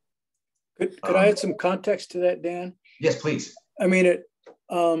criteria. Could I add some context to that, Dan? Yes, please. I mean,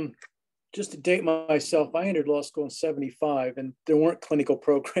 just to date myself, I entered law school in '75, and there weren't clinical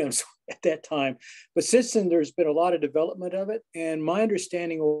programs at that time. But since then, there's been a lot of development of it. And my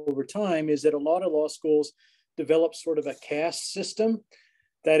understanding over time is that a lot of law schools developed sort of a caste system.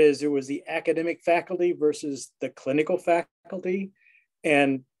 That is, there was the academic faculty versus the clinical faculty,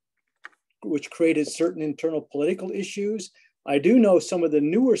 and which created certain internal political issues. I do know some of the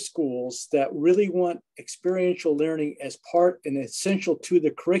newer schools that really want experiential learning as part and essential to the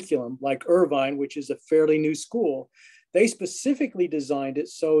curriculum, like Irvine, which is a fairly new school. They specifically designed it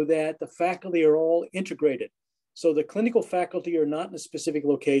so that the faculty are all integrated. So the clinical faculty are not in a specific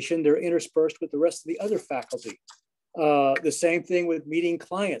location, they're interspersed with the rest of the other faculty. The same thing with meeting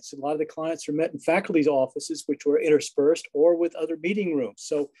clients. A lot of the clients are met in faculty's offices, which were interspersed, or with other meeting rooms.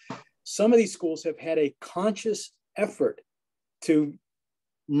 So some of these schools have had a conscious effort to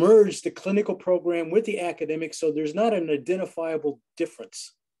merge the clinical program with the academic, so there's not an identifiable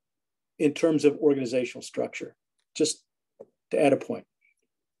difference in terms of organizational structure, just to add a point.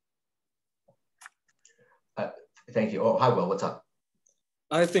 Thank you. Oh, hi, Will, what's up?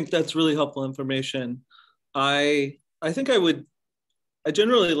 I think that's really helpful information. I think I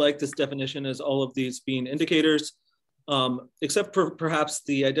generally like this definition as all of these being indicators, except for perhaps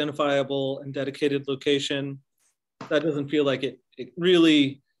the identifiable and dedicated location. That doesn't feel like it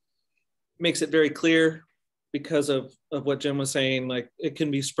really makes it very clear because of what Jim was saying, like it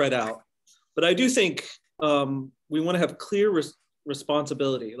can be spread out. But I do think we want to have clear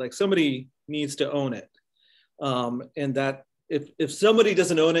responsibility, like somebody needs to own it. And that if somebody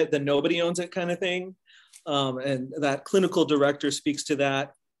doesn't own it, then nobody owns it, kind of thing. And that clinical director speaks to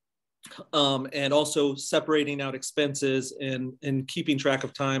that. And also separating out expenses and keeping track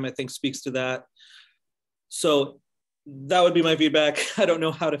of time, I think speaks to that. So that would be my feedback. I don't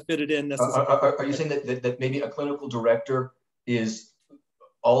know how to fit it in necessarily. Are you saying that maybe a clinical director is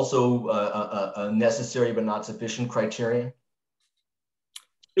also a necessary but not sufficient criterion?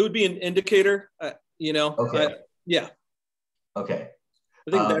 It would be an indicator, you know. Okay. Yeah. Okay.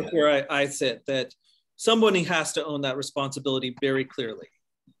 I think that's where I sit, that somebody has to own that responsibility very clearly,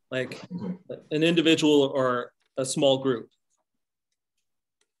 like an individual or a small group.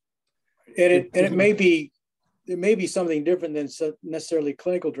 And it may be something different than necessarily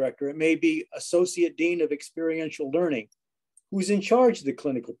clinical director. It may be associate dean of experiential learning, who's in charge of the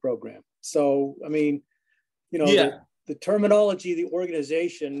clinical program. So, I mean, you know, the terminology of the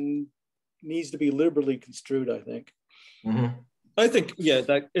organization needs to be liberally construed, I think. Mm-hmm. I think, yeah,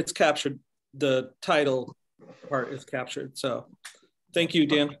 that it's captured. The title part is captured. So thank you,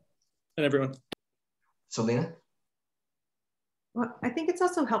 Dan, and everyone. Selena? Well, I think it's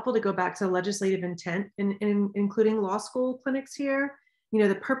also helpful to go back to legislative intent in including law school clinics here. You know,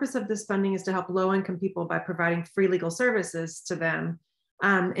 the purpose of this funding is to help low-income people by providing free legal services to them.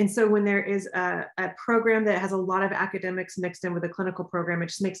 And so when there is a program that has a lot of academics mixed in with a clinical program, it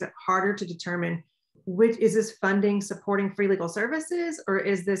just makes it harder to determine which is this funding supporting free legal services, or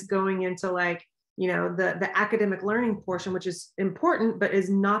is this going into like, you know, the academic learning portion, which is important, but is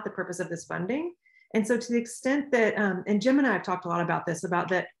not the purpose of this funding. And so to the extent that, and Jim and I have talked a lot about this, about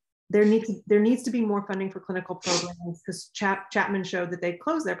that there needs to be more funding for clinical programs, because Chapman showed that they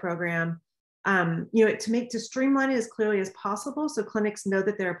closed their program, you know, to streamline it as clearly as possible so clinics know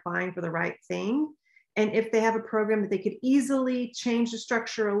that they're applying for the right thing. And if they have a program that they could easily change the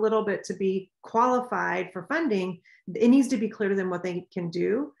structure a little bit to be qualified for funding, it needs to be clear to them what they can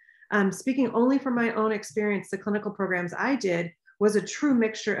do. Speaking only from my own experience, the clinical programs I did was a true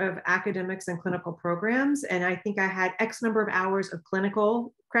mixture of academics and clinical programs. And I think I had X number of hours of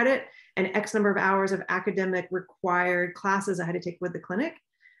clinical credit and X number of hours of academic required classes I had to take with the clinic.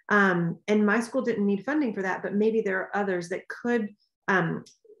 And my school didn't need funding for that, but maybe there are others that could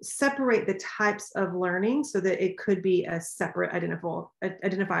separate the types of learning so that it could be a separate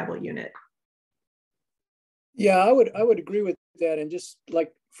identifiable unit. Yeah, I would agree with that. And just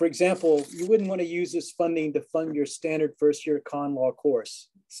like, for example, you wouldn't want to use this funding to fund your standard first year con law course.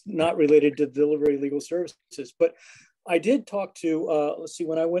 It's not related to delivery legal services. But I did talk to, let's see,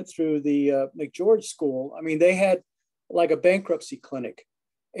 when I went through the McGeorge School, I mean, they had like a bankruptcy clinic,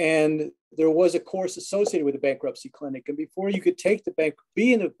 and there was a course associated with the bankruptcy clinic. And before you could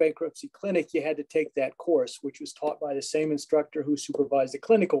be in the bankruptcy clinic, you had to take that course, which was taught by the same instructor who supervised the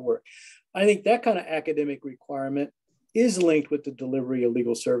clinical work. I think that kind of academic requirement is linked with the delivery of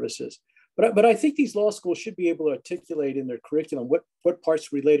legal services. But I think these law schools should be able to articulate in their curriculum what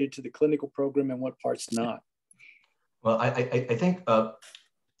parts related to the clinical program and what parts not. Well, I think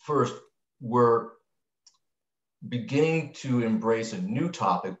first, we're beginning to embrace a new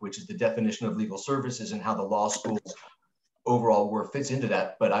topic, which is the definition of legal services and how the law school's overall work fits into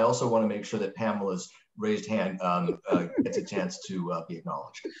that. But I also want to make sure that Pamela's raised hand gets a chance to be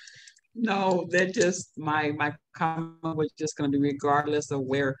acknowledged. No, that just, my comment was just going to be regardless of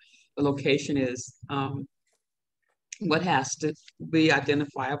where the location is, what has to be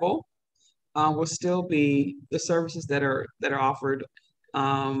identifiable will still be the services that are offered,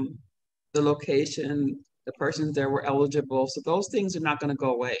 the location, the persons that were eligible. So those things are not going to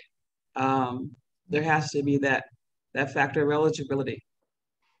go away. There has to be that factor of eligibility,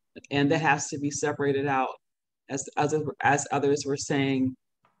 and that has to be separated out, as others were saying,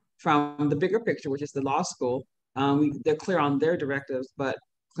 from the bigger picture, which is the law school. They're clear on their directives, but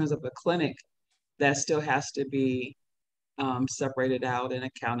in terms of a clinic, that still has to be separated out and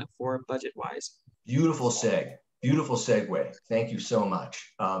accounted for budget-wise. Beautiful segue. Thank you so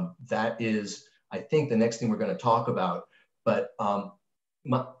much. That is, I think, the next thing we're going to talk about. But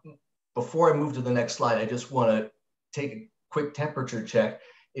before I move to the next slide, I just want to take a quick temperature check.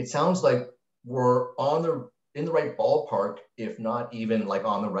 It sounds like we're in the right ballpark, if not even like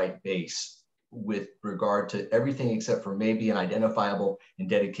on the right base with regard to everything except for maybe an identifiable and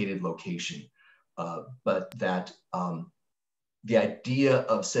dedicated location. But that the idea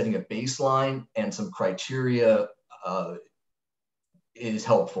of setting a baseline and some criteria is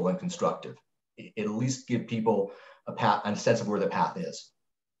helpful and constructive. It at least give people a sense of where the path is.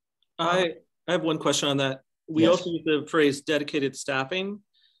 I have one question on that. We Yes. also use the phrase dedicated staffing.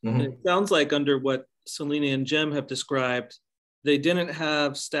 Mm-hmm. And it sounds like under what Selena and Jim have described, they didn't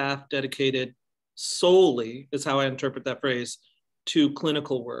have staff dedicated solely, is how I interpret that phrase, to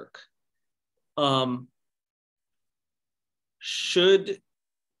clinical work. Should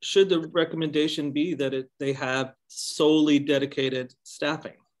the recommendation be that they have solely dedicated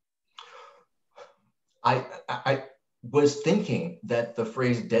staffing? I was thinking that the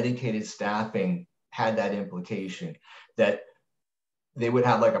phrase dedicated staffing had that implication, that they would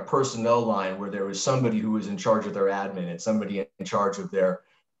have like a personnel line where there was somebody who was in charge of their admin and somebody in charge of their,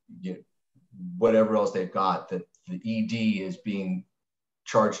 whatever else they've got, that the ED is being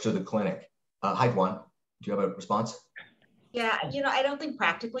charged to the clinic. Hi, Juan, do you have a response? Yeah, I don't think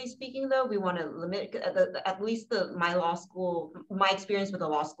practically speaking, though, we want to limit, at least my experience with the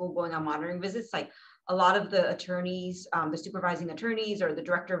law school going on monitoring visits, like a lot of the attorneys, the supervising attorneys or the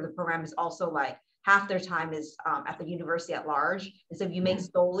director of the program is also like half their time is at the university at large. And so if you make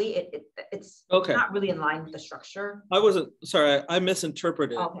solely, it's okay. not really in line with the structure. I wasn't, sorry, I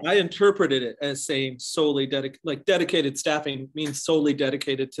misinterpreted it. Okay. I interpreted it as saying solely dedicated staffing means solely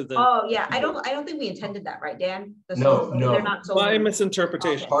dedicated to the. Oh yeah, I don't think we intended that, right, Dan? No, they're not solely. My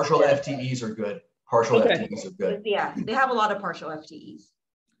misinterpretation. Okay. Partial FTEs are good. Partial FTEs are good. Yeah, they have a lot of partial FTEs.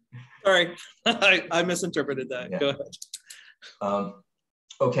 Sorry, I misinterpreted that. Yeah. Go ahead.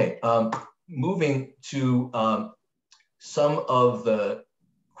 Okay, moving to some of the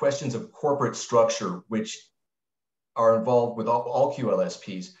questions of corporate structure, which are involved with all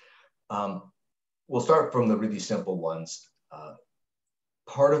QLSPs. We'll start from the really simple ones.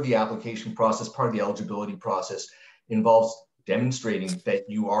 Part of the application process, part of the eligibility process involves demonstrating that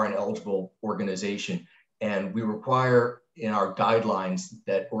you are an eligible organization. And we require in our guidelines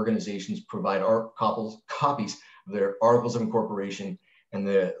that organizations provide our copies of their articles of incorporation and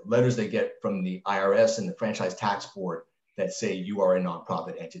the letters they get from the IRS and the Franchise Tax Board that say you are a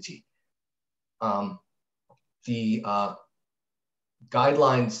nonprofit entity. The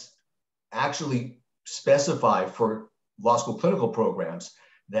guidelines actually specify for law school clinical programs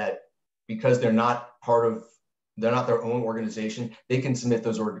that because they're not their own organization, they can submit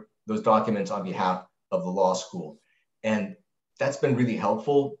those documents on behalf of the law school. And that's been really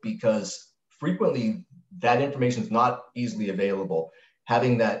helpful because frequently that information is not easily available.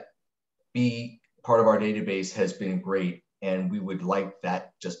 Having that be part of our database has been great. And we would like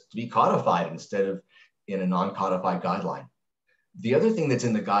that just to be codified instead of in a non-codified guideline. The other thing that's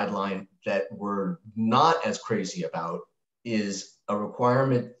in the guideline that we're not as crazy about is a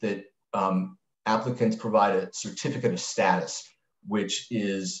requirement that applicants provide a certificate of status, which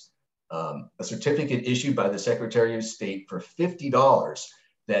is a certificate issued by the Secretary of State for $50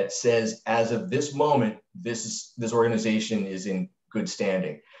 that says, as of this moment, this organization is in good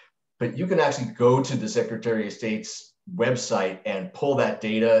standing. But you can actually go to the Secretary of State's website and pull that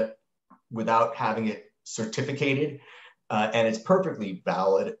data without having it certificated. And it's perfectly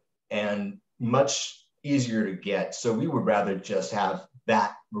valid and much easier to get. So we would rather just have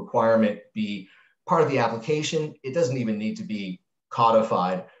that requirement be part of the application. It doesn't even need to be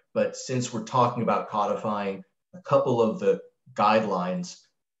codified. But since we're talking about codifying a couple of the guidelines,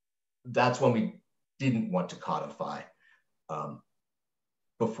 that's when we didn't want to codify.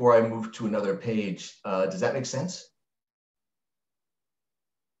 Before I move to another page, does that make sense?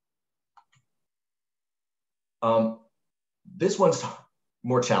 This one's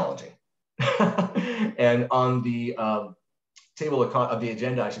more challenging. And on the table of the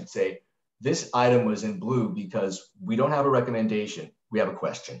agenda, I should say, this item was in blue because we don't have a recommendation, we have a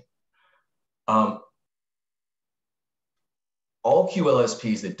question. All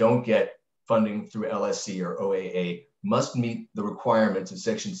QLSPs that don't get funding through LSC or OAA must meet the requirements of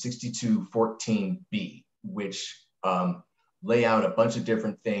section 6214B, which lay out a bunch of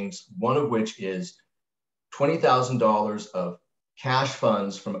different things, one of which is $20,000 of cash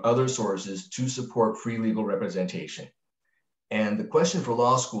funds from other sources to support free legal representation. And the question for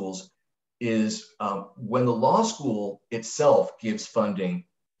law schools is when the law school itself gives funding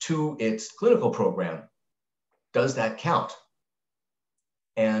to its clinical program, does that count?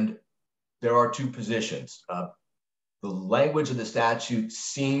 And there are two positions. The language of the statute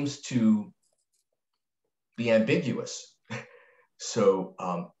seems to be ambiguous. So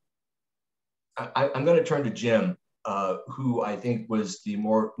I'm going to turn to Jim, who I think was the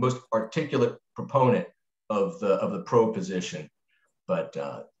most articulate proponent of the pro position. But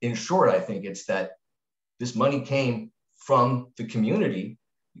in short, I think it's that this money came from the community.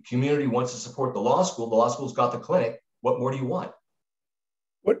 The community wants to support the law school. The law school's got the clinic. What more do you want?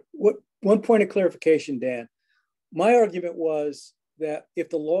 One point of clarification, Dan. My argument was that if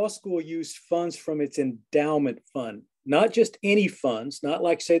the law school used funds from its endowment fund, not just any funds, not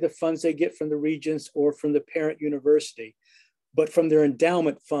like say the funds they get from the regents or from the parent university, but from their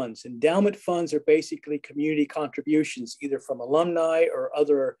endowment funds. Endowment funds are basically community contributions, either from alumni or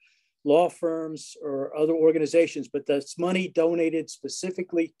other law firms or other organizations, but that's money donated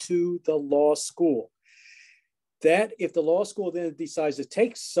specifically to the law school. That if the law school then decides to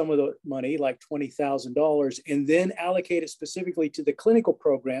take some of the money, like $20,000, and then allocate it specifically to the clinical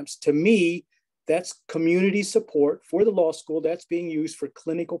programs, to me, that's community support for the law school that's being used for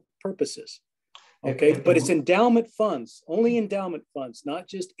clinical purposes. Okay, but it's endowment funds, only endowment funds, not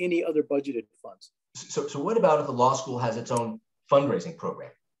just any other budgeted funds. So what about if the law school has its own fundraising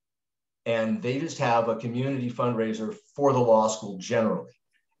program and they just have a community fundraiser for the law school generally,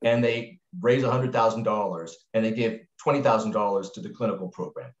 and they raise $100,000 and they give $20,000 to the clinical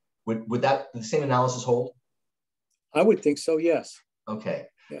program? Would that the same analysis hold? I would think so, yes. Okay.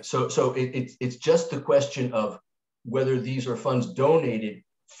 Yeah. So it's just the question of whether these are funds donated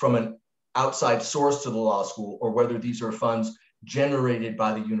from an outside source to the law school or whether these are funds generated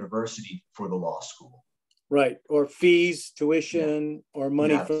by the university for the law school. Right, or fees, tuition, or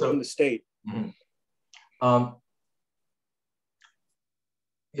money from the state.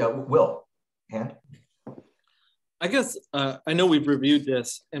 Yeah, Will, hand? I guess I know we've reviewed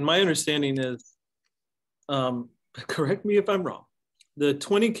this, and my understanding is, correct me if I'm wrong, the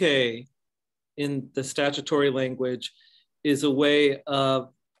 20K in the statutory language is a way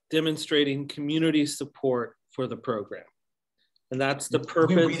of demonstrating community support for the program. And that's the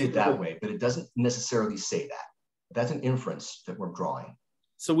purpose. We read it that way, but it doesn't necessarily say that. That's an inference that we're drawing.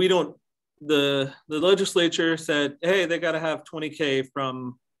 So we don't, the legislature said, hey, they got to have 20K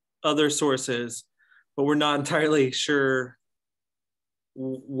from other sources, but we're not entirely sure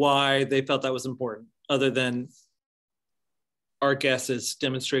why they felt that was important, other than our guess is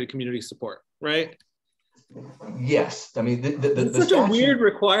demonstrated community support, right? Yes, I mean, it's such a weird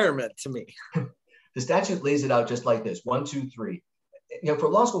requirement to me. The statute lays it out just like this: 1, 2, 3. You know, for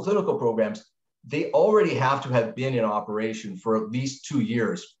law school clinical programs, they already have to have been in operation for at least 2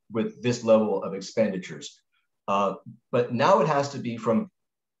 years with this level of expenditures. But now it has to be from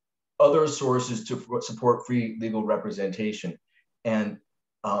other sources to support free legal representation. And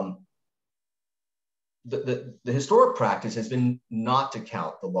the historic practice has been not to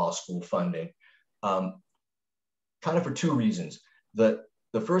count the law school funding, kind of for 2 reasons. The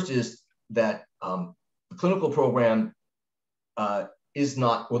first is that the clinical program is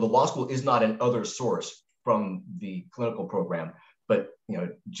not, or the law school is not an other source from the clinical program. But you know,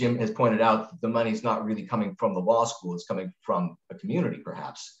 Jim has pointed out the money is not really coming from the law school; it's coming from a community,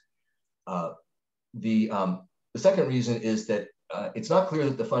 perhaps. The second reason is that it's not clear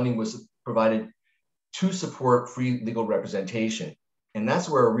that the funding was provided to support free legal representation, and that's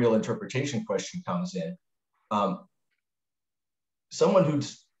where a real interpretation question comes in. Someone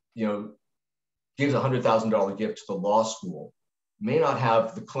who's, you know, gives a $100,000 gift to the law school may not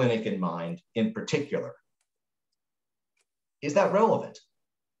have the clinic in mind in particular. Is that relevant?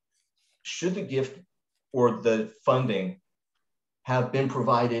 Should the gift or the funding have been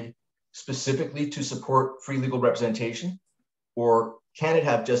provided specifically to support free legal representation, or can it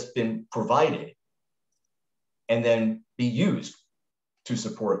have just been provided and then be used to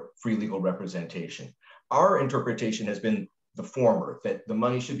support free legal representation? Our interpretation has been the former, that the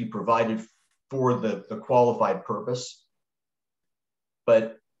money should be provided for the qualified purpose,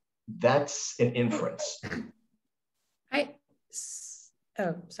 but that's an inference.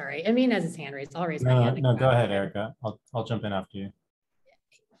 Oh, sorry. Amin has his hand raised. I'll raise my hand. No, go ahead, Erica. I'll jump in after you.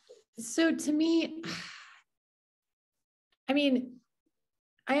 So to me, I mean,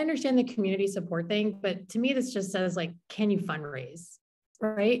 I understand the community support thing, but to me, this just says like, can you fundraise,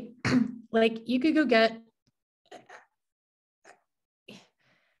 right? Like you could go get,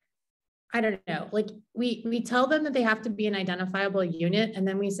 I don't know, like we tell them that they have to be an identifiable unit, and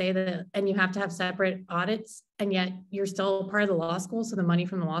then we say that, and you have to have separate audits, and yet you're still part of the law school, so the money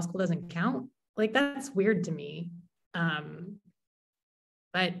from the law school doesn't count. Like that's weird to me.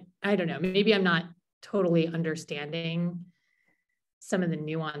 But I don't know, maybe I'm not totally understanding some of the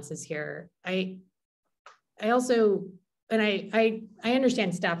nuances here. I also, and I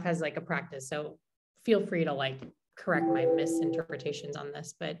understand staff has like a practice, so feel free to like correct my misinterpretations on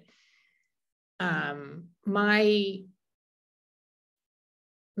this, but my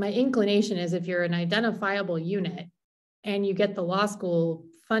inclination is if you're an identifiable unit and you get the law school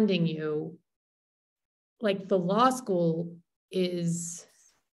funding you, like the law school is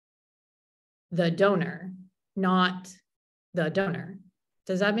the donor, not the donor.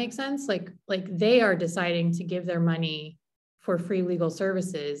 Does that make sense? Like they are deciding to give their money for free legal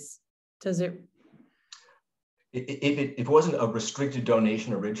services. Does it? If it wasn't a restricted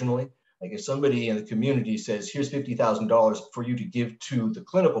donation originally, like if somebody in the community says, here's $50,000 for you to give to the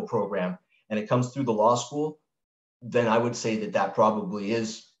clinical program, and it comes through the law school, then I would say that probably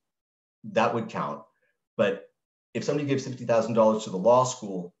is, that would count. But if somebody gives $50,000 to the law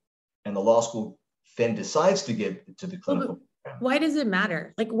school and the law school then decides to give it to the clinical program. Why does it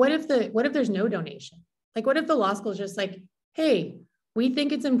matter? Like, what if there's no donation? Like, what if the law school is just like, hey, we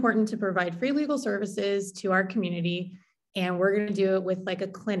think it's important to provide free legal services to our community, and we're going to do it with like a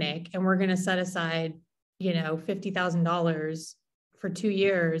clinic, and we're going to set aside, you know, $50,000 for 2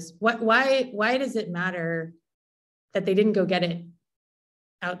 years. Why does it matter that they didn't go get it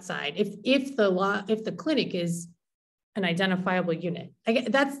outside? If the clinic is an identifiable unit,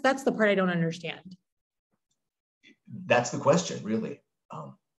 that's the part I don't understand. That's the question, really.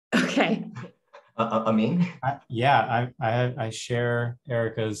 Okay. Amin? Yeah, I share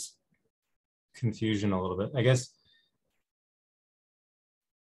Erica's confusion a little bit. I guess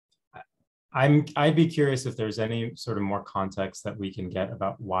I'd be curious if there's any sort of more context that we can get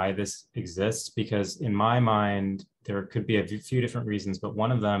about why this exists, because in my mind, there could be a few different reasons, but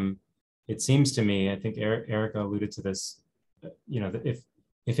one of them, it seems to me, I think Erica alluded to this, you know, if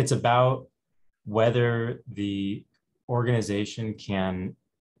it's about whether the organization can,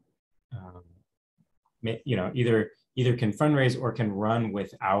 you know, either can fundraise or can run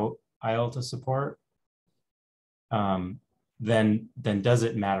without IELTA support, then does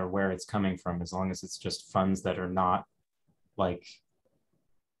it matter where it's coming from, as long as it's just funds that are not like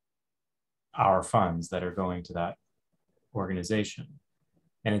our funds that are going to that organization.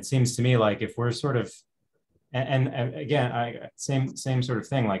 And it seems to me like if we're sort of, and again, same sort of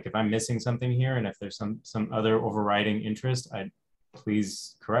thing, like if I'm missing something here and if there's some other overriding interest,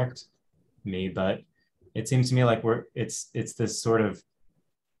 please correct me, but it seems to me like it's this sort of,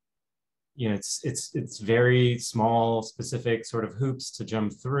 you know, it's very small, specific sort of hoops to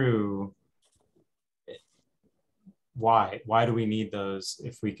jump through. Why do we need those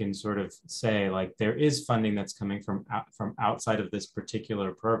if we can sort of say like there is funding that's coming from outside of this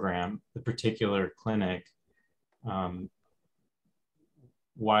particular program, the particular clinic?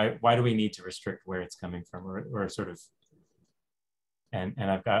 Why do we need to restrict where it's coming from, or sort of? And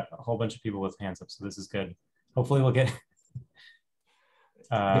I've got a whole bunch of people with hands up, so this is good. Hopefully we'll get.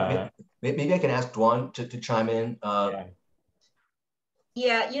 Maybe I can ask Duan to chime in.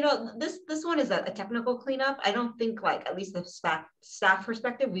 Yeah, you know, this one is a technical cleanup. I don't think, like, at least the staff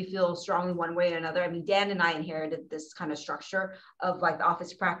perspective, we feel strongly one way or another. I mean, Dan and I inherited this kind of structure of like the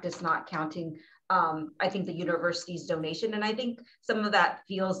office practice not counting, I think, the university's donation. And I think some of that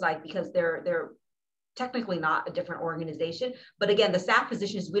feels like because they're technically not a different organization. But again, the staff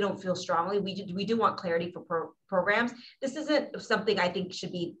positions, we don't feel strongly. We do want clarity for programs. This isn't something I think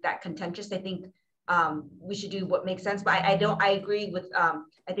should be that contentious. I think we should do what makes sense. But I agree with,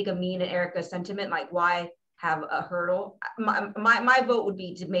 I think, Amin and Erica's sentiment, like why have a hurdle? My vote would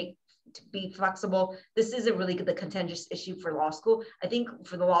be to be flexible. This isn't really the contentious issue for law school. I think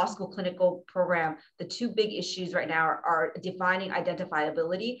for the law school clinical program, the two big issues right now are defining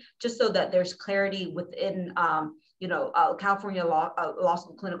identifiability, just so that there's clarity within, you know, California law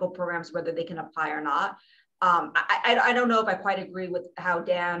school clinical programs, whether they can apply or not. I don't know if I quite agree with how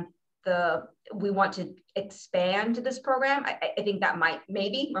Dan, we want to expand this program. I think that might,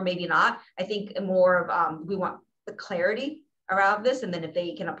 maybe, or maybe not. I think more of, we want the clarity around this, and then if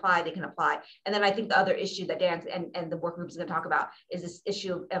they can apply, they can apply. And then I think the other issue that Dan and the work group is going to talk about is this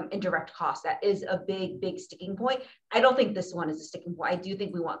issue of indirect costs. That is a big sticking point. I don't think this one is a sticking point. I do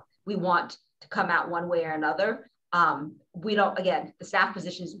think we want to come out one way or another. We don't, again, the staff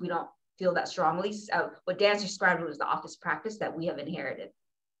positions, we don't feel that strongly. So what Dan's described was the office practice that we have inherited.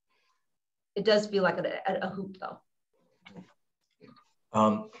 It does feel like a hoop,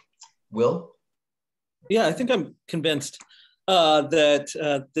 though. Will? Yeah, I think I'm convinced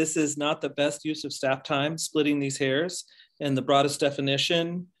that this is not the best use of staff time, splitting these hairs, and the broadest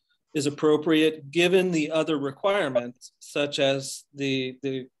definition is appropriate given the other requirements, such as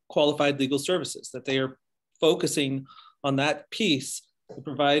the qualified legal services, that they are focusing on that piece of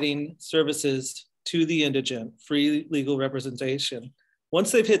providing services to the indigent, free legal representation.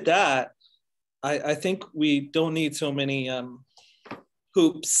 Once they've hit that, I think we don't need so many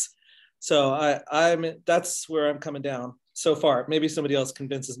hoops. So that's where I'm coming down so far. Maybe somebody else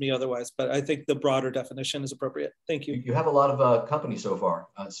convinces me otherwise, but I think the broader definition is appropriate. Thank you. You have a lot of company so far,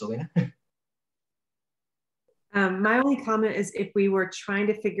 Selena. My only comment is if we were trying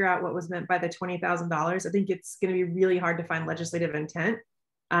to figure out what was meant by the $20,000, I think it's going to be really hard to find legislative intent.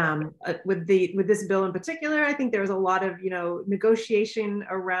 With this bill in particular, I think there was a lot of, you know, negotiation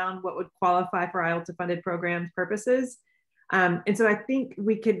around what would qualify for IELTA funded programs purposes. And so I think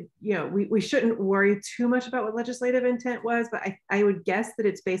we could, you know, we shouldn't worry too much about what legislative intent was, but I would guess that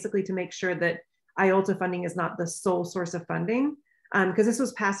it's basically to make sure that IELTA funding is not the sole source of funding, because this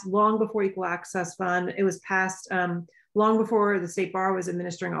was passed long before Equal Access Fund. It was passed long before the State Bar was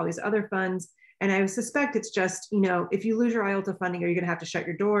administering all these other funds. And I suspect it's just, you know, if you lose your IELTA funding, are you going to have to shut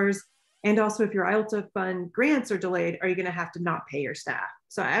your doors? And also, if your IELTA fund grants are delayed, are you going to have to not pay your staff?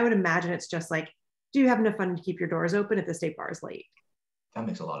 So I would imagine it's just like, do you have enough funding to keep your doors open if the State Bar is late? That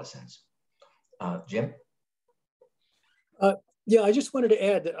makes a lot of sense. Jim? Yeah, I just wanted to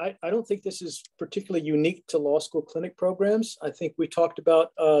add that I don't think this is particularly unique to law school clinic programs. I think we talked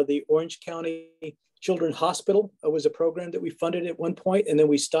about the Orange County Children's Hospital was a program that we funded at one point, and then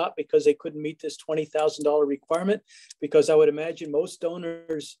we stopped because they couldn't meet this $20,000 requirement, because I would imagine most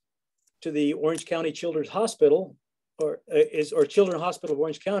donors to the Orange County Children's Hospital, or Children's Hospital of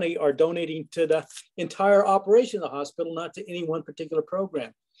Orange County, are donating to the entire operation of the hospital, not to any one particular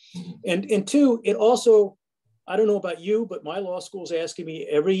program. And two, it also, I don't know about you, but my law school is asking me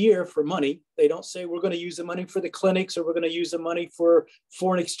every year for money. They don't say we're going to use the money for the clinics, or we're going to use the money for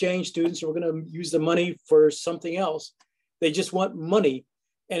foreign exchange students, or we're going to use the money for something else. They just want money.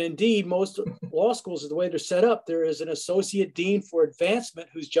 And indeed, most law schools, the way they're set up, there is an associate dean for advancement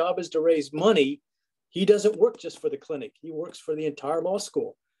whose job is to raise money. He doesn't work just for the clinic. He works for the entire law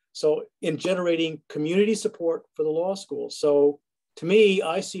school. So in generating community support for the law school. So to me,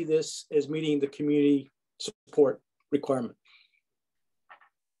 I see this as meeting the community support requirement.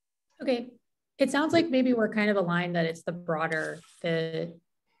 Okay. It sounds like maybe we're kind of aligned that it's the broader, that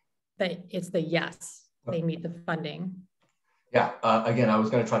it's the yes, they meet the funding. Yeah, again, I was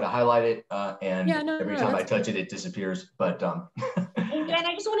going to try to highlight it, and every time I touch it, it disappears. But and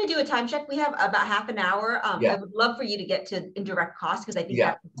I just want to do a time check. We have about half an hour. I would love for you to get to indirect costs, because I think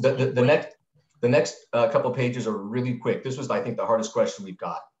the next couple of pages are really quick. This was, I think, the hardest question we've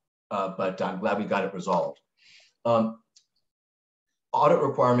got, but I'm glad we got it resolved. Audit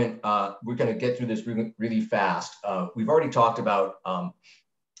requirement. We're going to get through this really fast. We've already talked about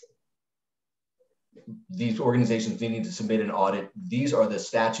these organizations needing to submit an audit. These are the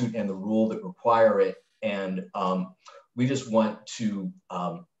statute and the rule that require it. And we just want to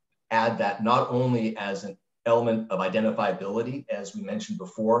add that not only as an element of identifiability, as we mentioned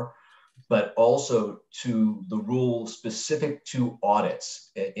before, but also to the rule specific to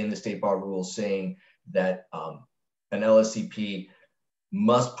audits in the State Bar rules, saying that an LSCP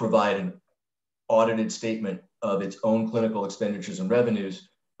must provide an audited statement of its own clinical expenditures and revenues,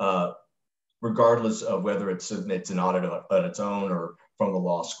 regardless of whether it submits an audit on its own or from the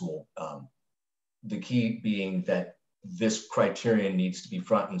law school. The key being that this criterion needs to be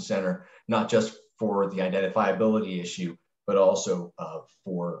front and center, not just for the identifiability issue, but also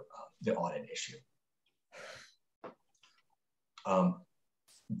for the audit issue.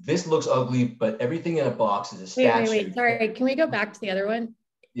 This looks ugly, but everything in a box is a statute. Wait, sorry, can we go back to the other one?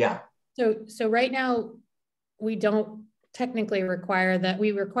 Yeah. So right now, we don't technically require that.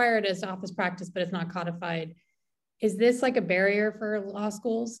 We require it as office practice, but it's not codified. Is this like a barrier for law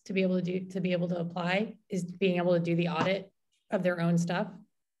schools to be able to apply? Is being able to do the audit of their own stuff?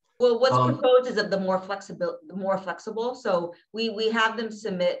 Well, what's proposed is the more flexible. So we have them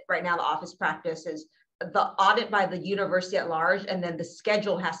submit right now. The office practice is the audit by the university at large, and then the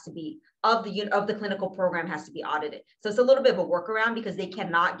schedule has to be of the clinical program has to be audited. So it's a little bit of a workaround, because they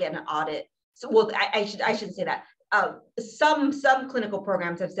cannot get an audit. So well, I shouldn't say that. Some clinical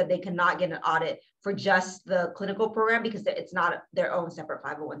programs have said they cannot get an audit for just the clinical program because it's not their own separate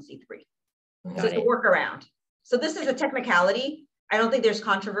 501c3. So it's a workaround. So this is a technicality. I don't think there's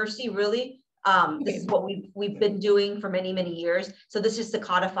controversy really. This is what we've been doing for many, many years. So this is to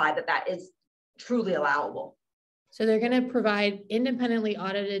codify that is truly allowable. So they're going to provide independently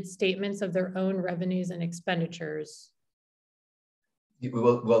audited statements of their own revenues and expenditures.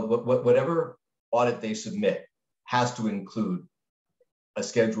 Well, whatever audit they submit has to include a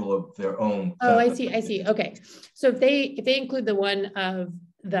schedule of their own. Oh, I see. Okay. So if they include the one of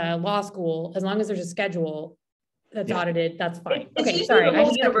the law school, as long as there's a schedule that's audited, that's fine. Okay, sorry. The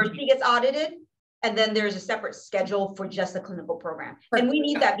whole university gets audited, and then there's a separate schedule for just the clinical program. Perfect. And we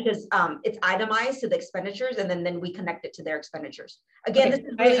need that because it's itemized to the expenditures, and then we connect it to their expenditures. Again, this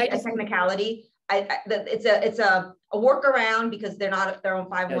is really a technicality. It's a workaround because they're not their own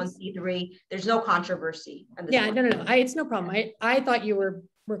 501c3. There's no controversy. Yeah, no. It's no problem. I thought you were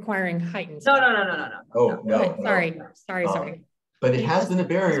requiring heightened. No. Oh, no. Sorry. But it has been a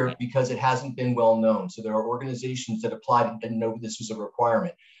barrier because it hasn't been well known. So there are organizations that applied and didn't know this was a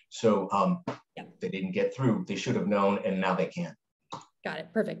requirement. So they didn't get through. They should have known, and now they can. Got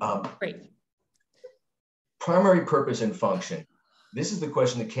it. Perfect. Great. Primary purpose and function. This is the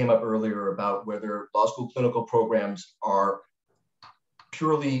question that came up earlier about whether law school clinical programs are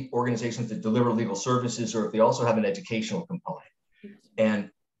purely organizations that deliver legal services, or if they also have an educational component. And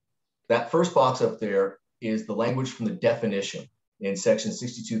that first box up there is the language from the definition in section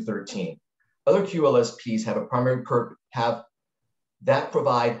 6213. Other QLSPs have a primary purpose,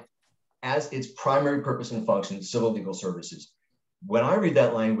 provide as its primary purpose and function civil legal services. When I read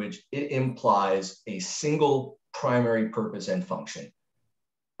that language, it implies a single primary purpose and function.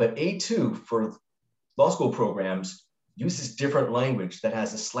 But A2 for law school programs uses different language that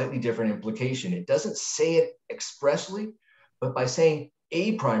has a slightly different implication. It doesn't say it expressly, but by saying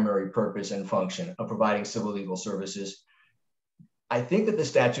a primary purpose and function of providing civil legal services, I think that the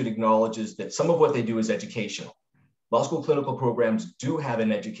statute acknowledges that some of what they do is educational. law school clinical programs do have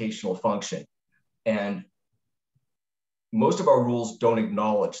an educational function, and most of our rules don't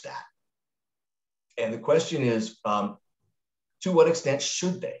acknowledge that. And the question is, to what extent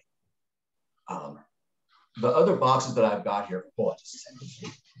should they? The other boxes that I've got here, hold on just a second.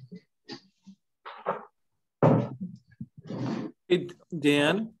 Hey,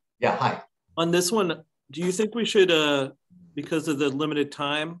 Dan? Yeah, hi. On this one, do you think we should, because of the limited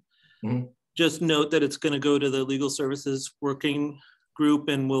time, just note that it's going to go to the legal services working group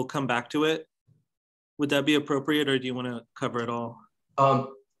and we'll come back to it? Would that be appropriate, or do you want to cover it all?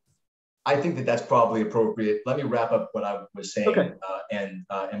 I think that that's probably appropriate. Let me wrap up what I was saying, okay. and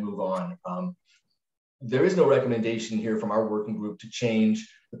move on. There is no recommendation here from our working group to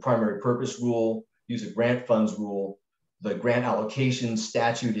change the primary purpose rule, use a grant funds rule. The grant allocation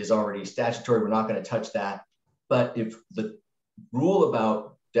statute is already statutory. We're not going to touch that. But if the rule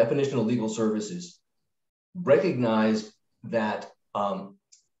about definition of legal services recognize that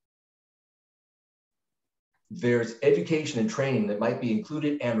there's education and training that might be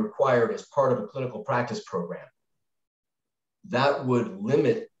included and required as part of a clinical practice program, that would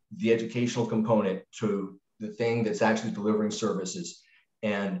limit the educational component to the thing that's actually delivering services.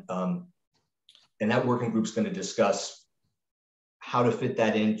 And that working group's going to discuss how to fit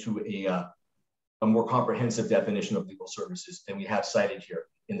that into a more comprehensive definition of legal services than we have cited here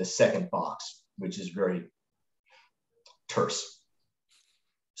in the second box, which is very terse.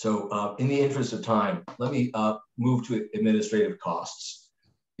 So in the interest of time, let me move to administrative costs,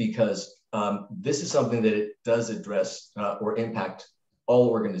 because this is something that it does address or impact all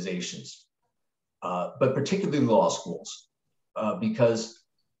organizations, but particularly law schools, because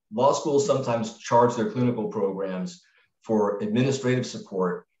law schools sometimes charge their clinical programs for administrative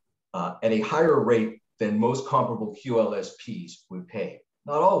support at a higher rate than most comparable QLSPs would pay.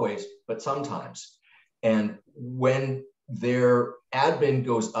 Not always, but sometimes. And when their admin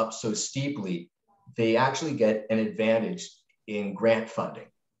goes up so steeply, they actually get an advantage in grant funding.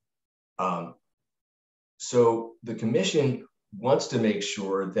 So the commission wants to make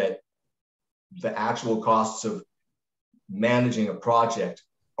sure that the actual costs of managing a project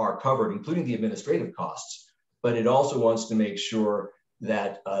are covered, including the administrative costs, but it also wants to make sure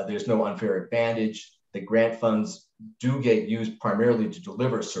that there's no unfair advantage, that grant funds do get used primarily to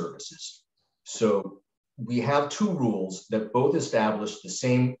deliver services. So we have two rules that both establish the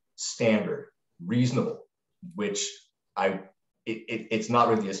same standard, reasonable, which it's not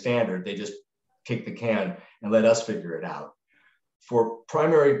really a standard. They just kick the can and let us figure it out. For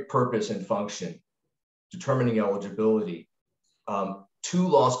primary purpose and function, determining eligibility, two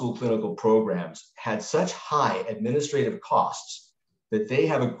law school clinical programs had such high administrative costs that they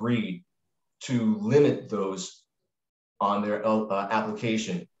have agreed to limit those on their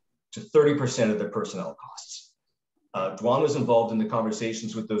application to 30% of their personnel costs. Dwan was involved in the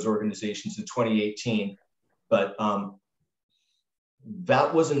conversations with those organizations in 2018, but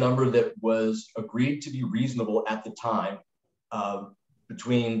that was a number that was agreed to be reasonable at the time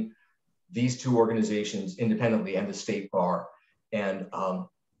between these two organizations independently and the state bar. And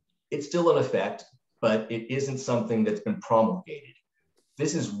it's still in effect, but it isn't something that's been promulgated.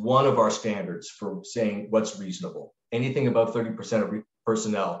 This is one of our standards for saying what's reasonable. Anything above 30% of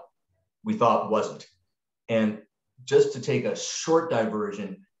personnel, we thought wasn't. And just to take a short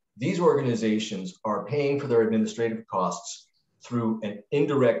diversion, these organizations are paying for their administrative costs through an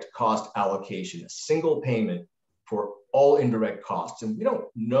indirect cost allocation, a single payment for all indirect costs. And we don't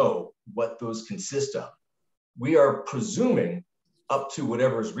know what those consist of. We are presuming up to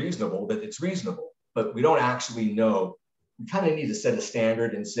whatever is reasonable that it's reasonable, but we don't actually know. We kind of need to set a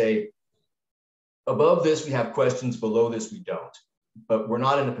standard and say, above this, we have questions, below this, we don't. But we're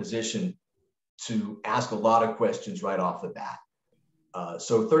not in a position to ask a lot of questions right off the bat.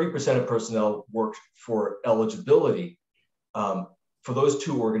 So 30% of personnel worked for eligibility for those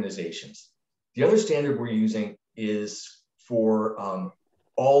two organizations. The other standard we're using is for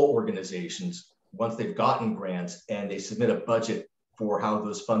all organizations once they've gotten grants and they submit a budget for how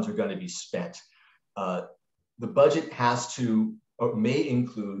those funds are going to be spent. The budget has to, or may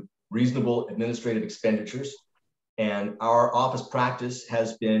include, reasonable administrative expenditures, and our office practice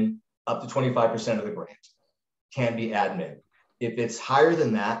has been up to 25% of the grant can be admin. If it's higher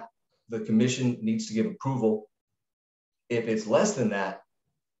than that, the commission needs to give approval. If it's less than that,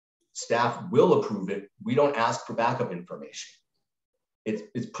 staff will approve it. We don't ask for backup information.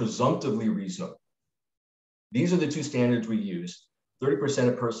 It's presumptively reasonable. These are the two standards we use, 30%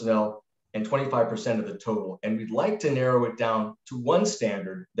 of personnel and 25% of the total. And we'd like to narrow it down to one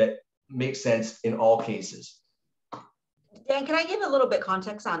standard that makes sense in all cases. Dan, can I give a little bit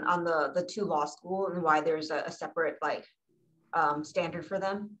context on the two law school and why there's a separate like standard for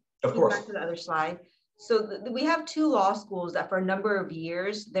them? Of course. Back to the other slide. So we have two law schools that for a number of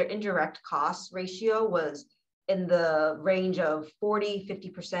years, their indirect cost ratio was in the range of 40,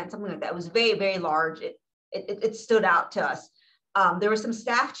 50%, something like that. It was very, very large. It stood out to us. There was some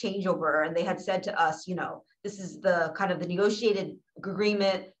staff changeover and they had said to us, you know, this is the kind of the negotiated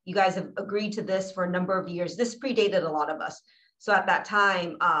agreement. You guys have agreed to this for a number of years. This predated a lot of us. So at that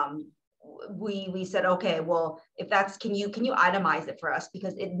time, we said, okay, well, if that's, can you itemize it for us?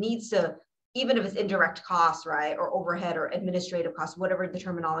 Because it needs to, even if it's indirect costs, right, or overhead or administrative costs, whatever the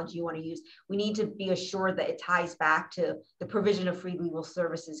terminology you want to use, we need to be assured that it ties back to the provision of free legal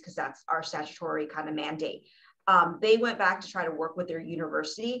services because that's our statutory kind of mandate. They went back to try to work with their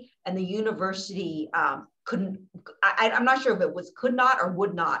university, and the university couldn't, I'm not sure if it was could not or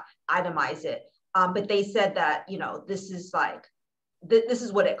would not itemize it, but they said that, you know, this is like, this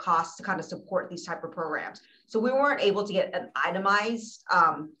is what it costs to kind of support these type of programs. So we weren't able to get an itemized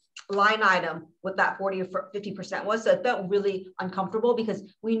line item what that 40 or 50% was. So it felt really uncomfortable because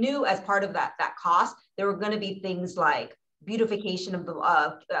we knew as part of that cost, there were going to be things like beautification of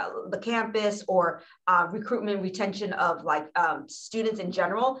the campus or recruitment, retention of like students in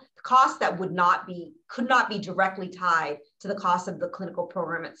general, costs that could not be directly tied to the cost of the clinical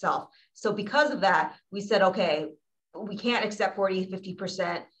program itself. So because of that, we said, okay, we can't accept 40,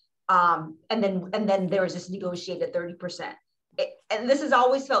 50%. And then there was this negotiated 30%. And this has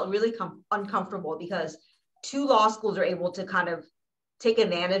always felt really uncomfortable because two law schools are able to kind of take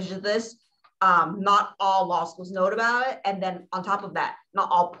advantage of this. Not all law schools know about it. And then on top of that, not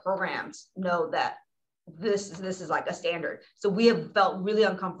all programs know that this is like a standard. So we have felt really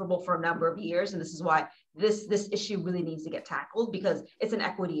uncomfortable for a number of years. And this is why this issue really needs to get tackled, because it's an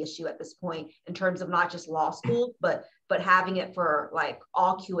equity issue at this point in terms of not just law schools, but having it for like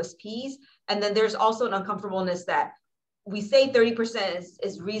all QSPs. And then there's also an uncomfortableness that we say 30%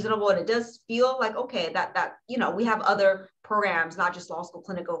 is reasonable, and it does feel like, okay, that you know, we have other programs, not just law school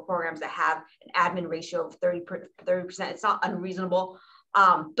clinical programs, that have an admin ratio of 30%. It's not unreasonable,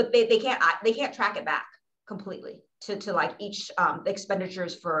 but they can't track it back completely to like each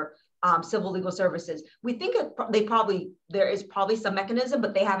expenditures for civil legal services. We think there is probably some mechanism,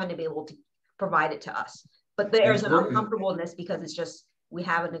 but they haven't been able to provide it to us. But there's an uncomfortableness because it's just, we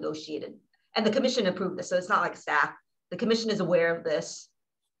haven't negotiated, and the commission approved this, so it's not like staff. The commission is aware of this.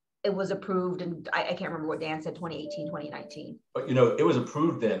 It was approved, and I can't remember what Dan said, 2018, 2019. But you know, it was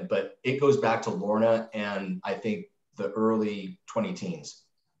approved then, but it goes back to Lorna and I think the early 2010s.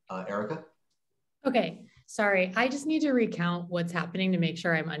 Erica? Okay, sorry. I just need to recount what's happening to make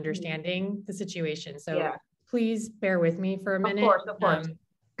sure I'm understanding the situation. So yeah, please bear with me for a minute. Of course.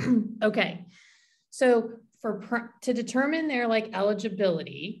 Okay, so to determine their like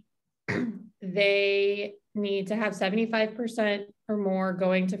eligibility, they need to have 75% or more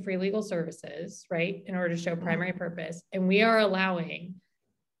going to free legal services, right, in order to show primary purpose. And we are allowing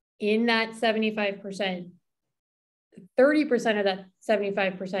in that 75%, 30% of that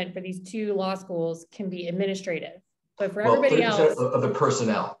 75% for these two law schools can be administrative. But for everybody else, of the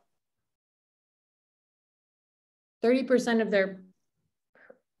personnel. 30% of their,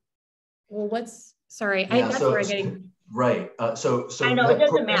 well, sorry, Yeah, that's where I'm getting. Right, so I know, it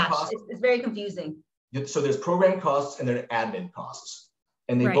doesn't match, it's very confusing. So there's program costs and there are admin costs,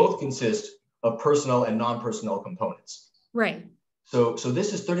 and they both consist of personnel and non-personnel components. Right. So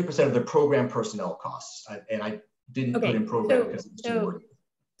this is 30% of the program personnel costs, and I didn't put in program because it's too wordy.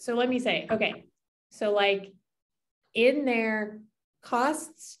 So let me say, okay, so like in their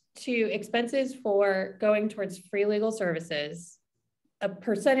costs to expenses for going towards free legal services, a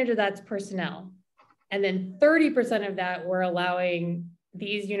percentage of that's personnel, and then 30% of that we're allowing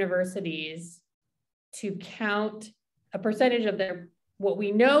these universities to count a percentage of their, what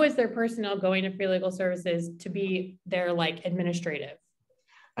we know is their personnel going to free legal services to be their like administrative.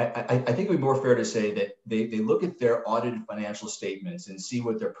 I think it would be more fair to say that they look at their audited financial statements and see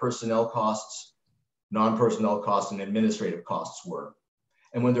what their personnel costs, non-personnel costs, and administrative costs were.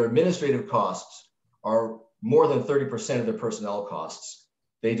 And when their administrative costs are more than 30% of their personnel costs,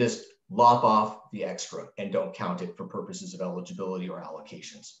 they just lop off the extra and don't count it for purposes of eligibility or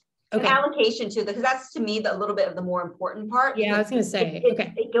allocations. Okay. And allocation too, because that's to me a little bit of the more important part. Yeah, I was going to say,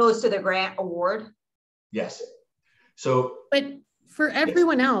 it goes to the grant award. Yes. So, but for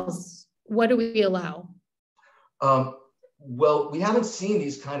everyone else, what do we allow? Well, we haven't seen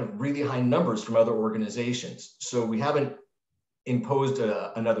these kind of really high numbers from other organizations. So we haven't imposed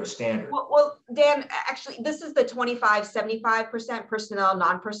another standard. Well, Dan, actually, this is the 25-75% personnel,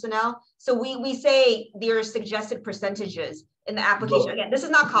 non-personnel. So we say there are suggested percentages in the application. Again, this is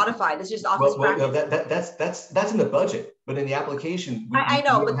not codified. This is just office practice. That's in the budget, but in the application, I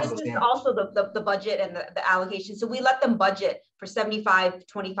know, but this is also the budget and the allocation. So we let them budget for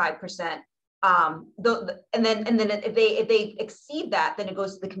 75-25%. And then if they exceed that, then it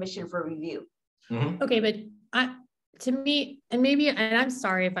goes to the commission for review. Mm-hmm. Okay, but to me, and I'm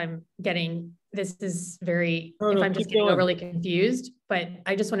sorry if I'm getting, this is very, if I'm just getting overly confused, but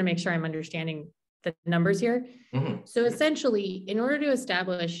I just want to make sure I'm understanding the numbers here. Mm-hmm. So essentially, in order to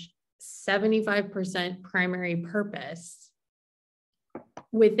establish 75% primary purpose,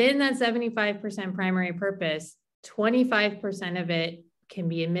 within that 75% primary purpose, 25% of it can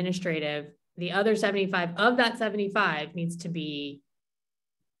be administrative. The other 75 of that 75 needs to be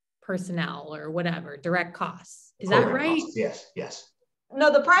personnel or whatever, direct costs. Is that right? Costs. Yes, yes.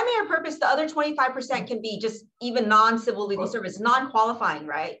 No, the primary purpose, the other 25% can be just even non-civil legal service, non-qualifying,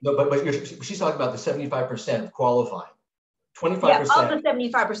 right? No, but she's talking about the 75% of qualifying. 25%. Yeah, of the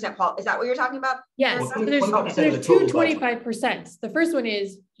 75% is that what you're talking about? Yes. Well, there's two 25%. The first one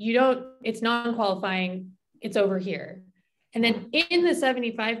is it's non-qualifying, it's over here. And then in the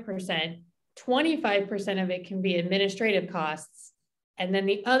 75%, 25% of it can be administrative costs. And then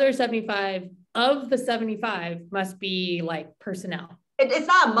the other 75 of the 75 must be like personnel. It's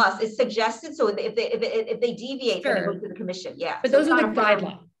not a must, it's suggested. So if they deviate, then it goes to the commission. Yeah. But those are the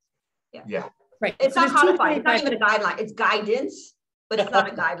guidelines. Yeah. Right. It's not codified. It's not even a guideline. It's guidance, but it's not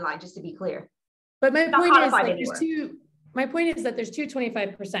a guideline, just to be clear. But my point is that there's two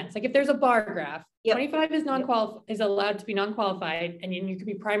 25%. Like if there's a bar graph, 25 is is allowed to be non-qualified, and you could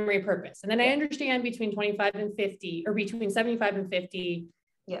be primary purpose. And then I understand between 25 and 50, or between 75 and 50,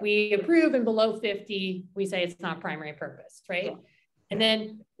 we approve, and below 50, we say it's not primary purpose, right? Yeah. And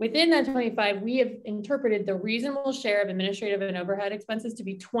then within that 25, we have interpreted the reasonable share of administrative and overhead expenses to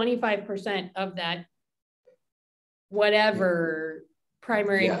be 25% of that whatever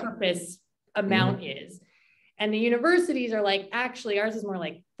primary purpose amount is. And the universities are like, actually, ours is more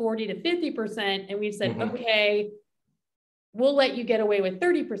like 40 to 50%. And we've said, okay, we'll let you get away with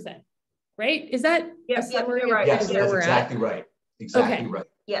 30%, right? Is that a summary? Right. Yes, that's exactly right. Exactly right.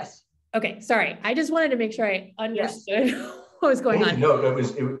 Yes. Okay, sorry. I just wanted to make sure I understood what was going on. No,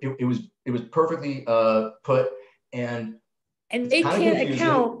 it was perfectly put, and they can't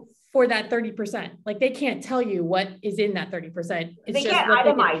account for that 30%. Like they can't tell you what is in that 30%. They can't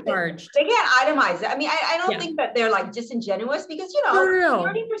itemize it. They can't itemize it. I mean, I don't think that they're like disingenuous, because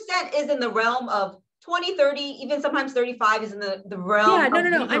 30% is in the realm of 20, 30, even sometimes 35 is in the realm. Yeah,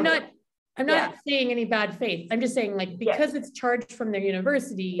 no. I'm not saying any bad faith. I'm just saying, like, because it's charged from their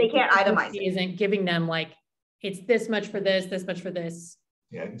university, they can't itemize it. Isn't giving them like, it's this much for this much for this.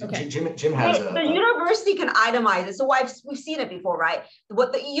 Yeah, okay. Jim has the university can itemize it. So we've seen it before, right?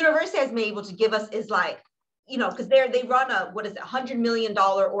 What the university has been able to give us is like, because they run a $100 million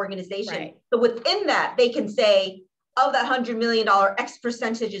organization. Right. So within that, they can say, of that $100 million, X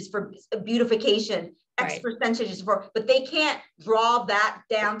percentages for beautification, X percentages for, but they can't draw that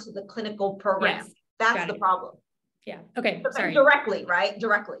down to the clinical program. Yes. That's the problem. Yeah. Okay. Sorry. Directly, right?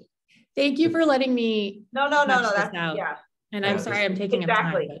 Directly. Thank you for letting me. No. That's out. And I'm sorry I'm taking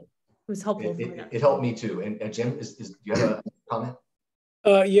time, but it was helpful. It helped me too. And Jim, do you have a comment?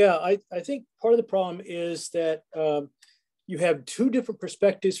 I think part of the problem is that you have two different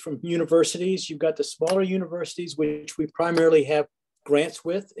perspectives from universities. You've got the smaller universities, which we primarily have grants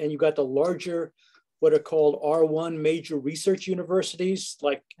with, and you've got the larger, what are called R1 major research universities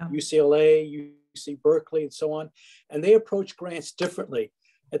like UCLA, UC Berkeley, and so on. And they approach grants differently.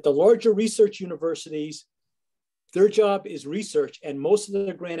 At the larger research universities, their job is research, and most of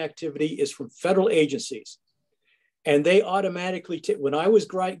their grant activity is from federal agencies. And they automatically, when I was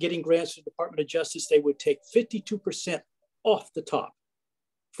getting grants from the Department of Justice, they would take 52% off the top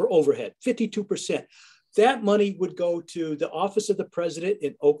for overhead, 52%. That money would go to the Office of the President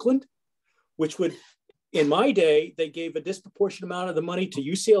in Oakland, which would, in my day, they gave a disproportionate amount of the money to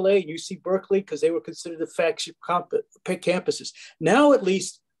UCLA and UC Berkeley because they were considered the flagship campuses. Now, at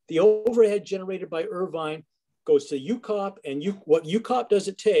least, the overhead generated by Irvine goes to UCOP, and what UCOP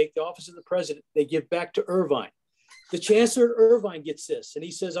doesn't take, the Office of the President, they give back to Irvine. The Chancellor at Irvine gets this, and he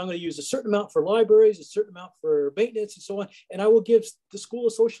says, I'm going to use a certain amount for libraries, a certain amount for maintenance, and so on, and I will give the School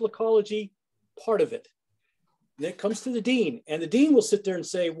of Social Ecology part of it. And it comes to the dean, and the dean will sit there and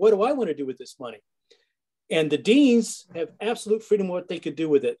say, what do I want to do with this money? And the deans have absolute freedom what they could do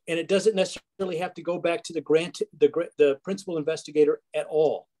with it, and it doesn't necessarily have to go back to the principal investigator at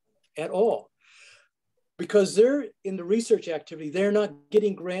all. because they're in the research activity, they're not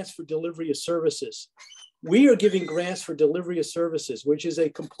getting grants for delivery of services. We are giving grants for delivery of services, which is a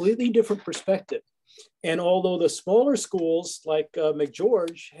completely different perspective. And although the smaller schools like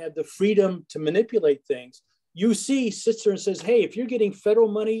McGeorge had the freedom to manipulate things, UC sits there and says, hey, if you're getting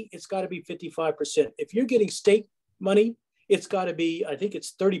federal money, it's got to be 55%. If you're getting state money, it's got to be, I think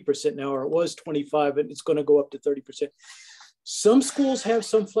it's 30% now, or it was 25, and it's going to go up to 30%. Some schools have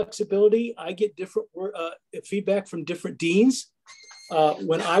some flexibility. I get different feedback from different deans.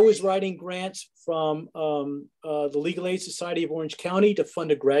 When I was writing grants from the Legal Aid Society of Orange County to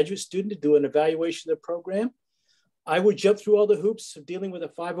fund a graduate student to do an evaluation of the program, I would jump through all the hoops of dealing with a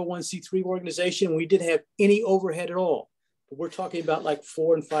 501c3 organization. We didn't have any overhead at all. But we're talking about like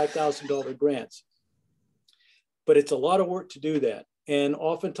 $4,000 and $5,000 grants. But it's a lot of work to do that. And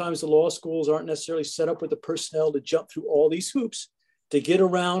oftentimes the law schools aren't necessarily set up with the personnel to jump through all these hoops to get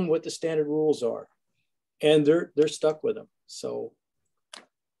around what the standard rules are. And they're stuck with them. So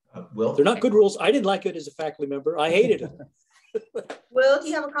Will? They're not good rules. I didn't like it as a faculty member. I hated it. Will, do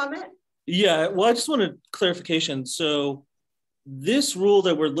you have a comment? Yeah, well, I just wanted clarification. So this rule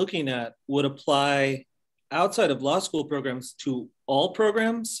that we're looking at would apply outside of law school programs to all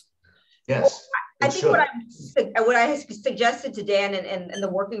programs? Yes. I think what I suggested to Dan and the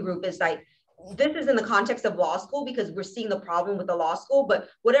working group is like, this is in the context of law school because we're seeing the problem with the law school, but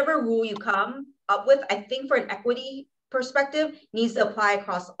whatever rule you come up with, I think for an equity perspective needs to apply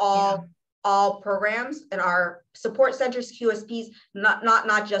across all programs and our support centers, QSPs,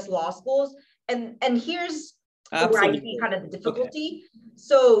 not just law schools. And here's where I see kind of the difficulty. Okay.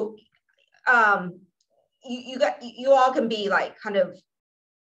 So you all can be like kind of,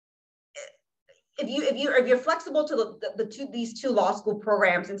 if you're flexible to these two law school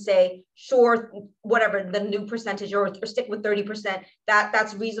programs and say, sure, whatever the new percentage or stick with 30%,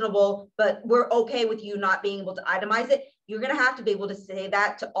 that's reasonable, but we're okay with you not being able to itemize it. You're going to have to be able to say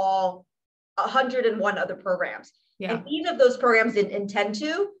that to all 101 other programs. Yeah. And even if those programs didn't intend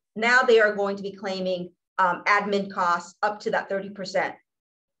to, now they are going to be claiming admin costs up to that 30%.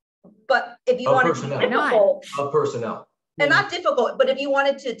 But if you want to be difficult, of personnel. And not difficult, but if you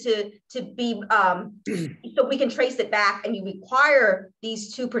wanted to be, so we can trace it back and you require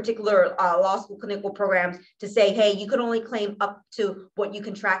these two particular law school clinical programs to say, hey, you can only claim up to what you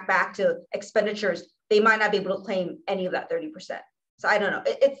can track back to expenditures. They might not be able to claim any of that 30%. So I don't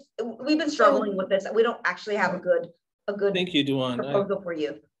know. We've been struggling with this. We don't actually have a good Thank you, Duan. proposal for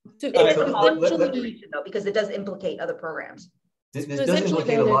you. It is a hard situation though, because it does implicate other programs. This does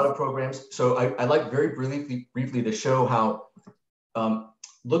implicate a lot of programs. So I like very briefly to show how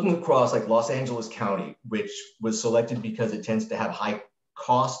looking across like Los Angeles County, which was selected because it tends to have high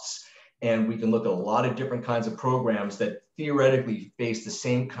costs, and we can look at a lot of different kinds of programs that theoretically face the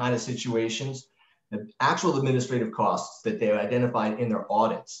same kind of situations. The actual administrative costs that they identified in their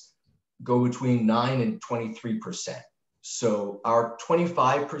audits go between 9 and 23%. So our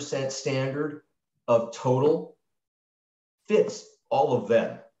 25% standard of total fits all of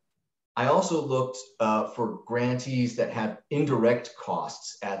them. I also looked for grantees that have indirect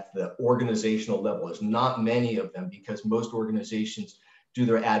costs at the organizational level. There's not many of them because most organizations do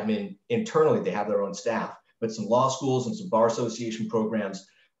their admin internally. They have their own staff, but some law schools and some bar association programs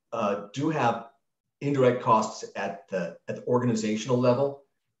do have indirect costs at the organizational level.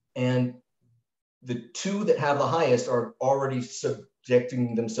 And the two that have the highest are already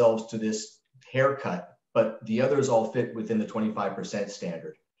subjecting themselves to this haircut, but the others all fit within the 25%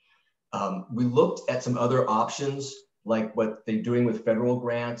 standard. We looked at some other options, like what they're doing with federal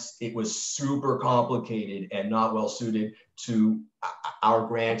grants. It was super complicated and not well suited to our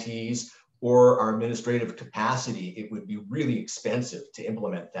grantees or our administrative capacity. It would be really expensive to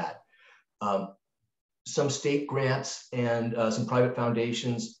implement that. Some state grants and some private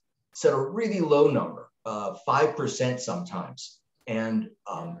foundations set a really low number, 5% sometimes. And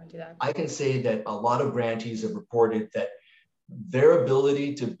I can say that a lot of grantees have reported that their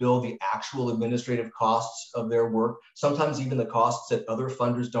ability to bill the actual administrative costs of their work, sometimes even the costs that other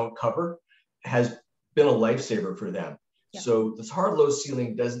funders don't cover, has been a lifesaver for them. Yeah. So this hard low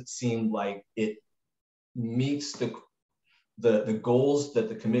ceiling doesn't seem like it meets the goals that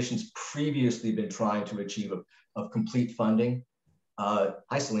the commission's previously been trying to achieve of complete funding.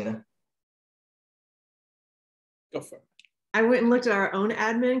 Hi, Selena. Go for it. I went and looked at our own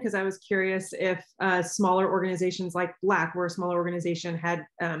admin because I was curious if smaller organizations like Black, we're a smaller organization, had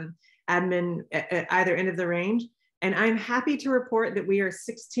admin at either end of the range. And I'm happy to report that we are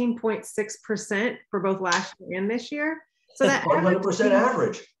 16.6% for both last year and this year. So that 100%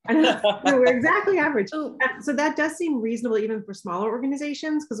 average. I know, no, we're exactly average. So that does seem reasonable even for smaller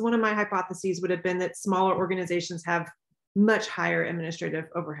organizations, because one of my hypotheses would have been that smaller organizations have much higher administrative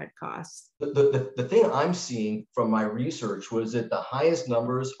overhead costs. The thing I'm seeing from my research was that the highest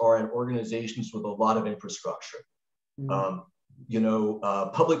numbers are in organizations with a lot of infrastructure.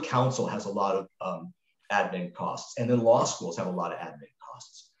 Public counsel has a lot of admin costs, and then law schools have a lot of admin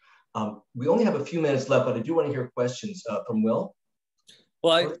costs. We only have a few minutes left, but I do want to hear questions from Will.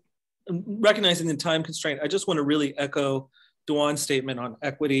 Well, recognizing the time constraint, I just want to really echo Duan's statement on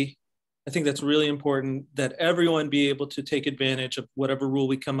equity. I think that's really important that everyone be able to take advantage of whatever rule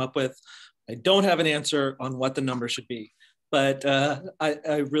we come up with. I don't have an answer on what the number should be, but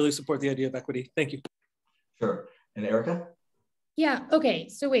I really support the idea of equity. Thank you. Sure. And Erica? Yeah, okay.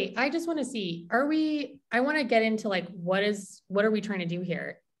 So wait, I just want to see, I want to get into like, what are we trying to do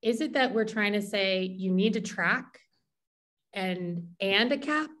here? Is it that we're trying to say you need to track and a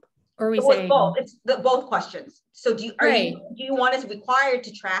cap? Or are we saying both? It's both questions. So do you want us required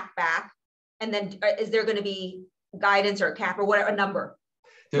to track back, and then is there going to be guidance or a cap or whatever, a number?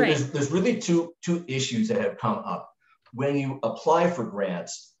 There's really two issues that have come up. When you apply for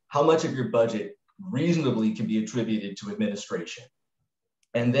grants, how much of your budget reasonably can be attributed to administration?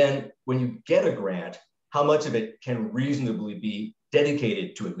 And then when you get a grant, how much of it can reasonably be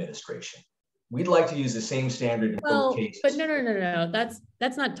dedicated to administration? We'd like to use the same standard in both cases. But no.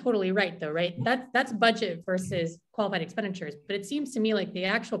 That's not totally right though, right? That's budget versus qualified expenditures. But it seems to me like the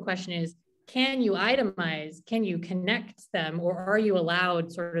actual question is, can you itemize, can you connect them, or are you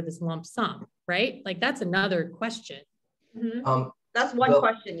allowed sort of this lump sum, right? Like that's another question. Mm-hmm. That's one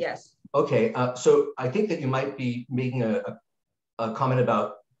question, yes. Okay, so I think that you might be making a comment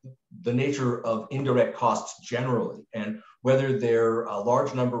about the nature of indirect costs generally, and whether they're a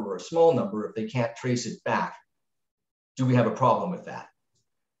large number or a small number, if they can't trace it back, do we have a problem with that?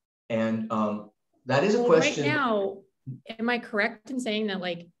 And that is a question. Right now, am I correct in saying that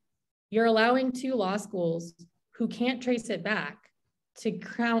like you're allowing 2 law schools who can't trace it back to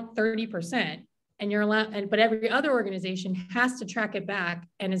count 30%, and you're allowed, but every other organization has to track it back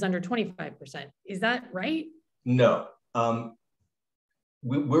and is under 25%. Is that right? No,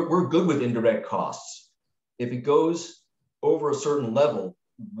 we're good with indirect costs. If it goes over a certain level,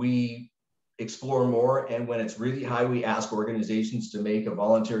 we explore more, and when it's really high, we ask organizations to make a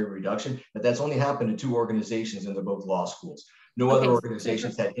voluntary reduction. But that's only happened to 2 organizations, and they're both law schools. No other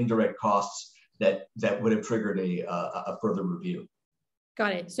organizations had indirect costs that would have triggered a further review.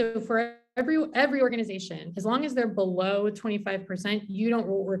 Got it. So for every organization, as long as they're below 25%, you don't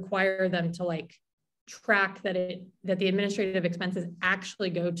require them to like track that the administrative expenses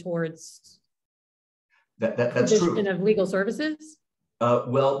actually go towards that's true. Of legal services.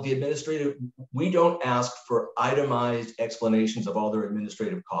 Well, the administrative, we don't ask for itemized explanations of all their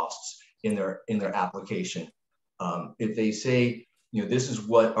administrative costs in their application. If they say, this is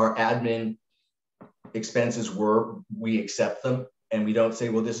what our admin expenses were, we accept them, and we don't say,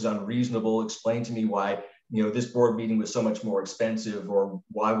 well, this is unreasonable. Explain to me why, this board meeting was so much more expensive, or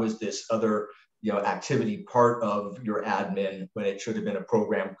why was this other, activity part of your admin when it should have been a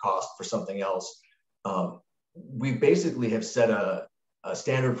program cost for something else. We basically have set a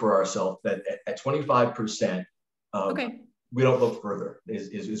standard for ourselves that at 25%, we don't look further,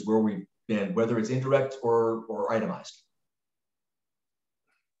 is where we've been, whether it's indirect or itemized.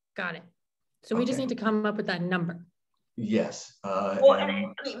 Got it. So we just need to come up with that number. Yes. Well,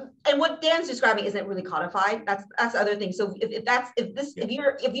 and what Dan's describing isn't really codified. That's the other thing. So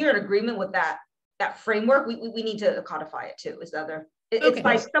if you're in agreement with that framework, we need to codify it too. Is the other? It's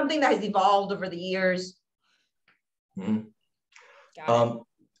like something that has evolved over the years. Mm-hmm.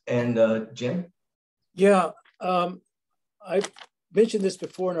 Jim? Yeah, I mentioned this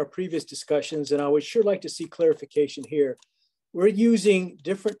before in our previous discussions, and I would sure like to see clarification here. We're using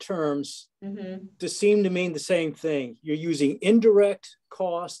different terms to seem to mean the same thing. You're using indirect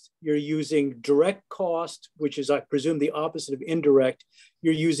cost, you're using direct cost, which is, I presume, the opposite of indirect.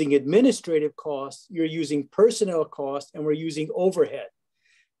 You're using administrative cost, you're using personnel cost, and we're using overhead.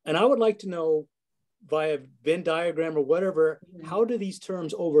 And I would like to know via Venn diagram or whatever, how do these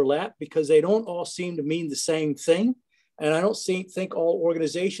terms overlap? Because they don't all seem to mean the same thing. And I don't think all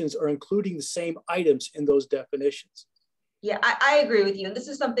organizations are including the same items in those definitions. Yeah, I agree with you. And this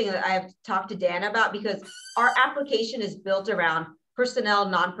is something that I have talked to Dan about, because our application is built around personnel,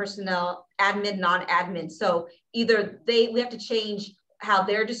 non-personnel, admin, non-admin. So either we have to change how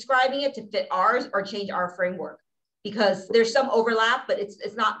they're describing it to fit ours, or change our framework, because there's some overlap, but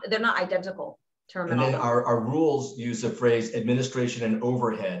they're not identical terminology. And then our rules use the phrase administration and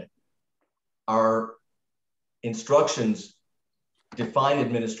overhead. Our instructions define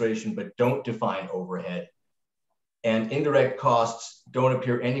administration, but don't define overhead. And indirect costs don't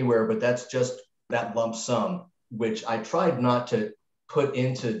appear anywhere, but that's just that lump sum, which I tried not to put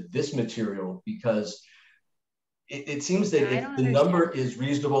into this material because it seems that if the number is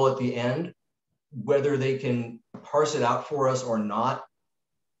reasonable at the end, whether they can parse it out for us or not,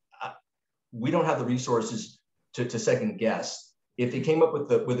 we don't have the resources to second guess. If they came up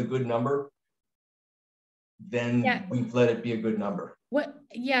with a good number, then we've let it be a good number. What?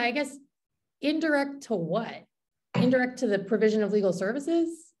 Yeah, I guess indirect to what? Indirect to the provision of legal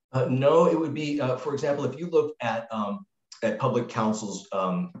services? No, it would be, for example, if you look at public counsel's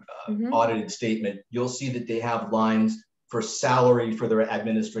audited statement, you'll see that they have lines for salary for their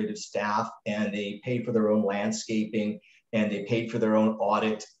administrative staff, and they pay for their own landscaping, and they paid for their own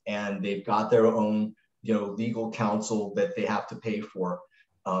audit, and they've got their own, legal counsel that they have to pay for.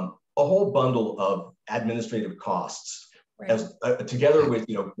 A whole bundle of administrative costs, right, as together with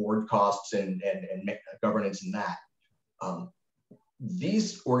board costs and governance and that.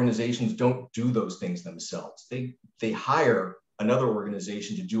 These organizations don't do those things themselves. They hire another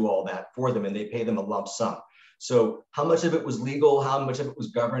organization to do all that for them, and they pay them a lump sum. So how much of it was legal, how much of it was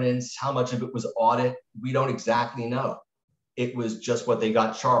governance, how much of it was audit, we don't exactly know. It was just what they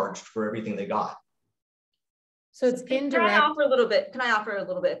got charged for everything they got. So it's indirect. Can I offer a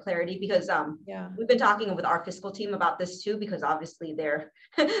little bit of clarity? Because we've been talking with our fiscal team about this too, because obviously they're,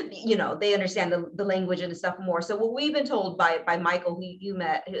 they understand the language and the stuff more. So what we've been told by Michael, who you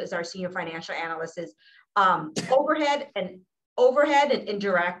met, who is our senior financial analyst, is overhead and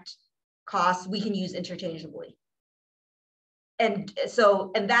indirect costs we can use interchangeably. And that's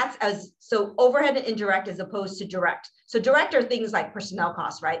so overhead and indirect as opposed to direct. So direct are things like personnel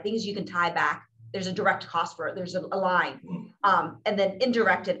costs, right? Things you can tie back. There's a direct cost for it. There's a line. And then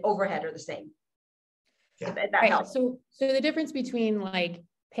indirect and overhead are the same. Yeah. That right. helps. So the difference between like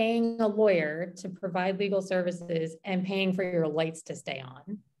paying a lawyer to provide legal services and paying for your lights to stay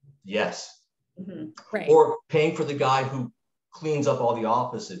on. Yes. Right. Or paying for the guy who cleans up all the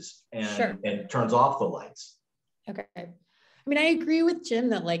offices and turns off the lights. Okay. I mean, I agree with Jim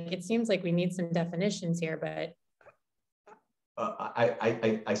that it seems like we need some definitions here, but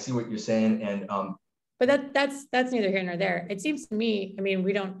I see what you're saying, and but that's neither here nor there. It seems to me, I mean,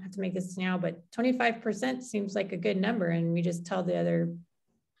 we don't have to make this now, but 25% seems like a good number, and we just tell the other,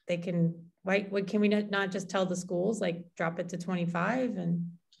 they can. What can we not just tell the schools drop it to 25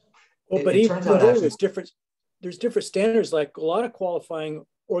 and? Well, but even there's different standards. Like a lot of qualifying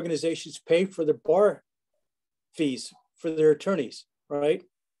organizations pay for their bar fees for their attorneys, right?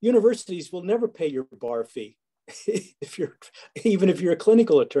 Universities will never pay your bar fee. Even if you're a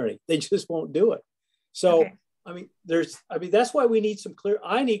clinical attorney, they just won't do it. So, okay. That's why we need some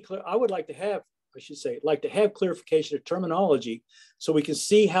I would like to have clarification of terminology so we can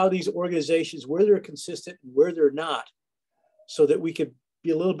see how these organizations, where they're consistent and where they're not, so that we could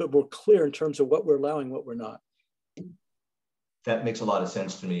be a little bit more clear in terms of what we're allowing, what we're not. That makes a lot of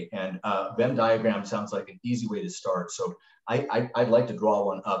sense to me. And Venn diagram sounds like an easy way to start. So I'd like to draw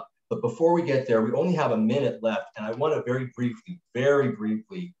one up. But before we get there, we only have a minute left. And I want to very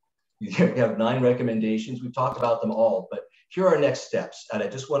briefly, we have 9 recommendations. We've talked about them all, but here are next steps. And I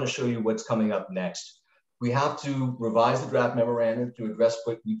just want to show you what's coming up next. We have to revise the draft memorandum to address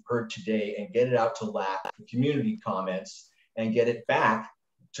what we've heard today and get it out to LAC for community comments and get it back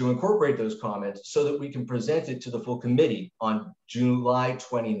to incorporate those comments so that we can present it to the full committee on July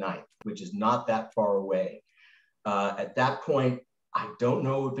 29th, which is not that far away. At that point, I don't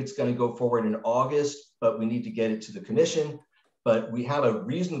know if it's going to go forward in August, but we need to get it to the commission. But we have a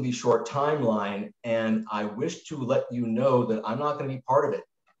reasonably short timeline, and I wish to let you know that I'm not going to be part of it.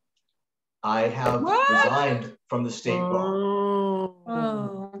 I have resigned from the state bar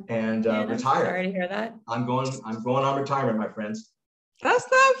and retired. I'm sorry to hear that. I'm going on retirement, my friends. That's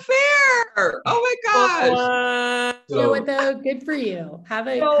not fair. Oh my gosh. You know what though? Good for you. Have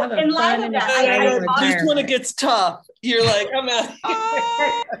a fun and just when it gets tough, you're like, I'm out.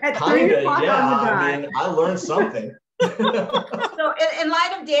 Kinda, yeah. I mean, I learned something. So in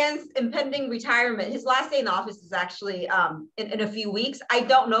light of Dan's impending retirement, his last day in the office is actually in a few weeks. I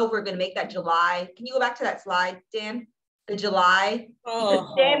don't know if we're going to make that July. Can you go back to that slide, Dan? The July.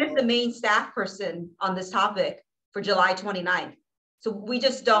 Because Dan is the main staff person on this topic for July 29th. So we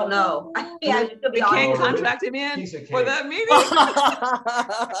just don't know. We can't contract him in for that meeting.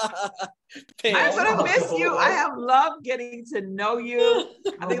 I'm gonna miss you. I have loved getting to know you.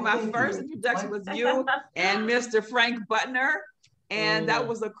 I think my first introduction was you and Mr. Frank Butner, and that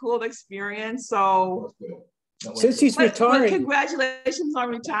was a cool experience. So since he's retiring, congratulations on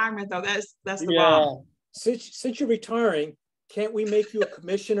retirement, though. That's the bomb. since you're retiring, can't we make you a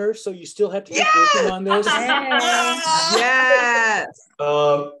commissioner so you still have to keep working on this? Yes.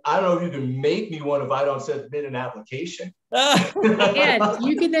 I don't know if you can make me one if I don't submit an application. Yeah,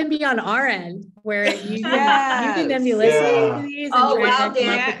 you can then be on our end where you can then be listening to these. Oh, and wow,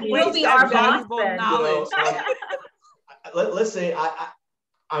 Dan, we'll be our boss then. You know, let's say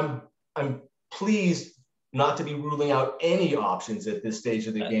I'm pleased not to be ruling out any options at this stage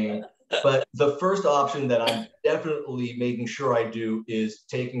of the game. But the first option that I'm definitely making sure I do is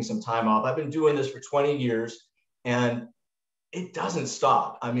taking some time off. I've been doing this for 20 years and it doesn't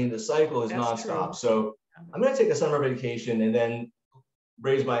stop. I mean, the cycle is nonstop. True. So I'm going to take a summer vacation and then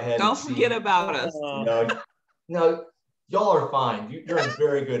raise my head. Don't forget about us. No, y'all are fine. You're in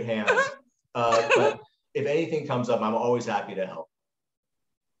very good hands. But if anything comes up, I'm always happy to help.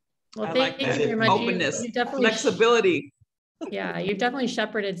 Well, thank you very much. Openness, flexibility. Yeah, you've definitely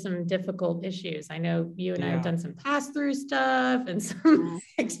shepherded some difficult issues. I know you and I have done some pass-through stuff and some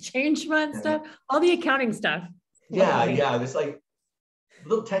exchange fund stuff, all the accounting stuff. Yeah, there's like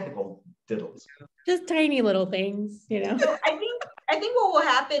little technical diddles. Just tiny little things, you know. I think what will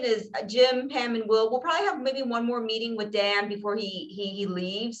happen is Jim, Pam, and we'll probably have maybe one more meeting with Dan before he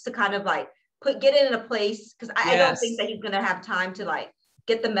leaves to kind of like get it in a place, because I don't think that he's gonna have time to like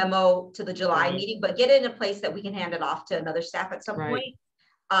get the memo to the July meeting, but get it in a place that we can hand it off to another staff at some point.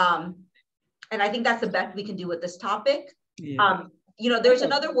 And I think that's the best we can do with this topic. You know, there's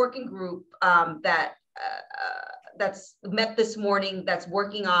another working group that's met this morning that's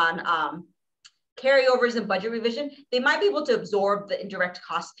working on carryovers and budget revision. They might be able to absorb the indirect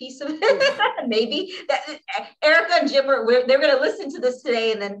cost piece of it. Maybe that Erica and Jim they're going to listen to this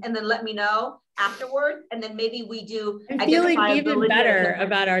today and then let me know afterward, and then maybe we do. I'm feeling even better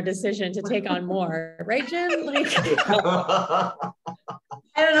about our decision to take on more, right, Jim? Like, I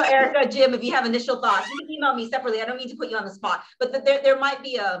don't know, Erica, Jim, if you have initial thoughts, you can email me separately. I don't mean to put you on the spot, but there might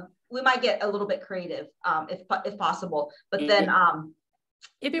be we might get a little bit creative if possible. But then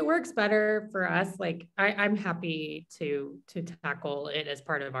if it works better for us, like I'm happy to tackle it as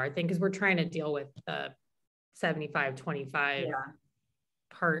part of our thing, because we're trying to deal with the 75-25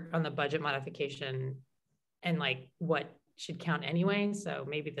 part on the budget modification and like what should count anyway. So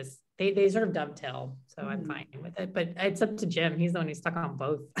maybe they sort of dovetail. So I'm fine with it, but it's up to Jim. He's the one who's stuck on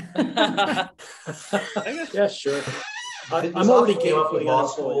both. Yeah, sure. I'm already came up with law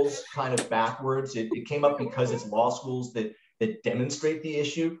schools kind of backwards. It came up because it's law schools that demonstrate the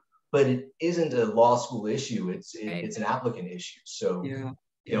issue, but it isn't a law school issue. It's an applicant issue. So you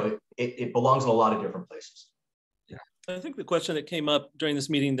know, it belongs in a lot of different places. I think the question that came up during this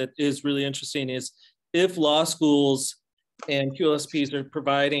meeting that is really interesting is if law schools and QLSPs are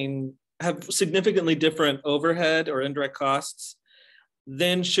have significantly different overhead or indirect costs,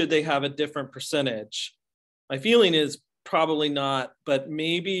 then should they have a different percentage? My feeling is probably not, but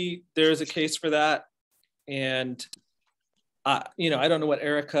maybe there's a case for that. And you know, I don't know what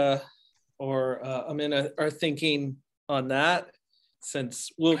Erica or Amina are thinking on that,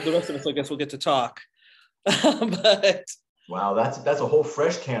 since the rest of us, I guess, will get to talk. But wow, that's a whole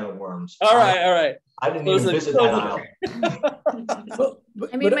fresh can of worms. All right. I didn't even visit that aisle.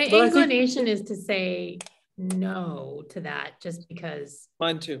 I mean, my inclination is to say no to that, just because.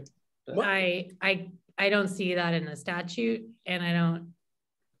 Mine too. I don't see that in the statute, and I don't,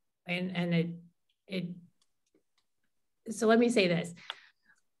 and it. So let me say this: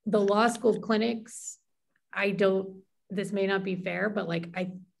 the law school clinics, this may not be fair, but like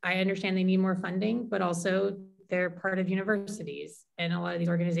I understand they need more funding, but also they're part of universities, and a lot of these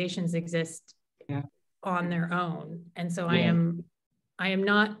organizations exist on their own. And so I am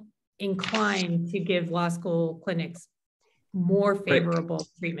not inclined to give law school clinics more favorable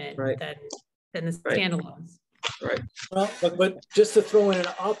treatment than the standalones. Right. Well, but just to throw in an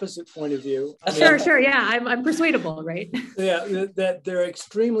opposite point of view. Sure. Yeah, I'm persuadable, right? Yeah, that they're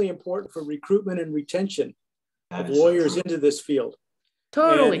extremely important for recruitment and retention of lawyers into this field.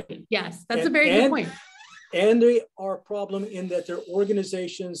 Totally. Yes, that's a very good point. And they are a problem in that they're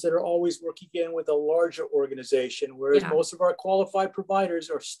organizations that are always working in with a larger organization, whereas most of our qualified providers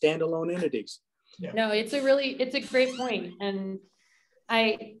are standalone entities. Yeah. No, it's a great point. And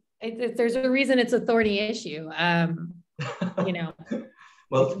there's a reason it's a thorny issue. You know.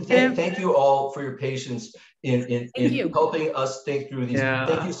 Well, thank you all for your patience in helping us think through these. Yeah.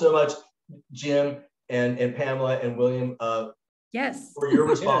 Thank you so much, Jim and Pamela and William. Yes. For your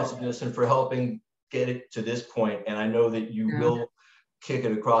responsiveness and for helping get it to this point. And I know that you will kick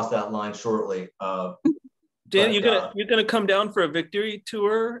it across that line shortly. Dan, you're gonna come down for a victory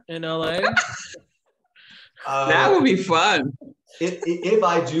tour in LA? That would be fun. If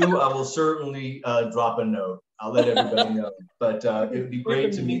I do, I will certainly drop a note. I'll let everybody know. But it would be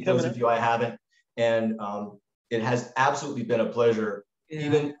great to meet those of you I haven't. And it has absolutely been a pleasure. Yeah.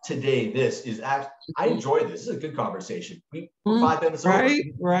 Even today, I enjoy this. This is a good conversation. We're 5 minutes over.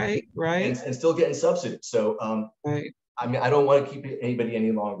 Right. And still getting substance. So right. I mean, I don't want to keep anybody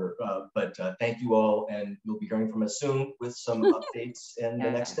any longer, but thank you all. And you'll be hearing from us soon with some updates and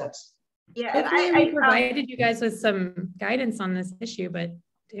the next steps. Yeah, hopefully we provided you guys with some guidance on this issue, but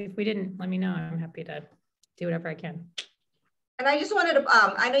if we didn't, let me know. I'm happy to do whatever I can. And I just wanted to,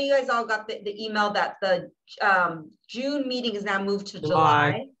 I know you guys all got the email that the June meeting is now moved to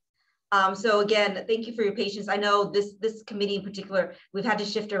July. So again, thank you for your patience. I know this committee in particular, we've had to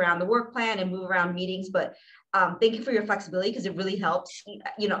shift around the work plan and move around meetings, but thank you for your flexibility because it really helps.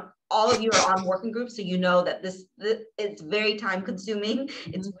 You know, all of you are on working groups, so you know that this it's very time consuming.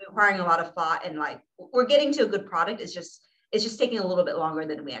 It's requiring a lot of thought, and like we're getting to a good product. It's just taking a little bit longer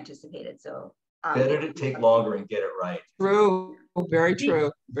than we anticipated. So better to take longer and get it right. True. Very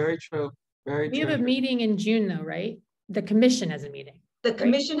true. Very true. Very true. We have a meeting in June though, right? The commission has a meeting. The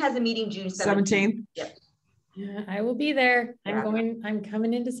commission has a meeting June 17th. Yep. Yeah, I will be there. I'm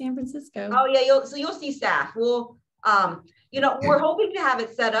coming into San Francisco. Oh yeah, you'll see staff. We'll you know, we're hoping to have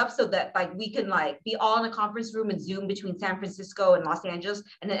it set up so that like we can like be all in a conference room and Zoom between San Francisco and Los Angeles,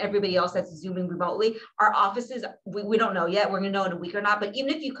 and then everybody else that's Zooming remotely. Our offices, we don't know yet. We're gonna know in a week or not. But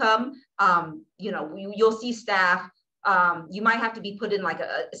even if you come, you know, you'll see staff. You might have to be put in like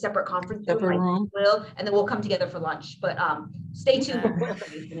a separate conference room, and then we'll come together for lunch. But stay tuned for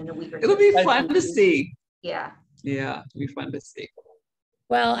information in a week or two. It'll be fun to see. Yeah. Yeah, it'll be fun to see.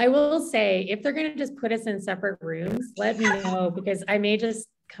 Well, I will say, if they're going to just put us in separate rooms, let me know, because I may just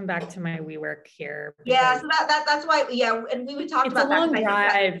come back to my WeWork here. Yeah, so that's why, yeah, and we would talk about that. It's a long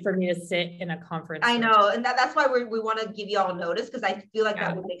drive for me to sit in a conference room. I know, and that's why we want to give you all notice, because I feel like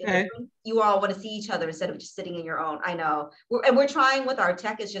that would make a difference. You all want to see each other instead of just sitting in your own. I know, we're trying with our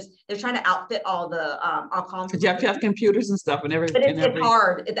tech. It's just they're trying to outfit all the all conferences. You have to have computers and stuff and everything. But it's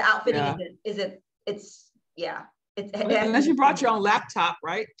hard. The outfitting unless you brought your own laptop,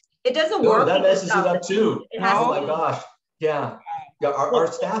 right? It doesn't work. That messes it up too. Oh my gosh. Yeah. Our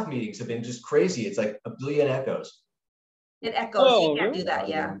staff meetings have been just crazy. It's like a billion echoes. It echoes. You can't do that.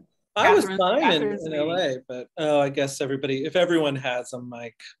 Yeah. I was fine in LA, but I guess if everyone has a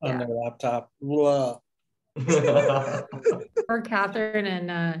mic on their laptop. Blah. Or Catherine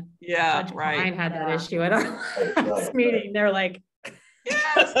and Judge Klein had that issue at our last meeting. They're like,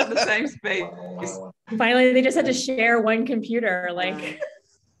 yes, in the same space. Finally, they just had to share one computer. Like,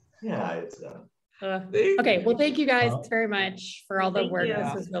 yeah, it's okay. Well, thank you guys very much for all the work.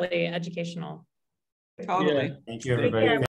 This was really educational. Totally. Thank you, everybody.